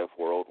CWF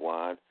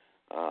Worldwide.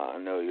 I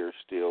know you're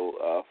still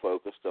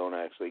focused on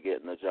actually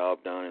getting the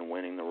job done and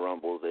winning the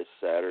Rumble this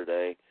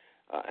Saturday.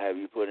 Have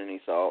you put any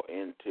thought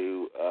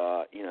into,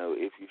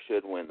 if you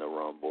should win the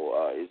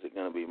Rumble, is it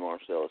going to be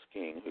Marcellus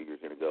King who you're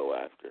going to go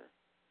after?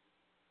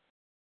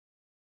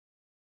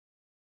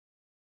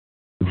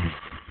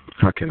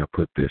 How can I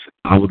put this?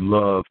 I would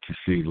love to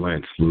see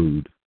Lance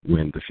Flood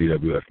win the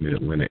CWF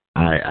Mid-Atlantic.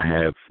 I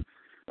have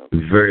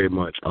very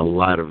much a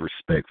lot of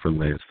respect for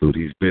Lance Flood.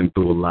 He's been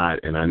through a lot,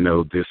 and I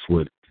know this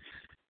will,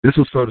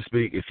 so to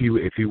speak, if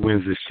he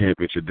wins this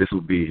championship, this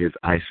will be his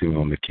icing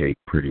on the cake,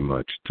 pretty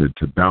much, to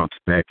bounce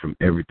back from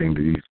everything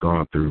that he's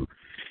gone through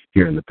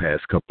here in the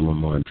past couple of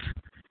months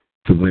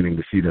to winning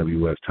the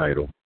CWF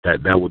title.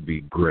 That would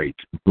be great.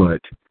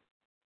 But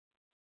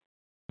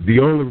the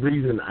only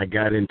reason I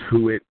got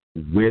into it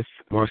with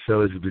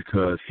Marcellus is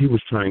because he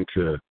was trying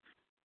to,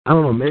 I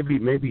don't know,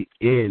 maybe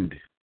end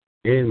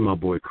my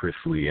boy Chris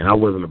Lee, and I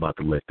wasn't about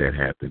to let that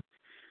happen.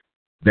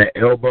 That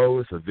elbow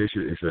is a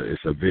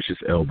vicious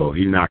elbow.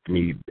 He knocked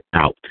me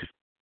out,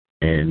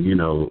 and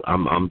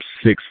I'm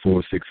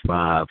 6'4",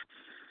 6'5",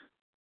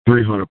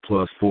 300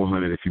 plus,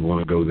 400 if you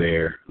want to go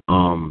there.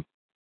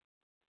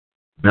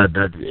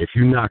 That if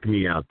you knock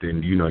me out,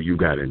 then you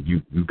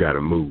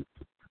gotta move.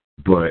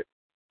 But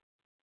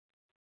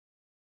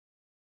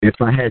if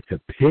I had to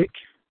pick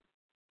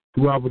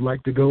who I would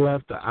like to go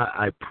after,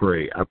 I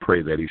pray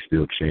that he's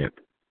still champ.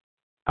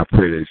 I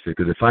pray that he's still,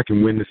 because if I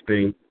can win this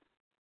thing,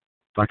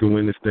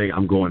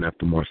 I'm going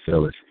after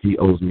Marcellus. He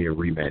owes me a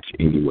rematch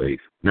anyways.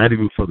 Not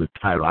even for the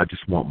title. I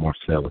just want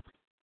Marcellus.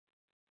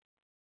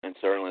 And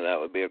certainly that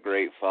would be a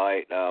great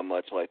fight,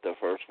 much like the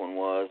first one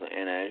was.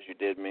 And as you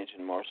did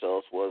mention,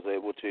 Marcellus was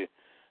able to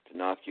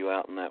knock you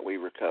out in that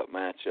Weaver Cup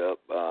matchup.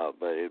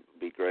 But it'd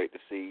be great to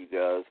see you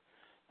guys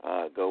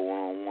go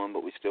one-on-one.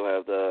 But we still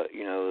have the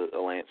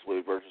Lance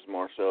Flood versus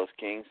Marcellus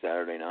King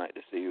Saturday night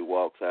to see who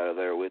walks out of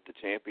there with the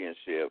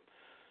championship.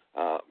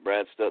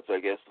 Brad Stutz,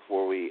 I guess,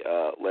 before we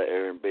let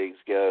Aaron Biggs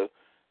go,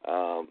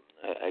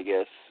 I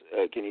guess,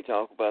 can you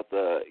talk about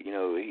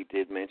he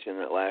did mention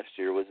that last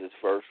year was his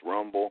first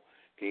Rumble.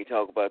 Can you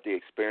talk about the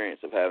experience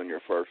of having your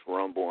first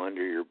Rumble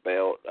under your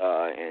belt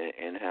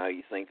and how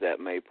you think that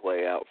may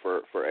play out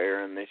for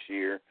Aaron this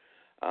year?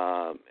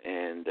 I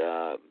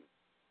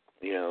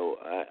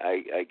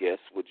guess,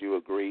 would you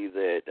agree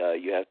that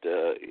you have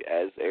to,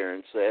 as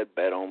Aaron said,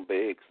 bet on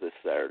Biggs this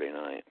Saturday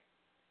night?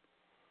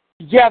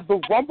 Yeah, the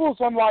Rumble's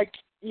unlike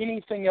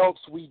anything else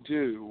we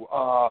do.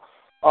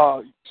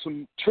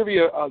 Some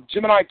trivia,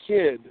 Gemini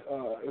Kid,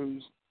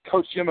 who's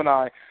Coach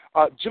Gemini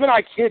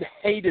Kid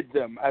hated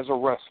them as a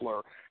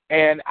wrestler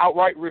and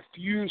outright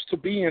refused to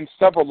be in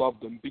several of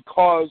them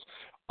because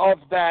of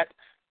that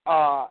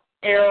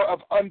air of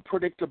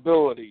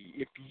unpredictability.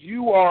 If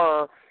you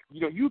are,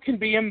 you can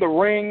be in the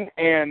ring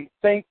and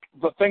think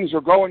that things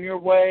are going your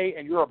way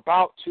and you're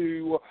about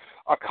to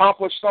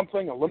accomplish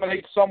something,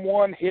 eliminate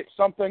someone, hit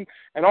something,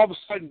 and all of a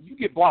sudden you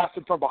get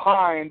blasted from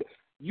behind.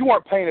 You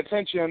weren't paying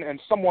attention, and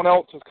someone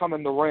else has come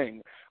in the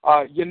ring.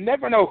 You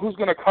never know who's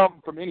going to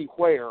come from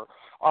anywhere.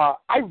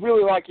 I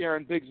really like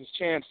Aaron Biggs'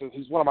 chances.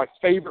 He's one of my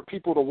favorite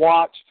people to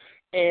watch,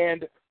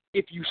 and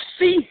if you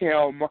see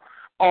him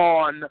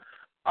on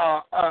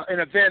an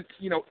event,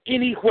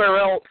 anywhere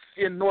else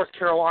in North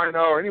Carolina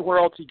or anywhere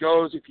else he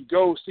goes, if you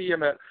go see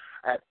him at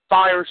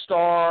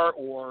Firestar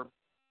or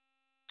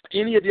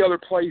any of the other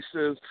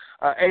places,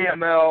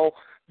 AML,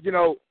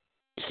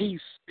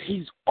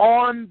 he's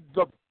on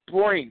the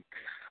brink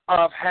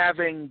of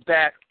having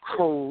that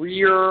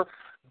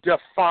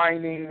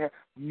career-defining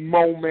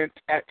moment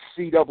at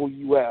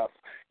CWF.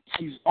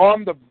 He's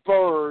on the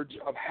verge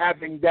of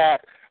having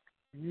that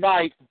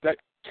night that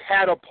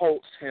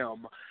catapults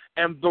him.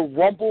 And the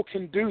Rumble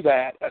can do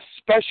that,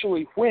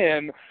 especially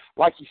when,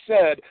 like you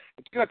said,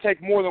 it's going to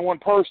take more than one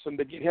person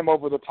to get him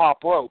over the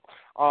top rope.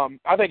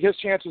 I think his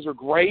chances are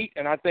great,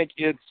 and I think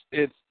it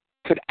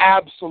could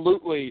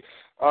absolutely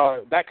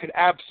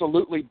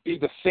be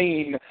the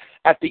scene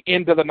at the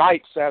end of the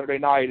night Saturday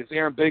night as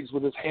Aaron Biggs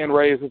with his hand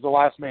raised as the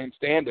last man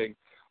standing.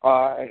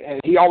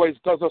 And he always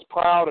does us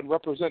proud and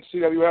represents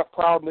CWF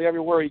proudly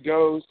everywhere he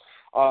goes.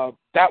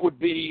 That would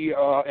be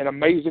an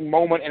amazing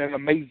moment and an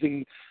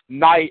amazing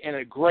night and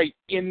a great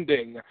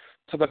ending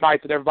to the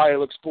night that everybody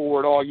looks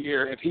forward all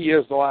year if he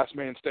is the last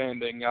man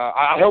standing.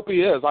 I hope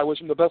he is. I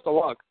wish him the best of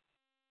luck.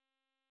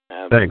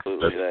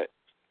 Absolutely. Thanks. That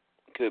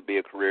could be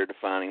a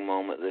career-defining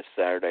moment this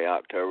Saturday,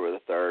 October the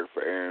 3rd,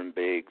 for Aaron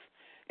Biggs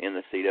in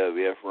the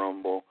CWF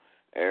Rumble.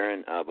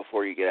 Aaron,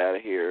 before you get out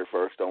of here,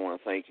 first I want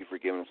to thank you for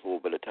giving us a little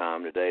bit of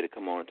time today to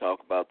come on and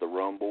talk about the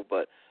Rumble,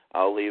 but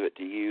I'll leave it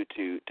to you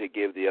to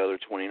give the other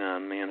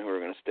 29 men who are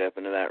going to step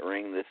into that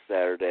ring this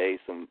Saturday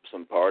some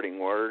parting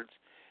words.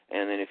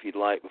 And then if you'd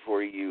like,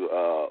 before you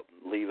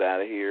leave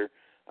out of here,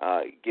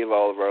 give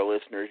all of our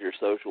listeners your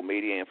social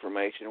media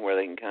information where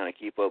they can kind of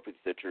keep up with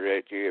the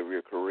trajectory of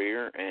your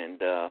career, and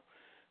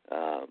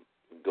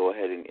go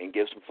ahead and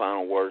give some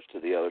final words to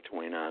the other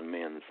 29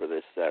 men for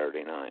this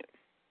Saturday night.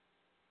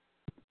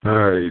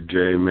 All right,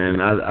 Jay,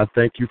 man, I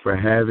thank you for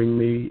having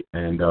me,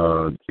 and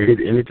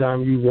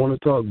anytime you want to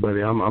talk,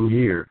 buddy, I'm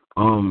here.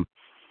 To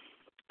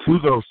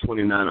those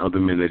 29 other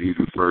men that he's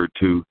referred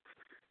to,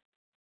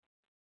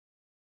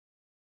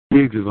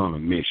 Biggs is on a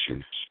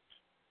mission,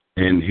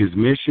 and his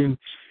mission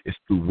is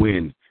to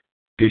win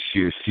this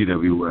year's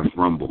CWF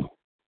Rumble.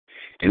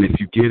 And if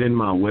you get in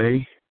my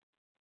way,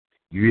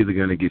 you're either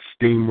going to get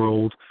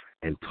steamrolled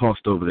and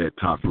tossed over that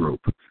top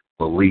rope.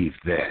 Believe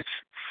that.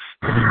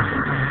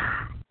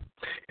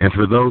 And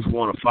for those who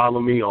want to follow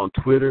me on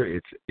Twitter,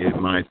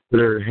 my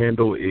Twitter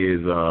handle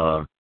is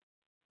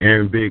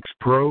Aaron Biggs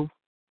Pro.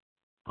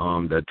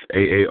 That's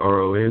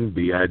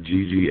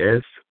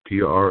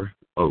AARONBIGGSPRO.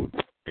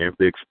 Aaron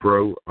Biggs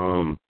Pro.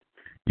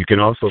 You can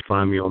also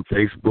find me on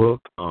Facebook.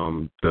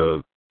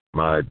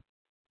 My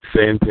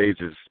fan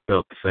page is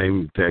spelled the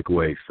same exact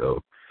way.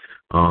 So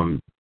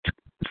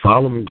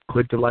follow me.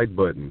 Click the like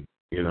button.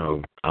 You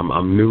know,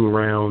 I'm new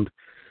around.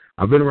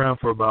 I've been around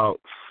for about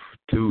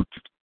 2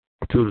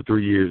 to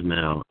 3 years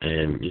now,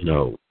 and you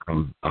know,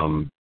 I'm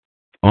on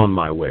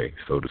my way,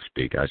 so to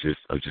speak. I just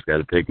got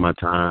to take my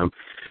time,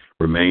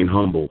 remain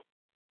humble,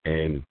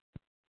 and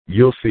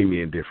you'll see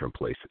me in different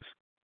places.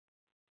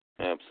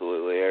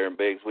 Absolutely, Aaron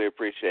Biggs, we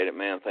appreciate it,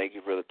 man. Thank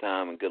you for the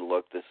time, and good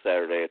luck this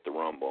Saturday at the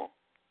Rumble.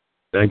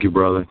 Thank you,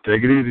 brother.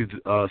 Take it easy,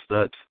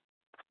 Stutz.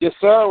 Yes,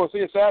 sir. We'll see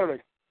you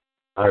Saturday.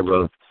 All right,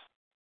 brother.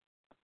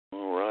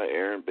 All right,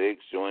 Aaron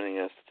Biggs joining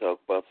us to talk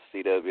about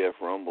the CWF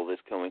Rumble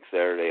this coming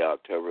Saturday,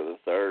 October the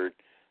 3rd.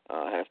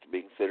 Has to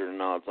be considered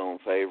an odds-on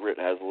favorite.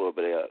 Has a little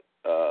bit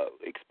of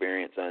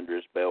experience under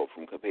his belt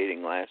from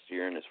competing last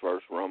year in his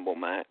first Rumble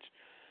match.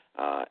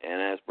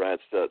 And as Brad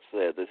Stutz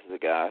said, this is a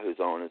guy who's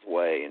on his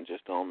way and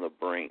just on the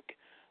brink,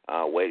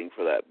 waiting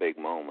for that big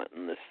moment.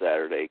 And this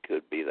Saturday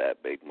could be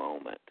that big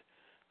moment.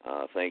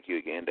 Thank you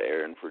again to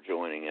Aaron for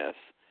joining us.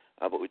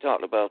 But we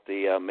talked about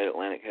the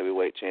Mid-Atlantic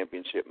Heavyweight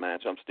Championship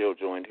match. I'm still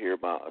joined here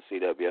by a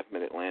CWF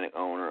Mid-Atlantic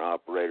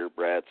owner-operator,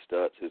 Brad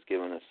Stutz, who's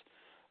given us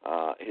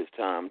his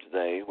time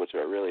today, which I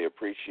really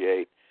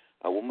appreciate.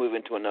 We'll move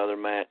into another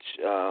match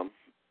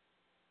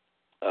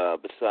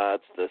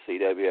besides the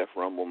CWF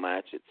Rumble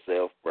match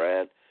itself,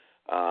 Brad.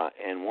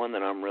 And one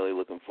that I'm really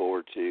looking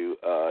forward to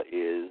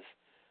is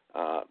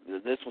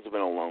this one's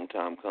been a long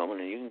time coming,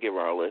 and you can give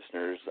our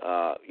listeners,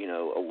 a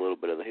little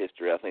bit of the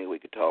history. I think we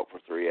could talk for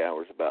 3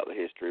 hours about the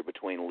history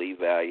between Lee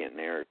Valiant and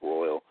Eric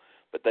Royal,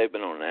 but they've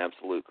been on an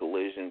absolute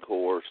collision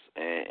course,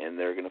 and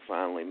they're going to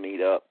finally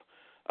meet up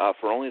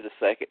for only the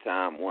second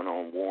time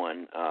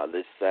one-on-one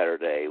this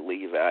Saturday,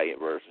 Lee Valiant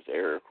versus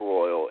Eric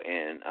Royal,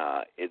 and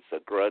it's a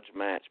grudge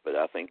match, but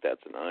I think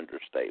that's an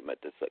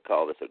understatement to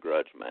call this a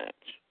grudge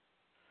match.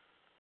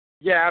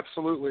 Yeah,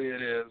 absolutely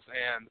it is,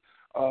 and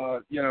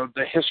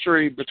the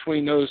history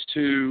between those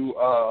two,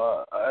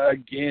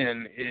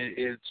 again,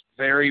 it's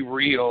very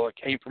real. It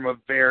came from a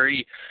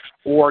very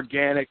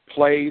organic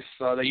place.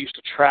 They used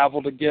to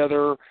travel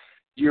together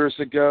years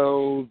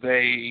ago.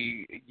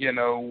 They,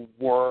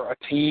 were a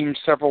team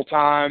several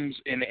times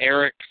in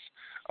Eric's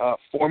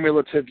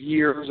formative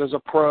years as a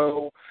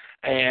pro,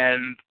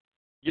 and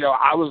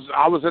I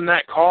was in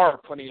that car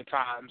plenty of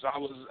times. I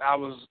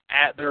was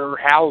at their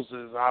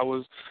houses. I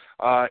was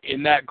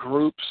in that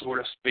group, so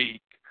to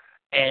speak.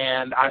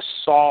 And I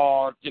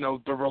saw,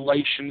 the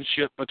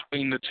relationship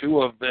between the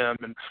two of them.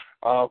 And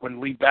when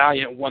Lee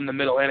Valiant won the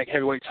Mid-Atlantic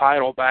Heavyweight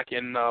title back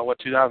in,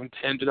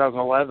 2010,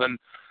 2011,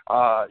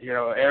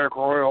 Eric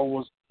Royal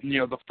was,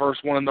 the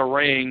first one in the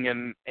ring.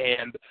 And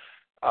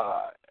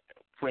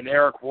when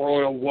Eric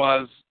Royal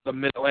was the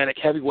Mid-Atlantic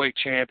Heavyweight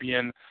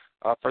Champion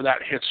for that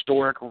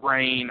historic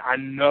reign. I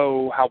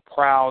know how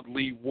proud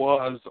Lee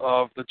was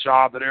of the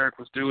job that Eric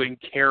was doing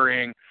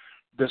carrying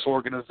this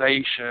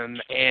organization.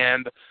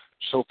 And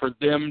so for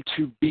them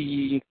to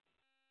be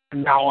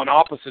now on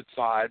opposite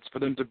sides, for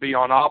them to be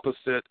on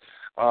opposite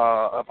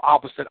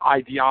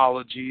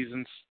ideologies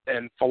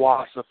and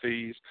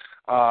philosophies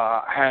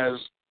has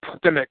put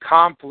them at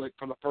conflict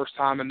for the first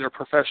time in their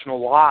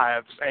professional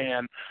lives.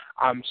 And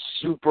I'm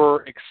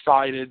super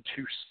excited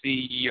to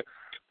see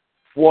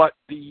what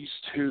these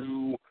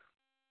two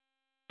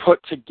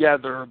put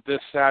together this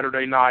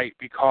Saturday night,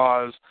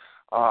 because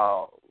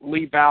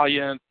Lee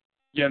Valiant,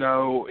 you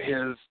know,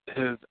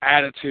 his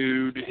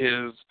attitude,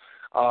 his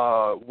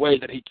way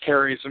that he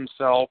carries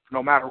himself,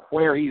 no matter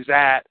where he's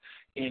at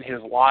in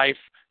his life,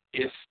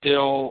 is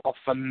still a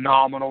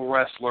phenomenal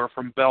wrestler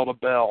from bell to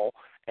bell.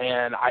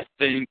 And I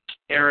think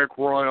Eric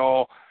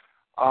Royal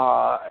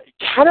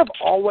kind of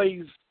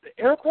always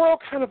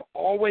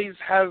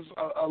has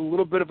a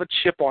little bit of a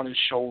chip on his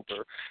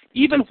shoulder.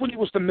 Even when he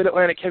was the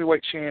Mid-Atlantic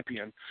Heavyweight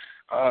Champion,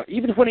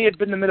 even when he had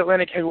been the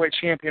Mid-Atlantic Heavyweight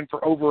Champion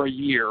for over a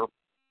year,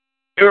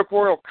 Eric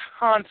Royal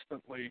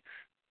constantly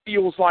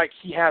feels like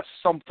he has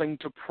something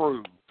to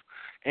prove.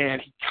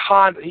 And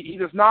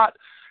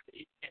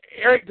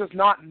Eric does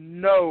not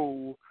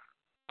know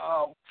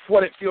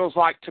what it feels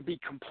like to be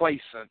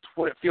complacent,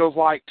 what it feels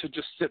like to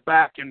just sit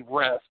back and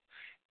rest.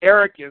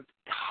 Eric is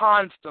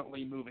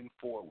constantly moving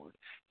forward.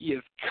 He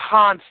is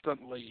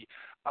constantly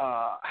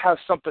has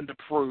something to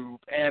prove,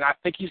 and I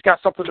think he's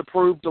got something to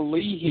prove to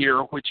Lee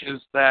here, which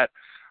is that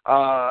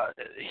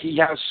he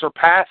has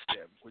surpassed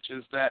him, which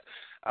is that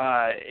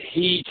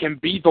he can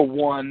be the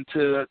one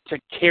to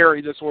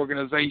carry this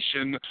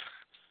organization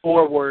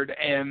forward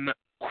and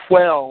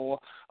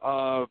quell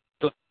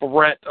the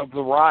threat of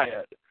the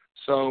riot.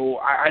 So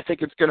I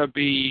think it's going to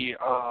be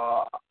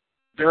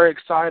very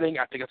exciting.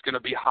 I think it's going to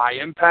be high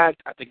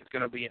impact. I think it's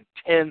going to be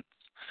intense.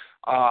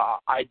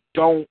 I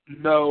don't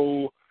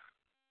know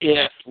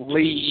if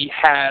Lee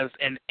has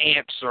an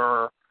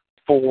answer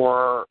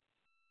for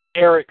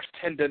Eric's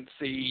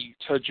tendency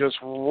to just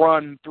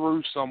run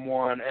through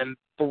someone and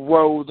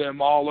throw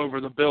them all over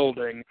the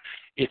building.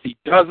 If he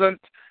doesn't,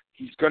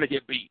 he's going to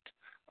get beat.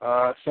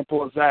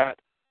 Simple as that.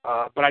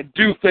 But I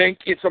do think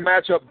it's a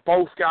matchup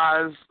both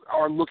guys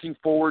are looking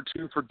forward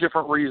to for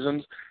different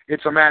reasons.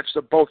 It's a match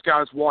that both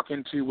guys walk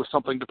into with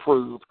something to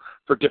prove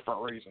for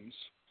different reasons.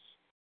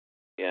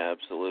 Yeah,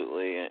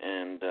 absolutely.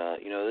 And,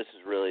 this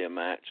is really a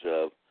match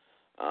of,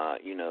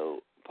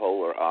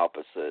 polar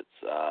opposites.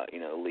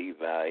 Lee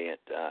Valiant,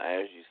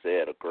 as you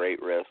said, a great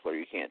wrestler.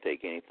 You can't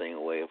take anything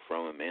away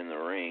from him in the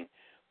ring.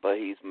 But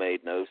he's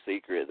made no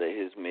secret that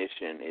his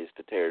mission is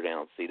to tear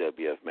down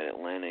CWF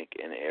Mid-Atlantic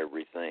and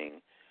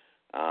everything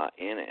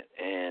in it.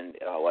 And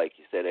like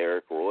you said,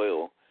 Eric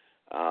Royal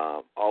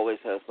always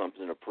has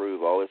something to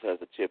prove, always has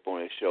a chip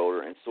on his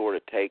shoulder, and sort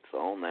of takes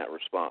on that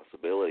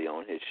responsibility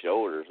on his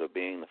shoulders of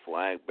being the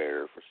flag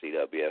bearer for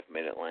CWF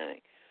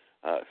Mid-Atlantic,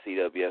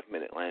 CWF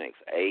Mid-Atlantic's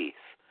ace.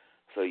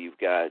 So you've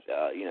got,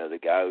 the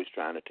guy who's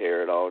trying to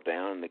tear it all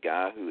down and the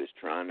guy who is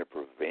trying to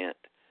prevent,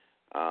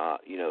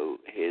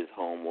 his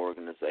home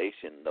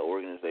organization, the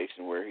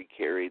organization where he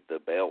carried the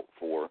belt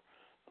for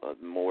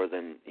more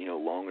than,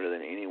 longer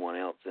than anyone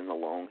else in the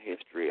long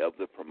history of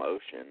the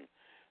promotion.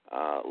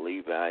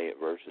 Lee Valiant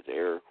versus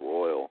Eric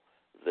Royal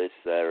this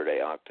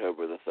Saturday,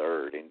 October the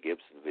 3rd in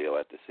Gibsonville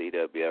at the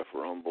CWF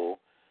Rumble.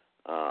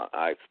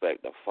 I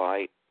expect a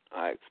fight.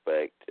 I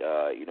expect,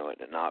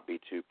 it to not be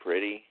too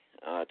pretty,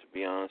 to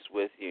be honest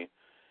with you.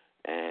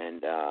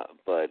 And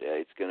but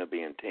it's going to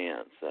be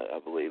intense, I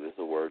believe is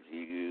the words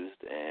you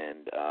used.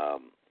 And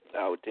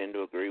I would tend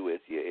to agree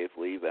with you if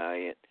Lee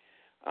Valiant,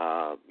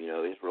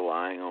 is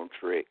relying on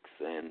tricks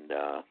and,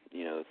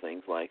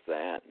 things like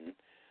that. And,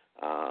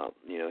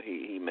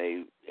 he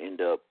may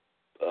end up,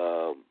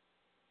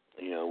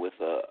 with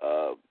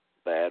a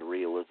bad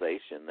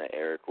realization that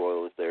Eric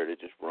Royal is there to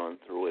just run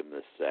through him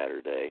this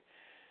Saturday.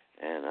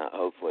 And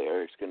hopefully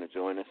Eric's going to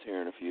join us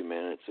here in a few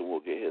minutes, and we'll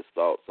get his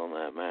thoughts on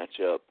that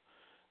matchup.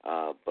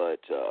 But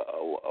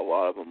a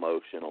lot of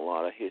emotion, a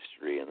lot of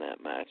history in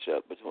that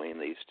matchup between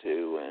these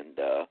two. And,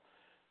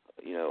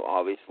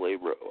 obviously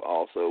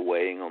also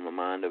weighing on the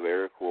mind of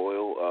Eric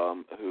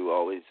Royal, who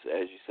always,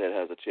 as you said,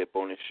 has a chip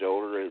on his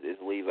shoulder, is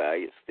Lee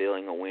Valiant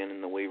stealing a win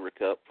in the Weaver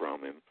Cup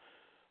from him.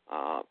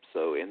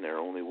 So in their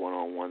only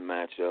one-on-one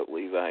matchup,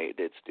 Lee Valiant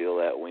did steal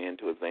that win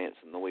to advance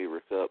in the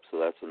Weaver Cup. So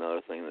that's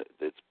another thing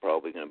that's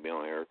probably going to be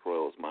on Eric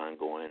Royal's mind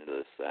going into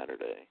this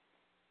Saturday.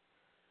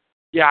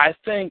 Yeah, I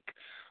think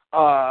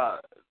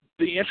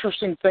the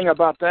interesting thing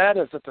about that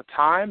is at the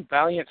time,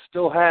 Valiant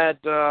still had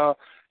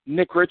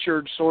Nick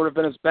Richards sort of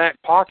in his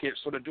back pocket,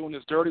 sort of doing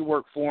his dirty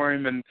work for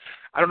him, and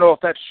I don't know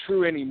if that's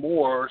true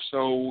anymore,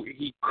 so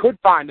he could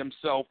find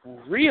himself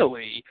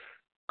really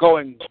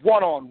going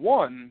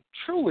one-on-one,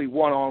 truly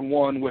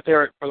one-on-one with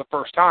Eric for the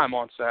first time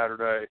on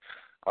Saturday,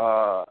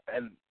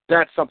 and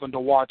that's something to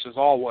watch as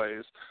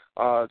always.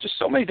 Just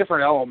so many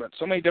different elements,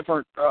 so many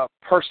different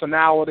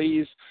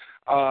personalities.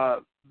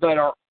 that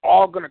are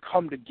all going to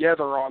come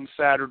together on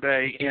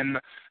Saturday in,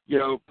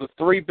 the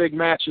 3 big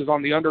matches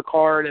on the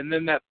undercard, and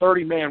then that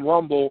 30-man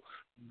Rumble.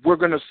 We're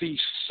going to see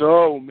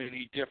so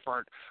many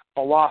different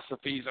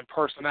philosophies and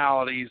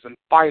personalities and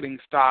fighting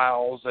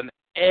styles and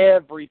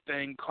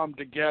everything come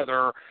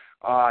together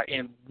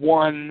in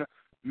one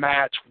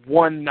match,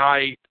 one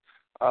night.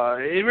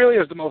 It really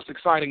is the most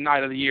exciting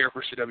night of the year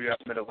for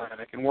CWF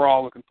Mid-Atlantic, and we're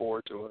all looking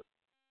forward to it.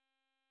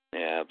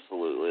 Yeah,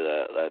 absolutely.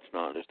 That's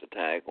not just a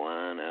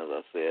tagline. As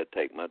I said,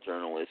 take my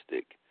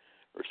journalistic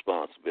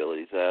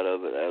responsibilities out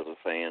of it. As a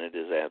fan, it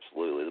is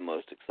absolutely the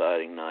most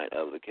exciting night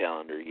of the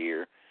calendar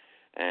year.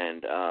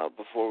 And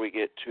before we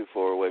get too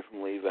far away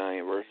from Lee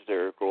Valiant versus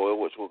Eric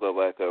Royal, which we'll go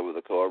back over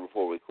the card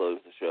before we close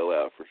the show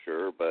out for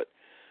sure, but,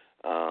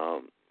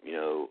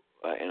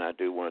 and I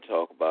do want to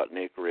talk about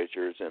Nick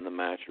Richards and the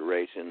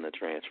maturation, the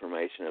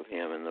transformation of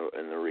him in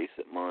the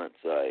recent months.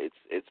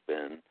 It's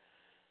been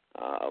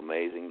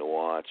amazing to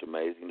watch,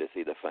 amazing to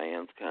see the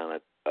fans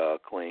kind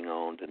of cling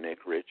on to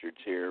Nick Richards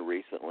here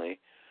recently.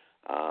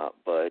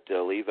 But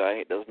Lee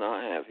Valiant does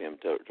not have him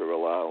to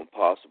rely on.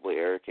 Possibly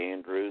Eric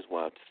Andrews.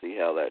 We'll have to see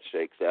how that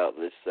shakes out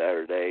this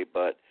Saturday.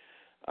 But,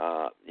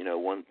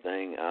 one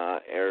thing,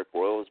 Eric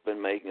Royal has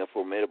been making a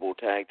formidable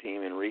tag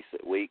team in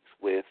recent weeks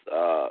with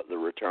the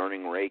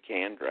returning Ray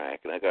Kandrak.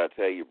 And I got to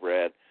tell you,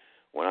 Brad,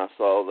 when I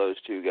saw those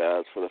two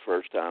guys for the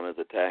first time as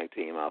a tag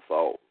team, I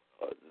thought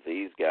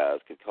these guys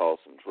could cause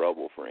some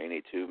trouble for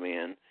any two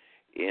men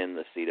in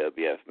the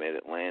CWF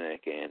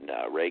Mid-Atlantic, and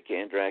Ray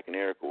Kandrak and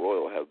Eric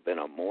Royal have been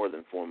a more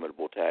than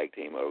formidable tag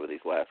team over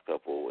these last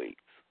couple of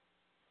weeks.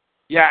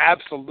 Yeah,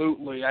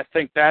 absolutely. I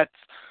think that's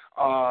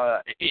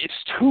it's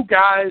two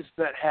guys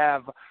that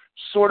have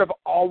sort of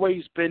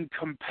always been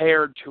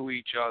compared to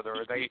each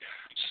other. They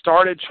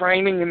started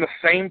training in the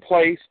same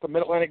place, the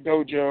Mid-Atlantic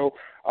Dojo,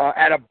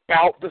 at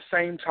about the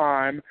same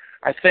time.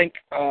 I think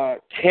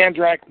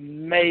Kandrak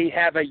may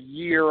have a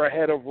year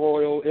ahead of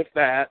Royal, if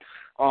that.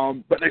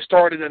 But they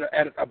started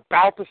at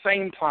about the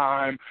same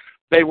time.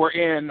 They were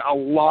in a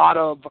lot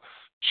of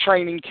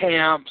training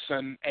camps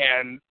and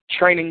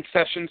training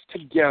sessions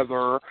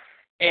together,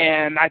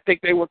 and I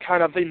think they were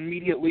kind of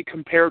immediately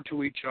compared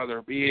to each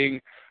other, being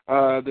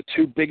the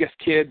two biggest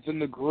kids in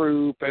the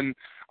group and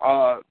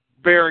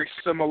very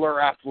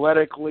similar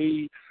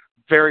athletically,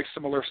 very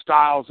similar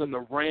styles in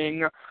the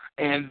ring.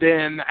 And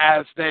then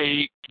as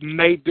they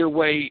made their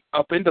way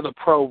up into the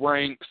pro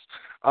ranks,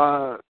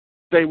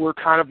 they were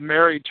kind of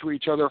married to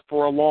each other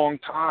for a long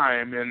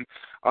time, and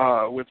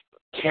with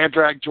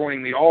Kandrak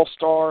joining the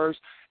All-Stars,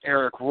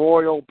 Eric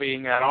Royal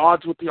being at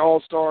odds with the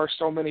All-Stars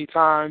so many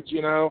times,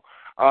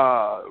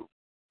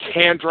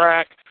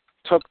 Kandrak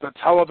took the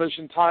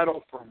television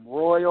title from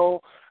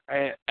Royal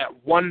at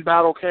one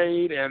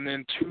Battlecade, and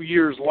then 2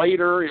 years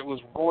later it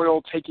was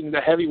Royal taking the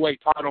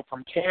heavyweight title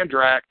from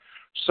Kandrak.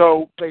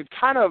 So they've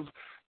kind of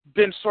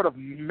been sort of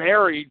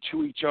married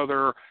to each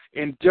other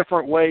in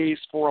different ways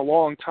for a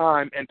long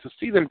time, and to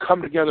see them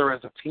come together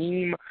as a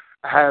team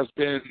has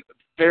been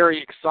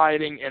very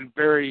exciting and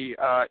very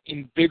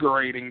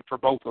invigorating for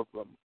both of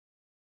them.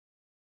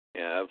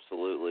 Yeah,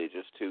 absolutely.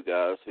 Just two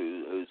guys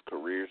whose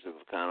careers have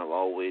kind of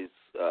always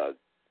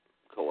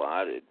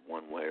collided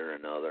one way or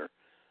another,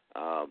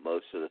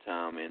 most of the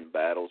time in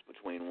battles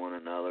between one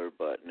another,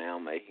 but now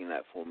making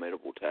that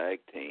formidable tag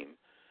team.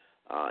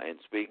 And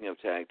speaking of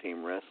tag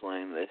team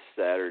wrestling, this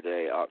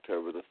Saturday,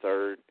 October the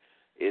 3rd,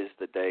 is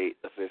the date,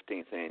 the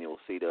 15th annual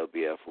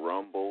CWF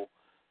Rumble,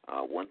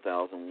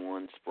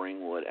 1001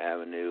 Springwood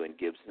Avenue in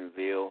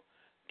Gibsonville.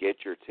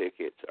 Get your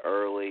tickets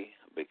early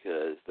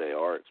because they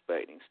are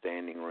expecting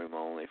standing room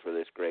only for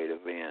this great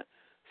event.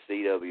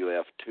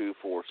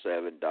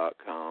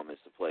 CWF247.com is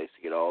the place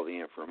to get all the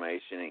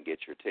information and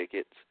get your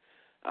tickets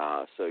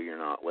so you're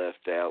not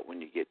left out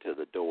when you get to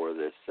the door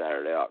this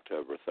Saturday,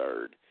 October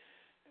 3rd.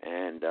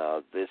 And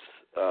this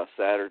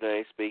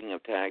Saturday, speaking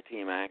of tag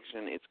team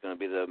action, it's going to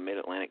be the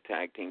Mid-Atlantic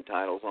Tag Team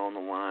titles on the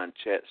line.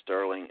 Chet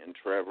Sterling and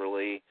Trevor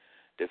Lee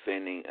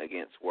defending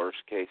against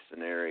worst-case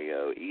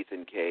scenario,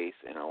 Ethan Case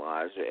and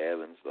Elijah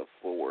Evans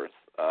IV.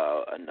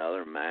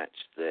 Another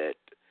match that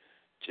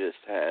just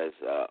has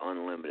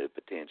unlimited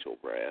potential,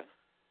 Brad.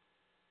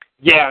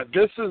 Yeah,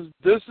 this is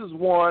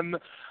one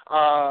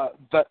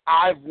that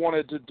I've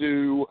wanted to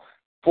do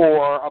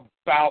for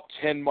about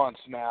 10 months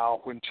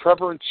now. When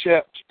Trevor and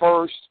Chet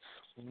first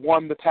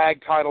won the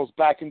tag titles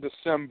back in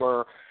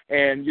December,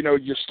 and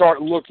you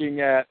start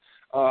looking at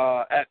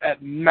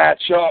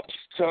matchups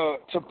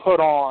to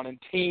put on,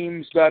 and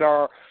teams that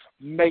are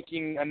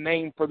making a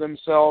name for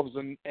themselves,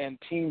 and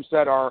teams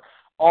that are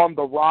on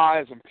the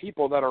rise, and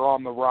people that are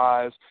on the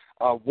rise.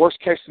 Worst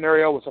case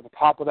scenario was at the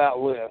top of that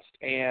list,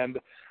 and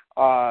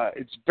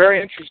it's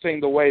very interesting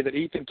the way that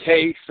Ethan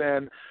Case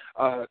and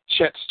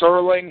Chet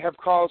Sterling have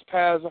crossed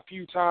paths a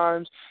few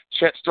times.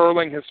 Chet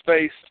Sterling has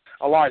faced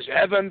Elijah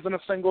Evans in a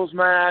singles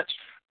match.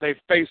 They've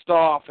faced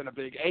off in a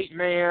big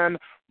 8-man,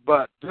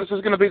 but this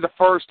is going to be the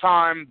first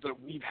time that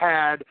we've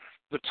had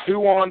the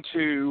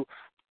 2-on-2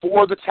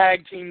 for the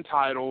tag team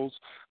titles.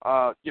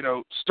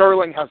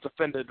 Sterling has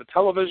defended the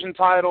television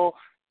title.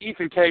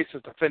 Ethan Case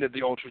has defended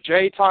the Ultra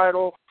J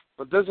title,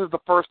 but this is the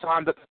first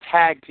time that the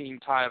tag team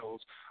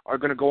titles are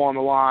going to go on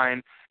the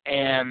line.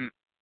 And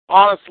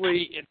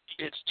honestly,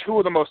 it's two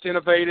of the most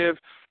innovative,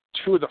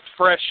 two of the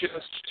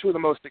freshest, two of the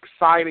most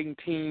exciting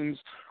teams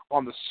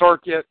on the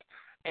circuit,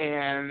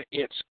 and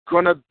it's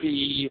going to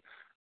be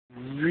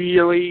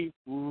really,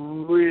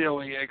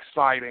 really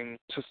exciting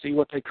to see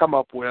what they come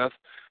up with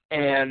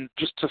and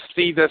just to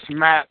see this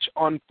match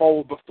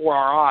unfold before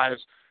our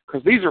eyes,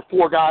 because these are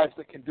four guys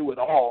that can do it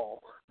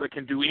all, that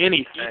can do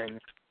anything,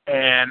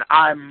 and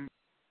I'm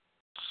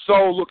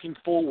so looking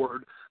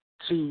forward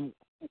to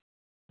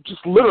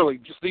just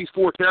these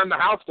four tearing the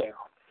house down.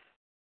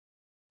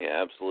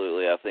 Yeah,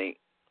 absolutely. I think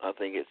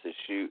it's a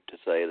shoot to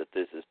say that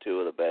this is two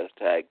of the best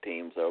tag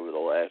teams over the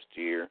last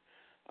year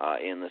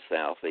in the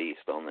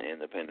Southeast on the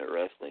independent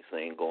wrestling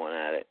scene, going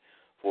at it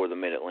for the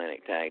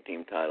Mid-Atlantic Tag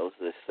Team titles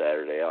this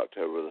Saturday,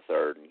 October the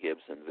 3rd in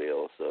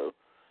Gibsonville. So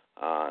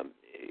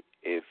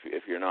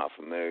if you're not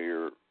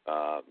familiar,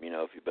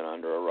 if you've been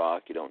under a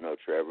rock, you don't know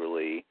Trevor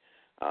Lee,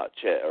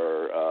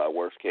 or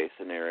worst case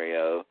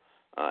scenario,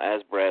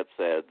 as Brad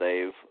said,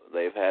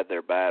 they've had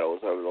their battles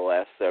over the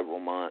last several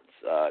months,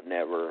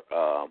 never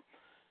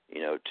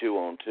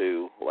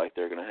 2-on-2 like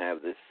they're going to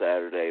have this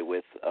Saturday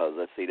with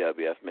the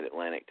CWF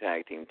Mid-Atlantic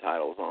Tag Team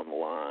titles on the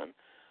line.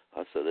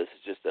 So this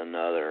is just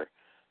another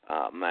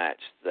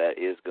match that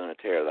is going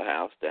to tear the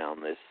house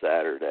down this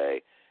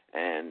Saturday.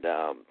 And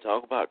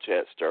talk about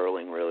Chet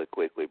Sterling really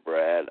quickly,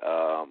 Brad.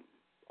 On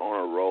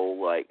a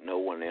roll like no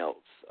one else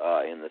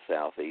in the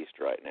Southeast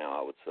right now,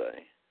 I would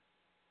say.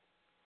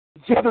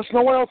 Yeah, there's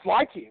no one else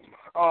like him.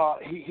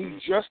 He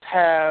just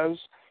has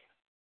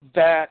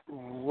that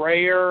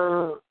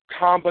rare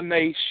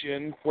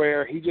combination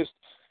where he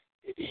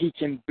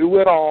can do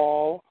it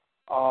all.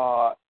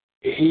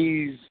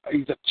 He's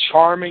a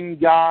charming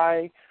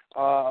guy,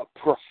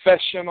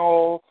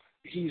 professional.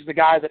 He's the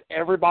guy that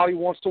everybody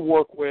wants to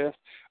work with.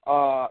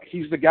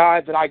 He's the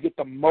guy that I get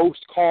the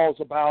most calls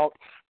about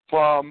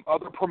from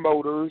other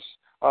promoters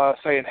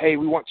saying, hey,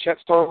 we want Chet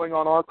Sterling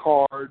on our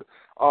card.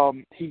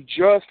 He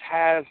just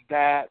has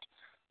that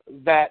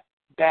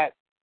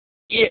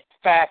it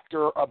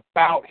factor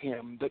about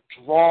him that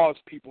draws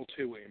people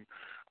to him.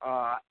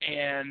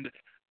 And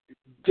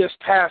this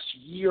past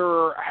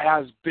year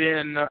has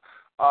been,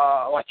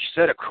 like you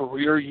said, a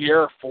career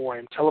year for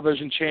him.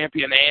 Television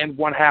champion and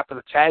one half of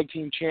the tag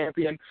team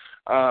champion,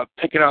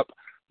 picking up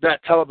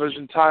that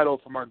television title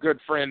from our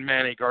good friend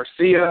Manny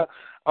Garcia.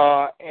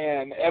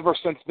 And ever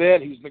since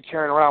then, he's been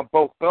carrying around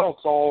both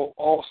belts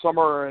all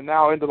summer and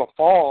now into the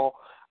fall.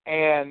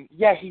 And,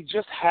 yeah, he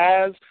just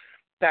has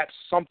that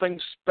something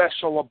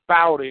special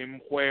about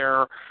him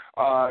where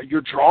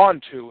you're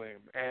drawn to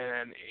him.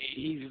 And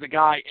he's the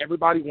guy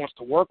everybody wants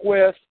to work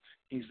with.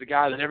 He's the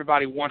guy that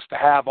everybody wants to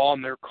have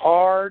on their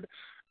card.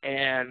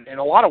 And in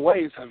a lot of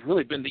ways has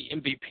really been the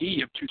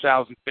MVP of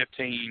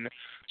 2015.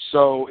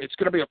 So it's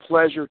going to be a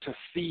pleasure to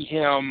see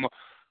him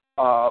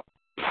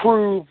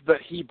prove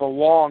that he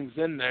belongs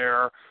in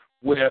there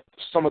with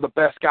some of the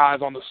best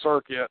guys on the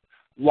circuit,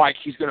 like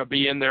he's going to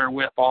be in there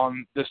with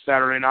on this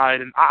Saturday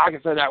night. And I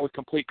can say that with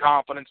complete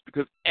confidence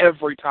because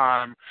every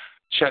time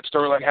Chet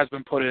Sterling has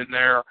been put in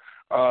there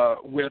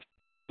with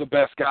the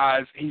best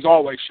guys, he's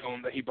always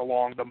shown that he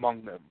belonged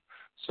among them.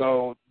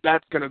 So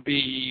that's going to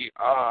be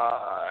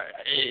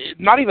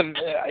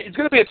it's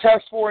going to be a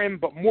test for him,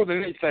 but more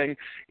than anything,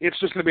 it's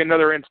just going to be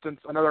another instance,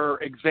 another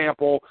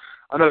example,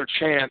 another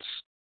chance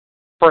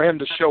for him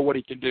to show what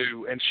he can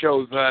do and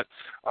show that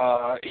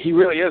he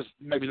really is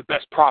maybe the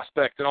best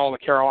prospect in all the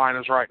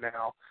Carolinas right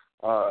now.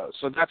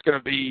 So that's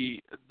going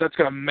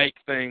to make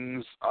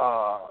things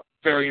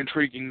very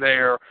intriguing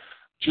there,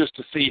 just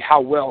to see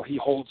how well he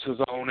holds his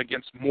own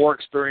against more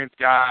experienced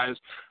guys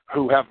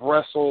who have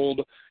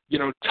wrestled,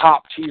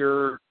 top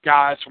tier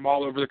guys from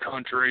all over the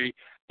country.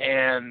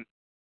 And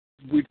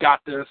we've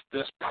got this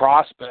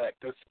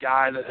prospect, this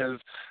guy that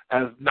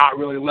has not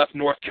really left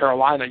North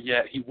Carolina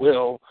yet. He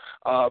will,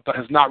 but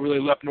has not really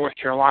left North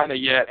Carolina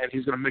yet, and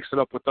he's going to mix it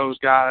up with those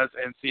guys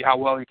and see how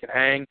well he can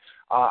hang.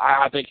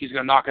 I think he's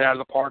going to knock it out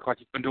of the park like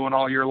he's been doing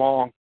all year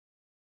long.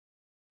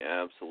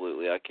 Yeah,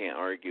 absolutely. I can't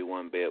argue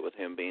one bit with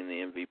him being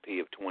the MVP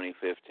of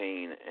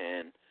 2015,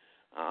 and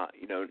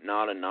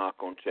not a knock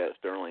on Chet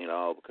Sterling at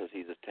all because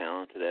he's as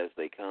talented as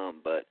they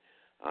come, but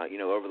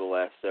over the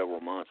last several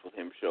months with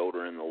him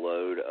shouldering the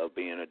load of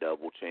being a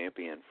double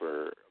champion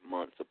for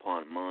months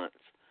upon months,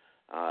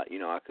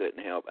 I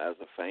couldn't help as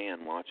a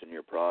fan watching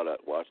your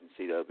product, watching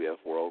CWF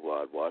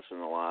Worldwide, watching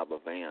the live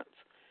events,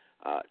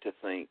 to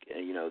think,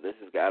 this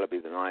has got to be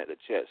the night that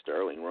Chet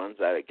Sterling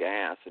runs out of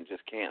gas and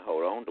just can't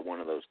hold on to one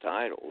of those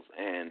titles.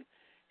 And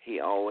he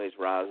always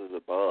rises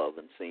above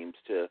and seems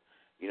to,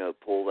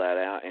 pull that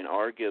out, and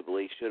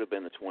arguably should have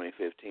been the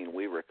 2015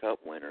 Weaver Cup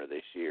winner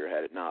this year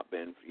had it not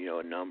been,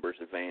 a numbers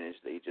advantage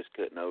that he just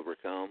couldn't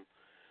overcome.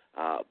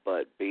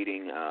 But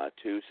beating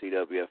two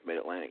CWF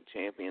Mid-Atlantic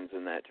champions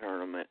in that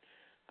tournament,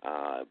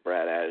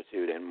 Brad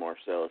Attitude and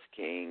Marcellus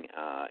King,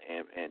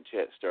 and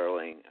Chet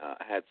Sterling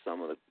had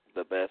some of the,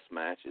 the best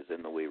matches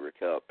in the Weaver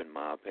Cup, in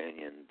my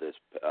opinion, this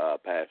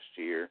past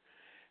year.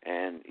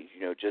 And,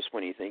 just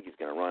when you think he's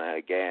going to run out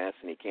of gas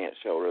and he can't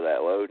shoulder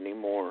that load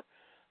anymore,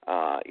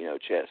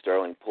 Chet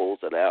Sterling pulls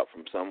it out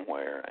from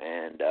somewhere.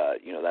 And,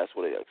 that's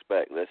what I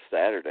expect this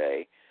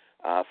Saturday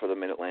for the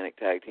Mid-Atlantic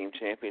Tag Team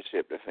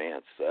Championship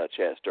defense.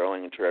 Chet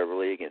Sterling and Trevor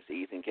Lee against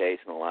Ethan Case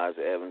and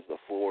Elijah Evans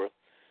IV.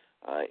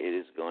 It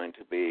is going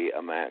to be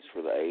a match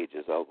for the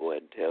ages. I'll go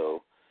ahead and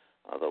tell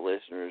the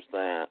listeners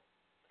that.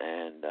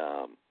 And,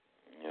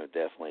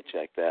 definitely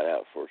check that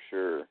out for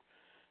sure.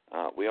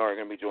 We are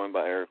going to be joined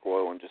by Eric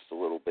Royal in just a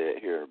little bit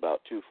here,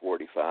 about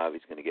 2:45.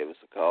 He's going to give us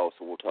a call,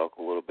 so we'll talk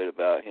a little bit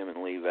about him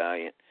and Lee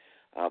Valiant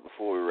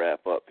before we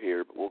wrap up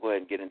here. But we'll go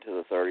ahead and get into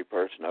the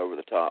 30-person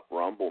over-the-top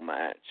Rumble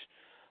match,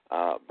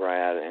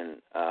 Brad.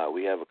 And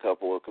we have a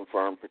couple of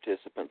confirmed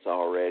participants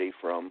already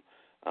from,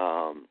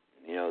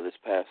 this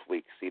past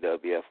week's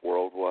CWF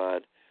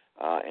Worldwide.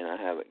 And I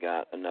haven't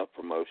got enough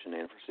promotion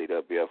in for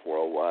CWF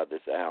Worldwide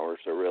this hour,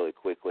 so really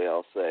quickly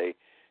I'll say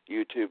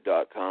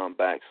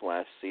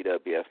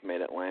youtube.com/CWF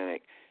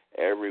Mid-Atlantic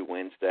every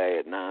Wednesday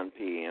at 9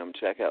 p.m.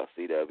 Check out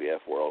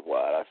CWF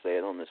Worldwide. I say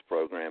it on this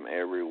program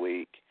every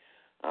week.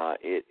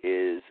 It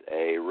is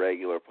a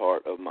regular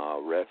part of my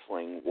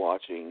wrestling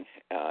watching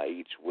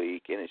each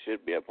week, and it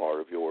should be a part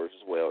of yours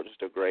as well.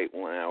 Just a great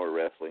 1-hour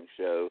wrestling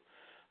show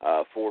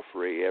for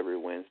free every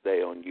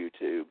Wednesday on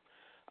YouTube.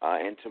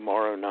 And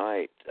tomorrow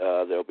night,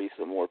 there'll be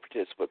some more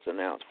participants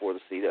announced for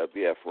the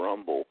CWF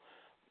Rumble.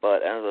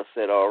 But as I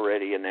said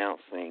already,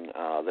 announcing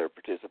their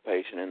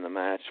participation in the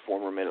match,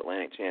 former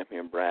Mid-Atlantic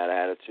champion Brad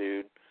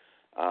Attitude,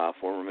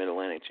 former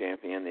Mid-Atlantic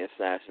champion, the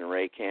Assassin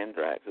Ray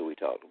Kandrak, who we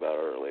talked about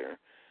earlier.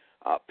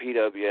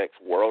 PWX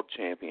World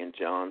Champion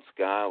John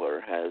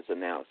Schuyler has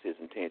announced his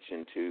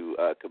intention to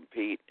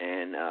compete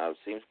and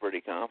seems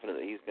pretty confident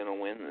that he's going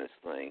to win this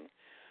thing.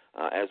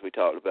 As we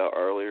talked about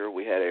earlier,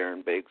 we had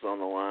Aaron Biggs on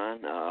the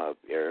line.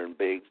 Aaron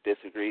Biggs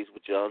disagrees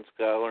with John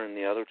Schuyler and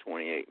the other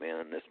 28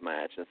 men in this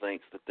match and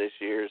thinks that this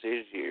year is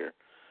his year.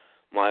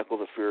 Michael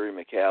the Fury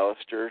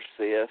McAllister,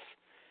 Sis,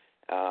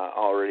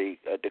 already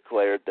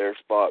declared their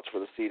spots for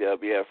the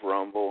CWF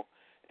Rumble.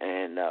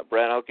 And,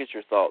 Brad, I'll get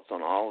your thoughts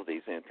on all of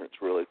these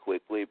entrants really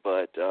quickly,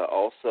 but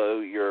also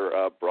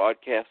your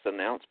broadcast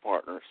announce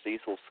partner,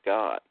 Cecil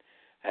Scott,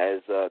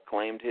 has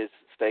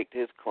staked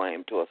his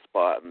claim to a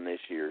spot in this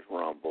year's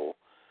Rumble.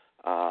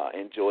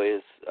 Enjoy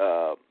his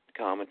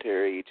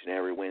commentary each and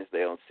every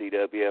Wednesday on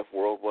CWF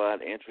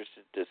Worldwide.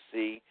 Interested to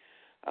see,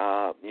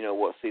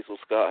 what Cecil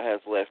Scott has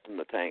left in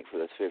the tank for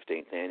this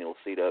 15th annual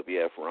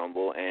CWF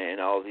Rumble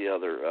and all the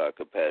other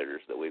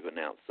competitors that we've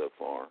announced so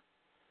far.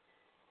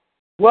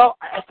 Well,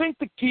 I think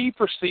the key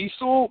for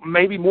Cecil,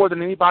 maybe more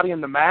than anybody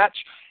in the match,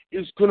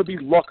 is going to be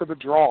luck of the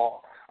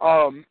draw.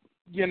 A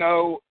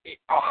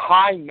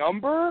high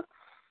number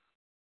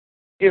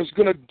is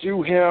going to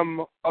do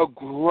him a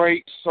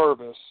great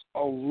service. A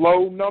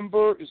low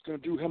number is going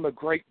to do him a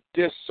great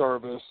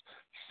disservice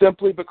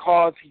simply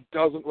because he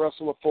doesn't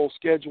wrestle a full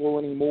schedule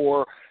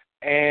anymore.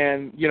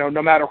 And,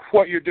 no matter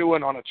what you're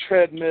doing on a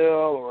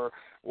treadmill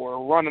or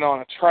running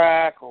on a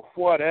track or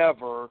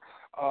whatever,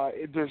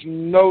 there's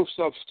no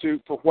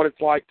substitute for what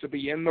it's like to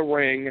be in the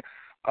ring.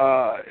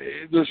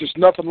 There's just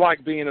nothing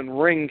like being in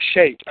ring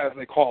shape, as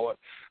they call it.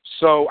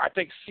 So I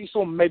think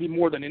Cecil, maybe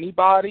more than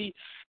anybody,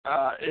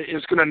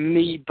 is going to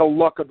need the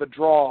luck of the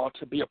draw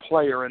to be a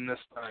player in this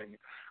thing.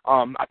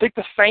 I think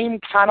the same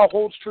kind of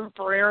holds true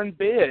for Aaron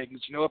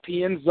Biggs. If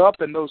he ends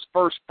up in those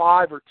first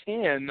 5 or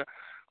 10,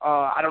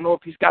 I don't know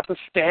if he's got the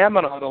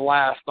stamina to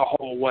last the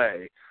whole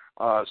way.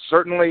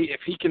 Certainly,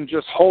 if he can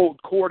just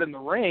hold court in the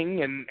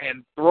ring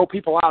and throw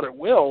people out at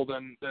will,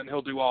 then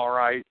he'll do all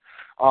right.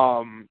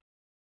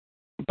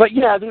 But,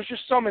 yeah, there's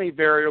just so many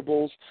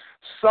variables,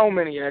 so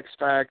many X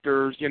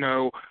factors,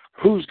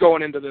 who's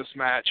going into this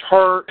match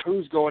hurt,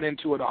 who's going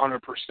into it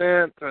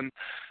 100%. And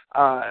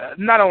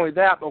not only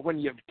that, but when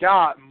you've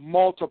got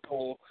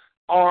multiple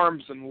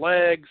arms and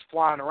legs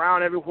flying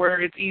around everywhere,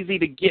 it's easy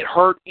to get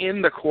hurt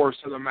in the course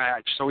of the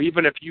match. So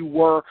even if you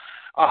were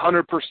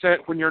 100%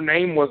 when your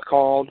name was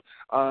called,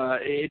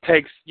 it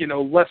takes,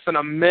 less than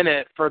a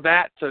minute for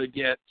that to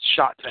get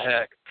shot to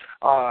heck.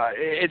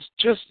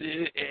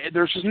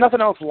 There's just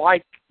nothing else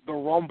like the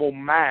Rumble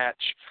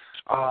match.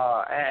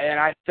 And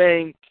I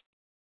think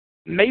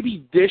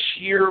maybe this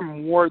year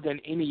more than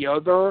any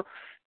other,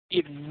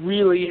 it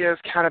really is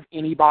kind of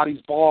anybody's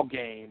ball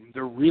game.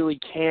 There really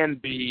can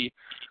be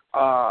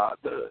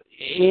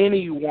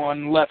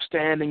anyone left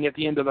standing at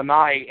the end of the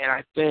night, and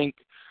I think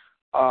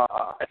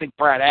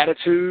Brad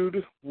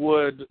Attitude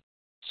would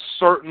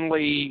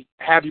certainly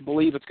have you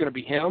believe it's going to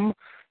be him.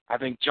 I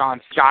think John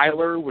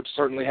Schuyler would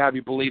certainly have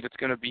you believe it's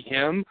going to be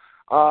him.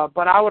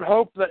 But I would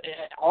hope that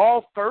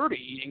all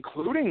 30,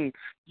 including,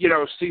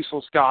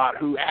 Cecil Scott,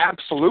 who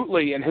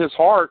absolutely in his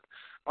heart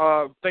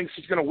thinks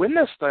he's going to win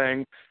this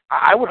thing,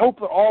 I would hope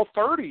that all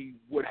 30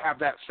 would have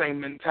that same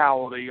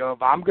mentality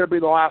of, I'm going to be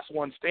the last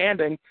one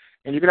standing,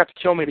 and you're going to have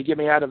to kill me to get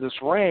me out of this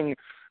ring.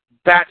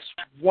 That's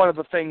one of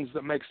the things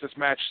that makes this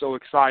match so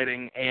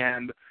exciting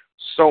and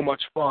so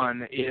much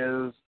fun,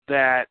 is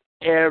that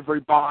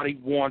everybody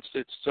wants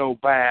it so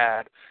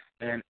bad,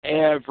 and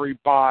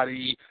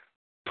everybody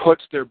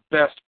puts their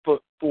best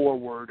foot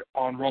forward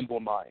on Rumble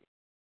night.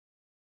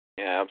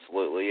 Yeah,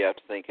 absolutely. You have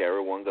to think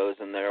everyone goes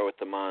in there with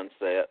the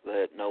mindset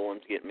that no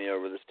one's getting me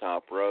over this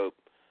top rope.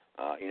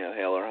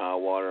 Hell or high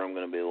water, I'm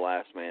going to be the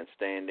last man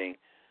standing.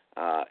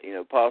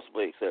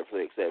 Possibly except for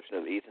the exception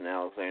of Ethan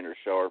Alexander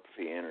Sharp if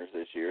he enters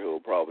this year, who will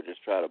probably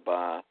just try to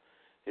buy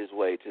his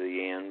way to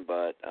the end.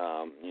 But,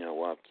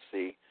 we'll have to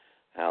see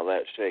how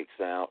that shakes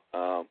out.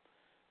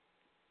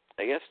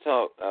 I guess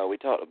we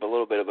talked a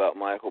little bit about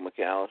Michael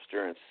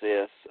McAllister and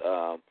Sis.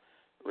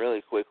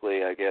 Really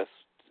quickly, I guess,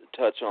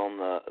 touch on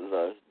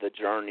the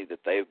journey that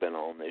they've been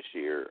on this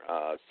year,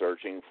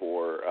 searching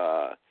for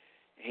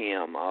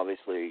him.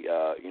 Obviously,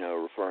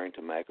 referring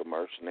to Make a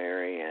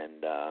Mercenary,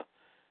 and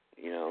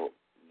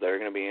they're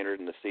going to be entered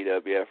in the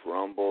CWF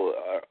Rumble.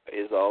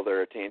 Is all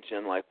their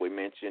attention, like we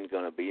mentioned,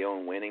 going to be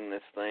on winning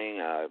this thing?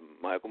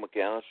 Michael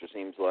McAllister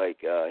seems like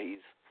he's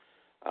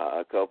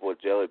a couple of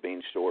jelly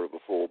beans short of a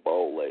full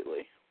bowl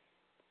lately.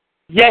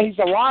 Yeah, he's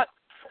a lot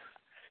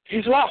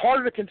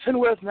harder to contend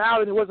with now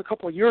than he was a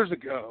couple of years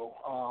ago.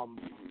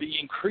 The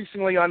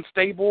increasingly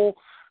unstable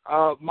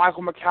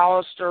Michael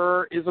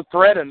McAllister is a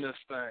threat in this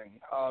thing.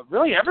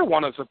 Really,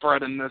 everyone is a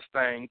threat in this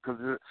thing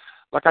because,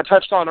 like I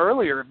touched on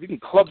earlier, if you can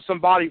club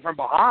somebody from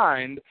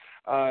behind,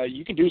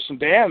 you can do some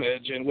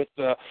damage. And with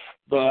the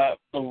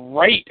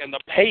rate and the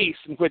pace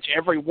in which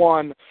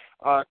everyone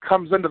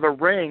comes into the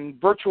ring,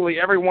 virtually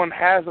everyone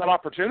has that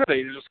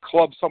opportunity to just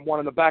club someone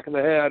in the back of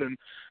the head and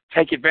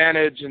take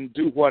advantage and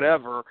do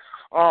whatever.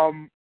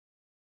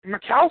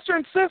 McAllister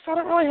and Sis, I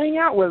don't really hang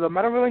out with them.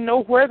 I don't really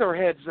know where their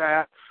head's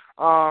at.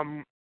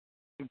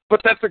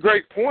 But that's a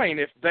great point.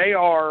 If they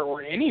are,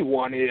 or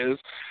anyone is,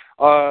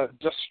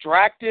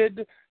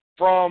 distracted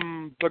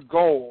from the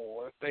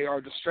goal, if they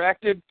are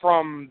distracted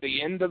from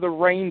the end of the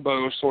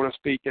rainbow, so to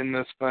speak, in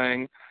this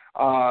thing,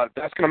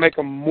 that's going to make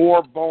them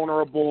more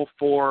vulnerable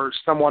for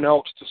someone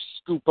else to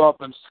scoop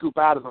up and scoop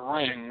out of the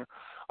ring.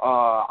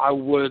 I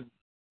would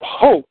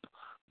hope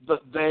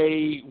that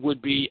they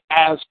would be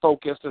as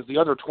focused as the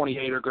other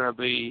 28 are going to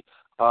be,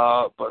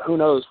 but who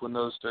knows when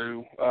those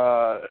two,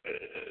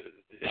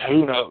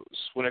 who knows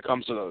when it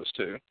comes to those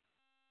two.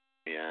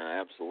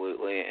 Yeah,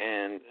 absolutely.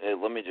 And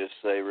let me just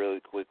say really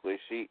quickly,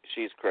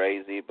 she's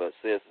crazy, but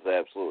Sis is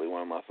absolutely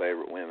one of my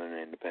favorite women in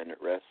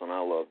independent wrestling.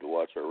 I love to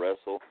watch her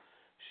wrestle.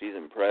 She's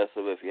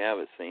impressive. If you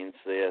haven't seen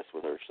Sis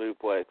with her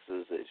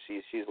suplexes,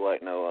 she's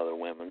like no other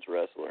women's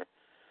wrestler.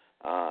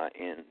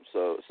 And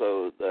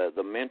so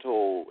the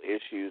mental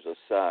issues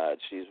aside,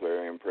 she's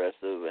very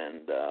impressive,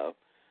 and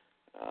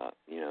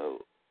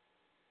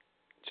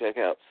check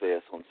out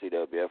Sis on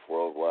CWF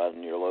Worldwide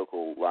and your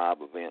local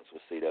live events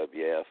with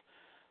CWF.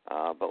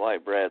 But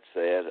like Brad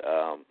said,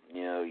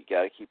 you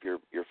got to keep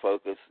your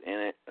focus in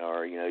it,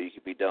 or you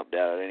could be dumped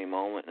out at any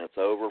moment and it's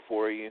over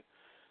for you.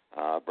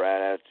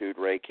 Brad Attitude,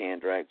 Ray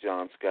Kandrak,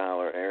 John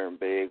Schuyler, Aaron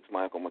Biggs,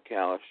 Michael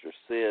McAllister,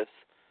 Sis,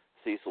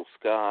 Cecil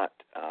Scott,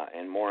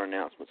 and more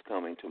announcements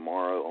coming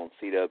tomorrow on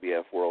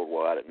CWF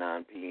Worldwide at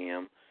 9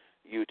 p.m.,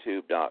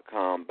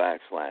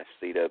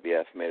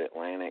 youtube.com/CWF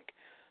Mid-Atlantic.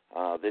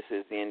 This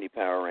is the Indy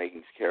Power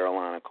Rankings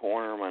Carolina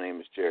Corner. My name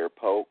is Jared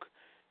Polk,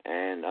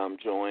 and I'm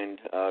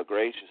joined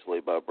graciously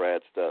by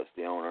Brad Stutz,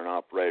 the owner and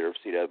operator of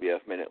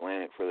CWF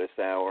Mid-Atlantic, for this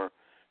hour,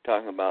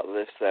 talking about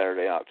this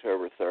Saturday,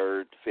 October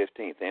 3rd,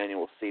 15th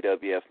Annual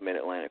CWF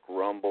Mid-Atlantic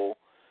Rumble.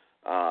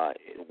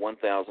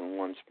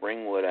 1001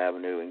 Springwood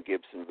Avenue in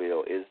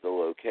Gibsonville is the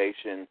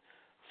location.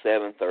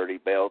 7:30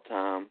 bell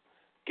time.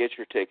 Get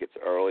your tickets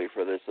early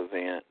for this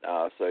event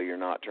so you're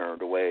not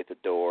turned away at the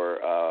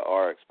door.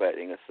 Are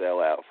expecting a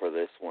sellout for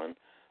this one.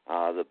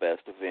 The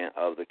best event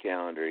of the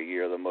calendar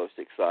year, the most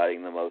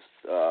exciting, the most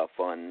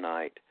fun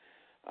night.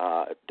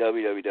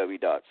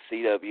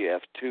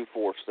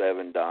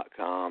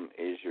 www.cwf247.com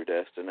is your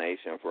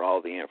destination for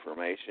all the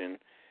information.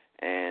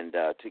 And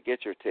to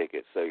get your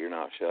tickets so you're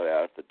not shut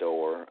out at the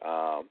door,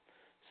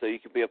 so you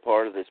can be a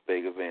part of this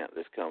big event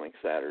this coming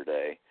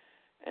Saturday.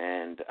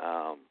 And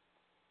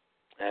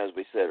as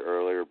we said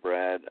earlier,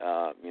 Brad,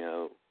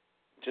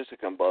 just a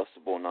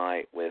combustible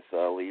night with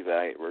Lee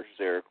Valiant versus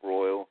Eric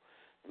Royal,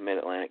 the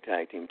Mid-Atlantic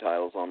Tag Team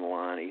titles on the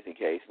line, Ethan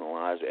Case and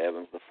Elijah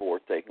Evans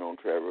IV taking on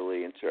Trevor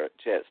Lee and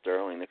Chet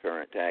Sterling, the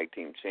current Tag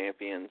Team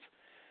champions.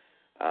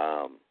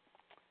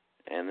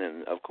 And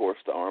then, of course,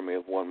 the Army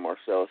of One,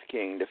 Marcellus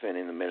King,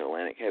 defending the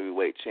Mid-Atlantic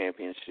Heavyweight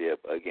Championship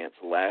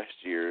against last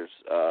year's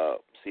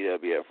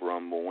CWF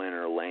Rumble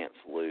winner, Lance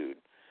Lude.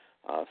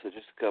 So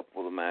just a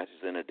couple of the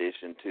matches in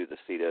addition to the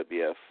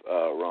CWF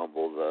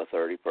Rumble, the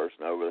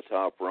 30-person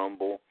over-the-top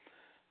Rumble.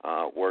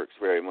 Works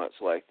very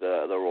much like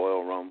the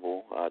Royal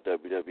Rumble,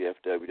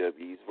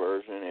 WWE's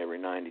version. Every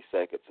 90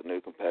 seconds, a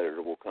new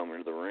competitor will come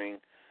into the ring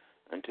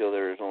until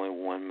there is only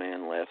one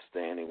man left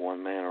standing,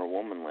 one man or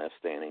woman left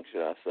standing,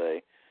 should I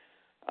say.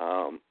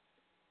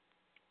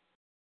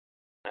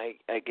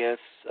 I guess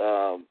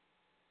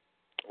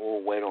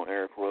we'll wait on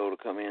Eric Rowe to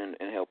come in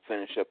and help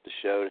finish up the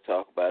show to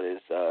talk about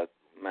his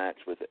match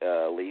with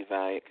Lee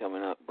Valiant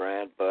coming up,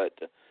 Brad. But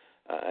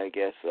I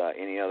guess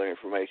any other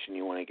information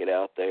you want to get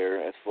out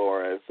there as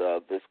far as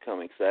this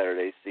coming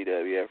Saturday's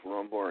CWF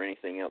Rumble or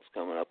anything else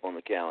coming up on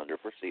the calendar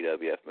for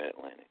CWF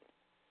Mid-Atlantic?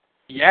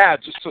 Yeah,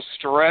 just to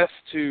stress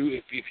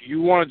if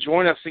you want to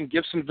join us in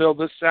Gibsonville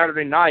this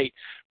Saturday night,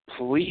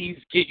 please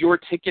get your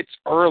tickets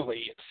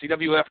early at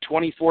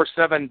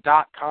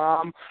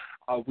CWF247.com.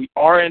 We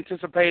are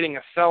anticipating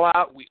a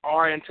sellout. We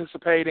are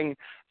anticipating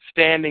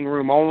standing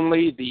room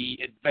only. The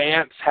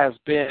advance has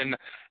been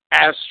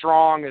as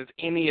strong as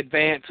any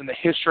advance in the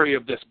history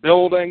of this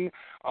building.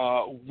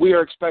 We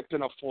are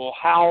expecting a full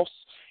house.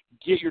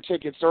 Get your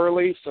tickets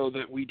early so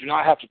that we do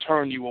not have to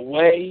turn you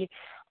away.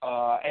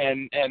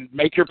 And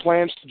make your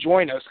plans to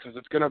join us because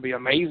it's going to be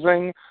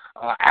amazing.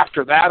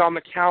 After that on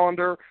the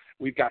calendar,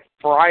 we've got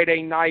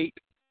Friday night,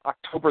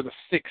 October the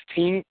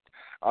 16th,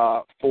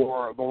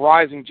 for the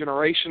Rising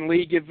Generation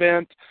League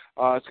event.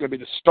 It's going to be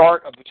the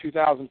start of the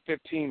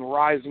 2015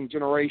 Rising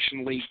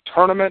Generation League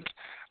tournament.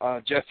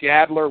 Jesse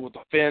Adler will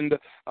defend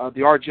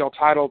the RGL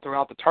title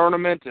throughout the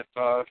tournament. If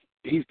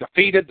he's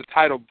defeated, the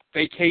title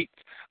vacates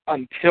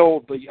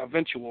until the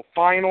eventual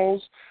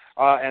finals.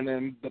 And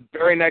then the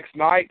very next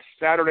night,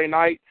 Saturday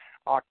night,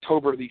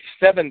 October the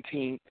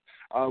 17th,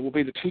 will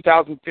be the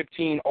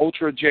 2015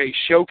 Ultra J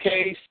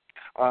Showcase.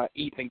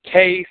 Ethan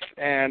Case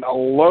and a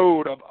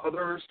load of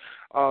others.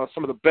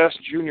 Some of the best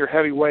junior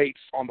heavyweights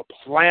on the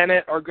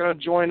planet are going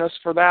to join us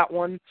for that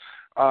one.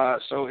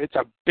 So it's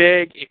a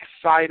big,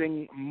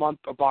 exciting month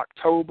of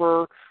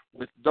October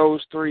with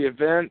those three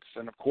events.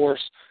 And, of course,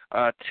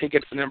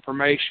 tickets and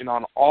information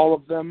on all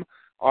of them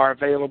are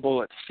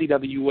available at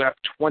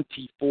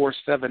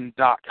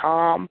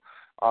CWF247.com.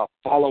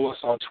 Follow us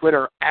on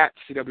Twitter at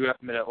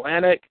CWF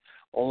Mid-Atlantic.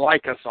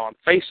 Like us on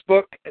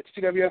Facebook at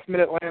CWF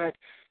Mid-Atlantic.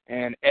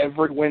 And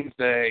every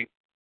Wednesday,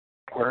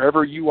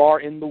 wherever you are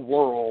in the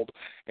world,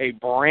 a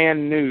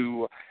brand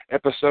new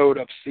episode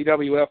of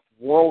CWF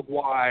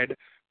Worldwide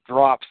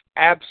drops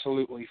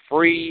absolutely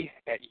free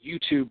at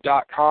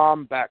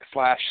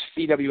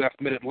youtube.com/CWF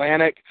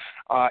Mid-Atlantic.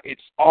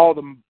 It's all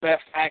the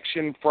best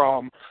action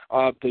from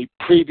the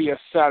previous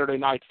Saturday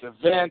night's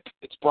event.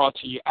 It's brought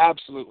to you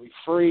absolutely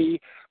free.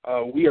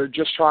 We are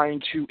just trying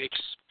to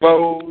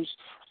expose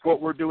what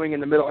we're doing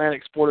in the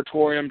Mid-Atlantic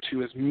Sportatorium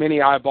to as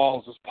many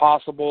eyeballs as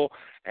possible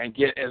and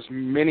get as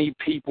many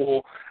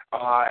people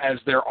as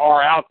there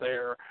are out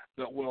there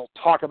that will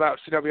talk about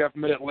CWF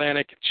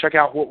Mid-Atlantic, check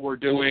out what we're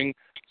doing.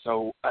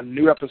 So a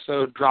new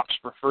episode drops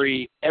for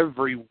free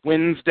every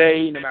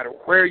Wednesday, no matter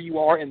where you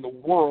are in the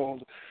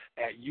world,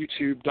 at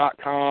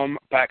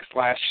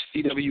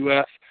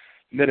youtube.com/CWF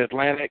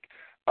Mid-Atlantic.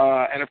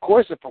 And, of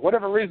course, if for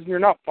whatever reason you're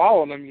not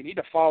following them, you need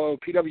to follow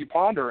PW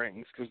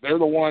Ponderings because they're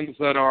the ones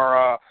that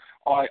are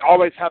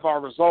always have our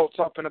results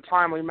up in a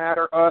timely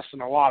manner, us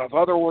and a lot of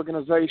other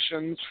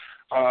organizations.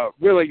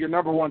 Really, your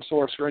number one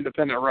source for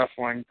independent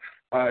wrestling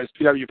is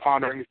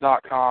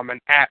pwponderings.com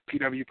and at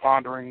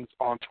pwponderings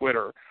on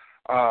Twitter.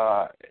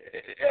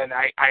 And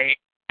I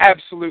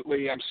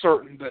absolutely am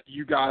certain that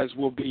you guys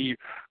will be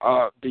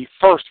the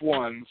first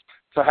ones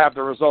to have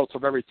the results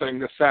of everything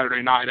this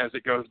Saturday night as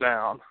it goes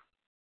down.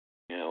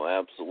 You know,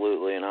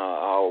 absolutely, and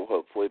I'll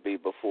hopefully be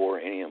before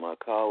any of my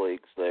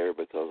colleagues there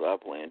because I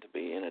plan to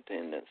be in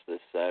attendance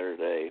this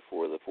Saturday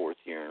for the fourth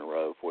year in a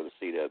row for the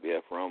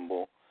CWF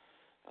Rumble.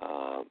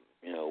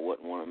 You know,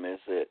 wouldn't want to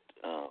miss it.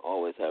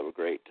 Always have a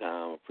great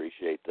time.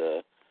 Appreciate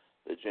the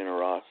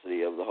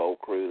generosity of the whole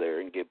crew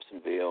there in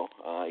Gibsonville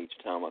each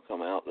time I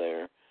come out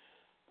there.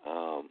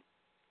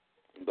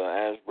 But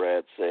as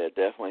Brad said,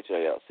 definitely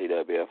check out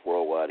CWF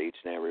Worldwide each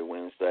and every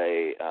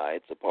Wednesday.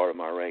 It's a part of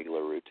my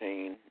regular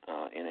routine.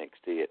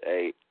 NXT at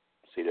 8,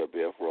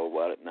 CWF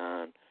Worldwide at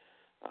 9.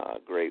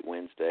 Great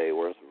Wednesday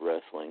worth of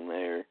wrestling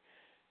there.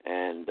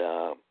 And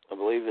I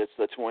believe it's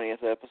the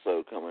 20th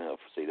episode coming up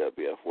for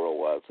CWF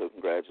Worldwide. So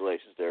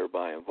congratulations to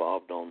everybody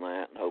involved on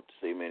that and hope to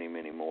see many,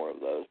 many more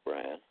of those,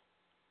 Brad.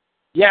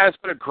 Yeah, it's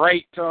been a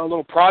great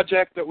little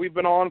project that we've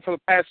been on for the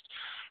past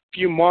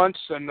few months,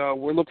 and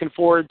we're looking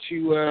forward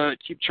to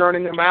keep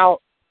churning them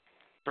out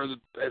for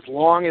as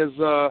long as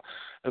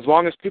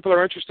people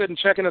are interested in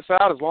checking us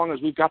out. As long as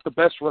we've got the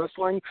best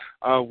wrestling,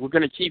 we're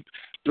going to keep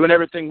doing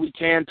everything we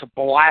can to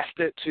blast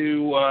it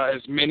to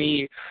as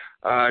many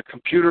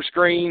computer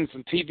screens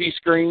and TV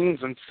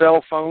screens and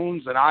cell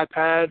phones and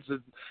iPads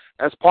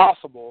as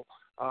possible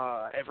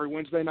every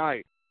Wednesday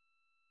night.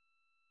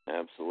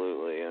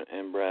 Absolutely,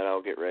 and Brad,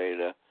 I'll get ready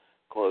to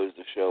close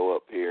the show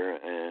up here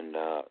and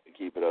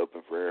keep it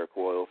open for Eric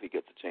Royal if he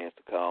gets a chance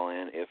to call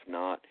in. If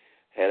not,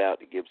 head out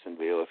to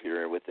Gibsonville if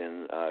you're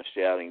within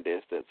shouting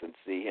distance and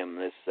see him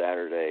this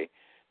Saturday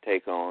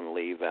take on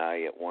Lee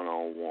Valley at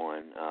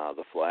one-on-one,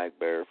 the flag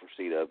bearer for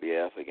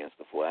CWF against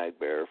the flag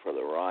bearer for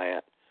the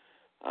Riot.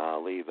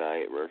 Lee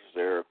Valley versus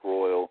Eric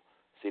Royal.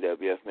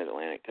 CWF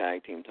Mid-Atlantic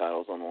Tag Team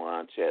titles on the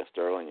line. Chet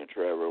Sterling and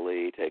Trevor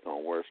Lee take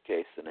on Worst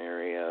Case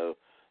Scenario.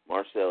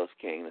 Marcellus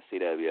King, the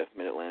CWF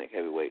Mid-Atlantic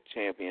Heavyweight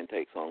Champion,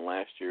 takes on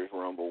last year's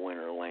Rumble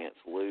winner Lance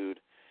Lude.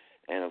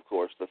 And, of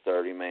course, the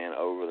 30-man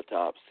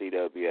over-the-top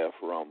CWF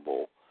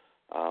Rumble.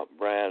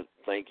 Brad,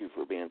 thank you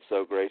for being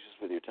so gracious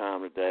with your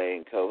time today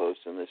and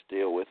co-hosting this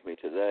deal with me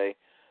today.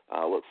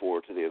 I look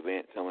forward to the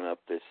event coming up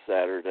this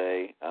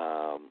Saturday,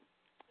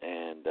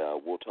 and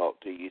we'll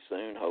talk to you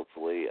soon,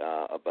 hopefully,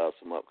 about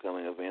some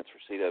upcoming events for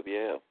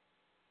CWF.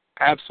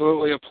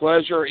 Absolutely a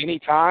pleasure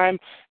anytime,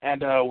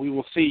 and we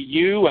will see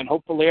you and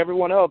hopefully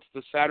everyone else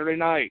this Saturday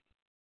night.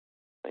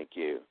 Thank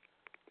you.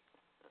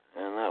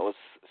 And that was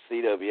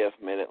CWF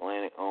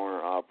Mid-Atlantic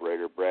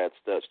owner-operator Brad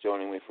Stutz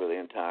joining me for the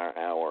entire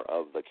hour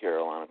of the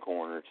Carolina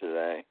Corner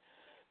today.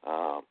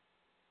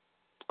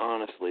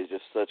 Honestly,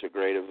 just such a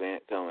great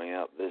event coming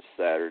up this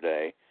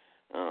Saturday.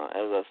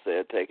 As I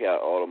said, take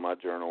out all of my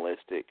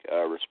journalistic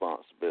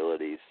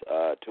responsibilities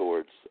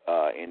towards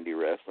indie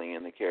wrestling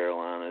in the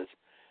Carolinas.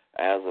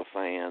 As a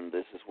fan,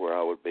 this is where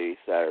I would be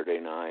Saturday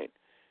night.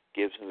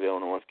 Gibsonville,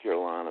 North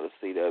Carolina, the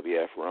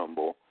CWF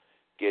Rumble.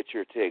 Get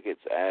your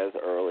tickets as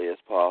early as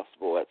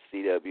possible at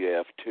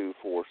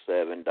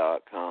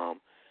CWF247.com.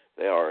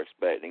 They are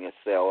expecting a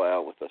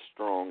sellout with a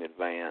strong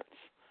advance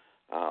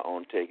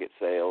on ticket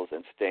sales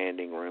and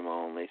standing room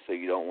only, so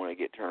you don't want to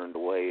get turned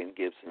away in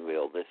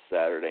Gibsonville this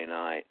Saturday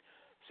night.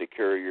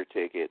 Secure your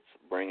tickets.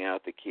 Bring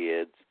out the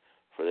kids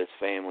for this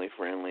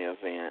family-friendly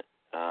event,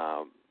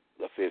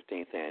 the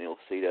 15th annual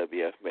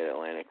CWF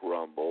Mid-Atlantic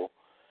Rumble.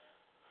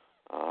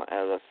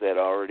 As I said,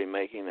 already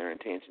making their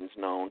intentions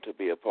known to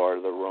be a part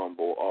of the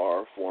Rumble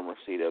are former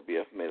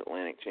CWF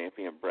Mid-Atlantic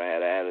champion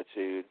Brad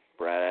Attitude.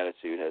 Brad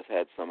Attitude has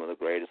had some of the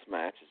greatest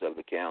matches of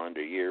the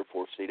calendar year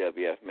for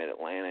CWF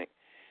Mid-Atlantic.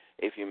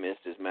 If you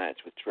missed his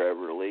match with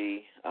Trevor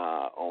Lee,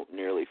 on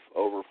nearly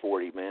over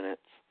 40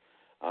 minutes,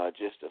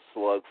 just a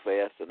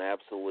slugfest, an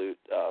absolute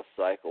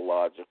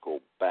psychological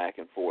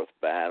back-and-forth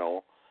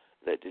battle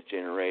that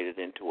degenerated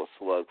into a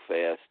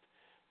slugfest.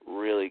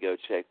 Really go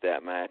check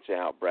that match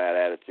out. Brad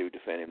Attitude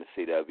defending the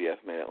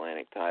CWF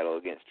Mid-Atlantic title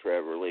against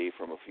Trevor Lee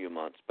from a few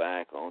months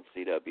back on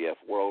CWF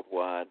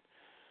Worldwide.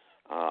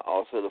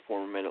 Also, the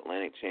former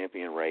Mid-Atlantic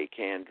champion Ray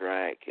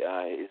Kandrak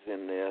is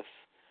in this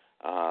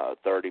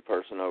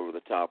 30-person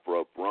over-the-top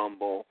rope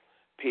rumble.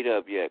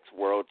 PWX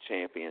World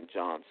Champion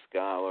John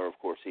Schuyler, of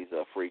course, he's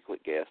a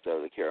frequent guest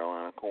of the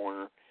Carolina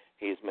Corner.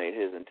 He's made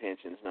his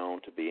intentions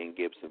known to be in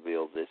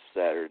Gibsonville this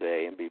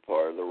Saturday and be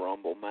part of the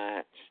Rumble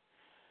match.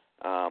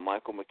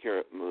 Michael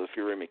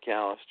Fury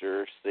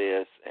McAllister,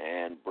 Sis,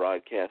 and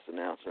broadcast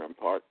announcer and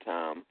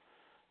part-time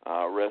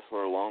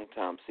wrestler,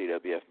 longtime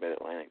CWF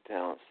Mid-Atlantic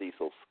talent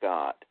Cecil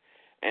Scott.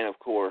 And, of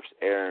course,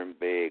 Aaron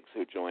Biggs,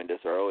 who joined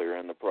us earlier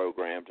in the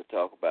program to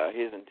talk about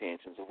his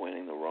intentions of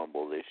winning the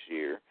Rumble this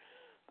year.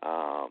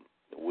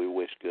 We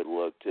wish good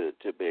luck to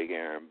Big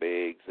Aaron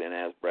Biggs. And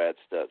as Brad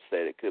Stutz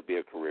said, it could be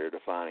a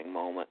career-defining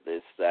moment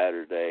this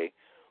Saturday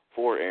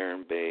for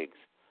Aaron Biggs.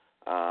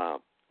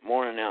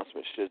 More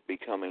announcements should be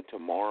coming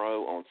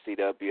tomorrow on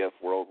CWF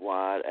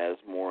Worldwide as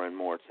more and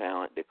more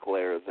talent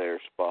declare their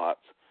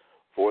spots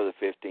for the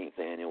 15th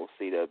annual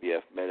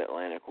CWF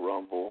Mid-Atlantic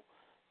Rumble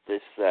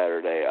this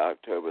Saturday,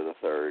 October the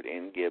 3rd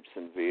in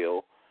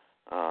Gibsonville.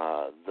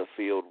 The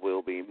field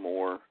will be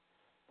more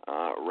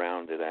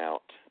rounded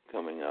out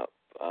coming up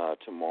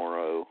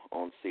tomorrow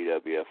on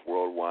CWF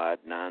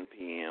Worldwide, 9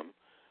 p.m.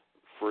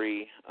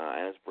 Free,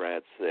 as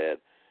Brad said,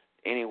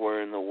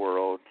 anywhere in the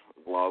world.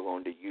 Log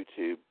on to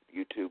YouTube,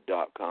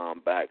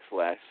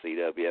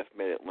 youtube.com/CWF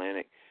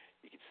Mid-Atlantic.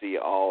 You can see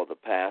all the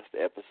past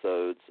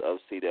episodes of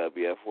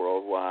CWF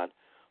Worldwide.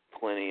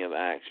 Plenty of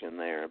action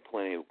there and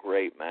plenty of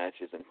great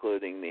matches,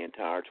 including the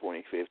entire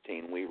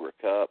 2015 Weaver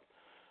Cup.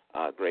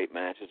 Great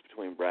matches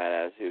between Brad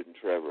Attitude and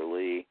Trevor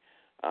Lee.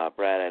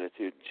 Brad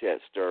Attitude and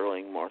Chet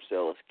Sterling,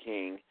 Marcellus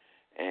King,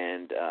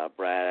 and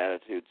Brad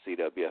Attitude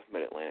CWF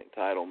Mid-Atlantic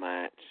title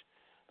match.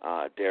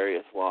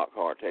 Darius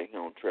Lockhart taking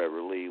on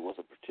Trevor Lee was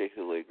a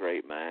particularly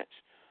great match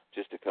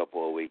just a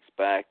couple of weeks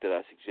back that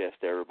I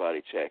suggest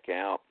everybody check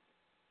out.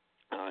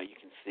 You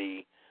can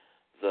see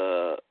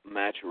the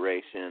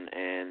maturation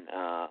and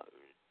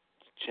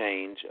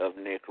change of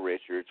Nick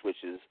Richards,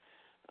 which is,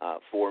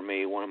 for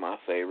me, one of my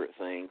favorite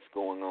things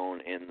going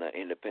on in the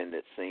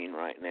independent scene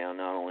right now,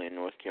 not only in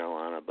North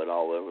Carolina but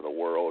all over the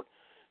world.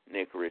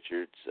 Nick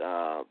Richards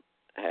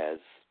has,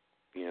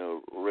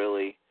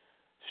 really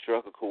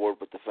struck a chord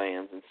with the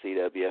fans in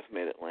CWF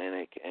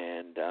Mid-Atlantic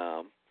and,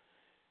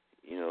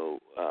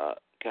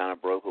 kind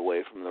of broke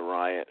away from the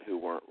Riot, who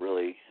weren't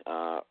really,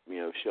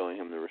 showing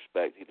him the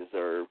respect he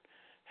deserved.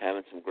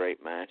 Having some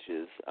great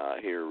matches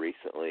here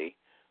recently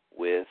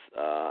with,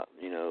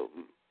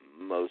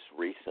 most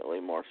recently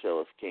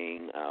Marcellus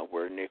King,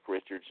 where Nick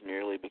Richards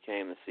nearly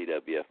became the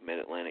CWF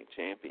Mid-Atlantic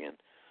champion.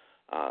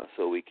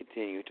 So we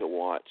continue to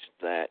watch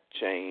that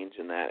change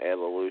and that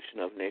evolution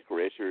of Nick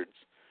Richards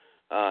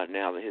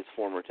now that his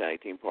former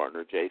tag team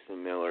partner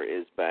Jason Miller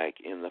is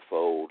back in the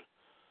fold.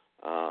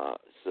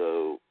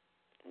 So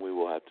we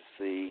will have to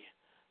see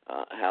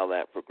how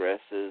that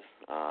progresses.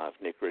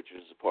 If Nick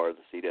Richards is a part of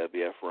the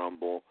CWF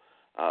Rumble,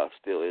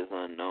 still is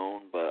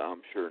unknown, but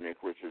I'm sure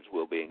Nick Richards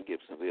will be in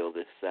Gibsonville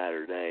this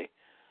Saturday.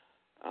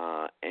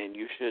 And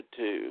you should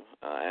too,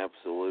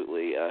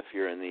 absolutely. If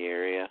you're in the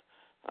area,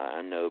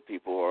 I know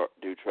people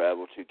do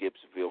travel to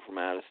Gibsonville from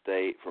out of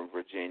state, from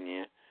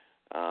Virginia,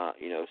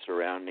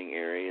 surrounding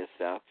areas,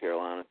 South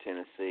Carolina,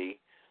 Tennessee,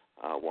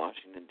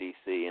 Washington,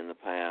 D.C. in the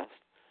past.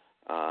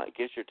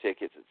 Get your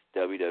tickets at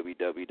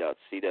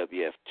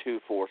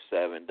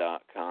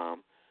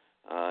www.cwf247.com.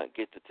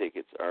 Get the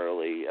tickets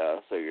early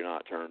so you're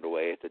not turned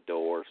away at the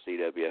door.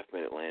 CWF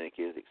Mid-Atlantic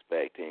is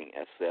expecting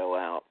a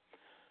sellout.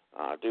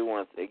 I do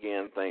want to,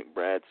 again, thank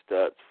Brad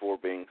Stutz for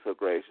being so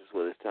gracious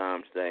with his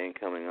time today and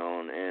coming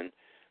on and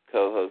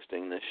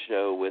co-hosting this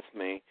show with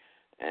me.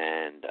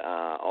 And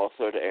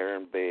also to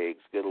Aaron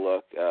Biggs, good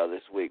luck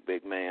this week,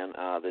 big man.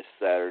 This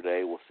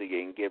Saturday we'll see you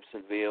in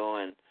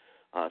Gibsonville and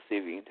see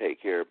if you can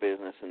take care of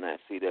business in that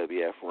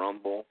CWF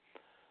Rumble.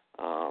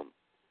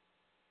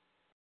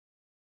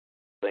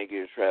 Thank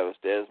you to Travis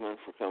Desmond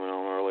for coming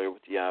on earlier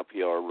with the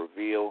IPR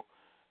Reveal.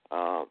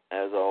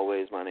 As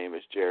always, my name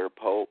is Jared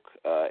Polk.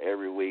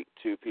 Every week,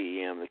 2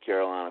 p.m., the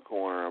Carolina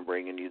Corner, I'm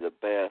bringing you the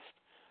best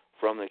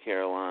from the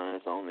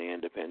Carolinas on the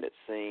independent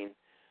scene.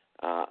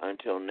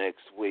 Until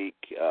next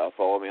week,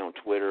 follow me on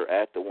Twitter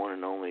at the one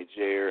and only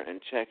Jared,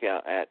 and check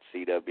out at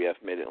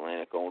CWF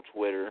Mid-Atlantic on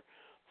Twitter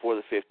for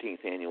the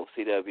 15th annual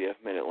CWF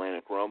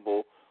Mid-Atlantic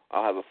Rumble.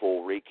 I'll have a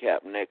full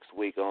recap next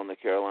week on the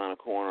Carolina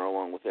Corner,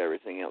 along with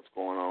everything else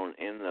going on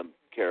in the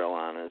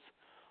Carolinas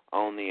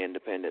on the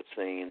independent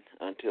scene.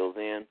 Until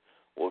then,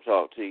 we'll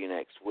talk to you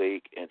next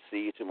week and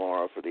see you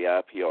tomorrow for the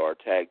IPR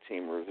Tag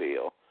Team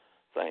Reveal.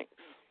 Thanks.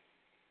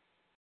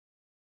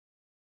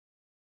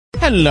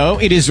 Hello,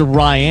 it is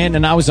Ryan,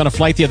 and I was on a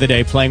flight the other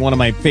day playing one of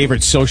my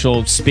favorite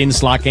social spin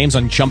slot games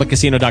on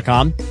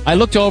ChumbaCasino.com. I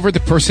looked over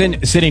the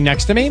person sitting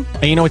next to me,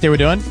 and you know what they were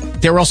doing?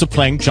 They were also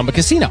playing Chumba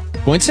Casino.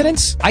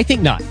 Coincidence? I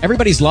think not.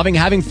 Everybody's loving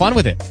having fun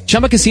with it.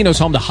 Chumba Casino is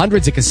home to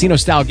hundreds of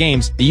casino-style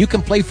games that you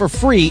can play for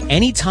free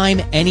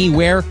anytime,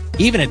 anywhere,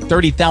 even at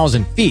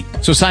 30,000 feet.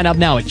 So sign up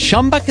now at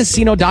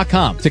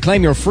ChumbaCasino.com to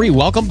claim your free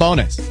welcome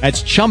bonus.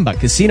 That's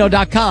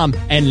ChumbaCasino.com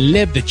and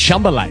live the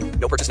Chumba life.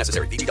 No purchase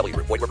necessary. VGW.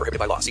 Void where prohibited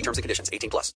by law. See terms and conditions. 18+.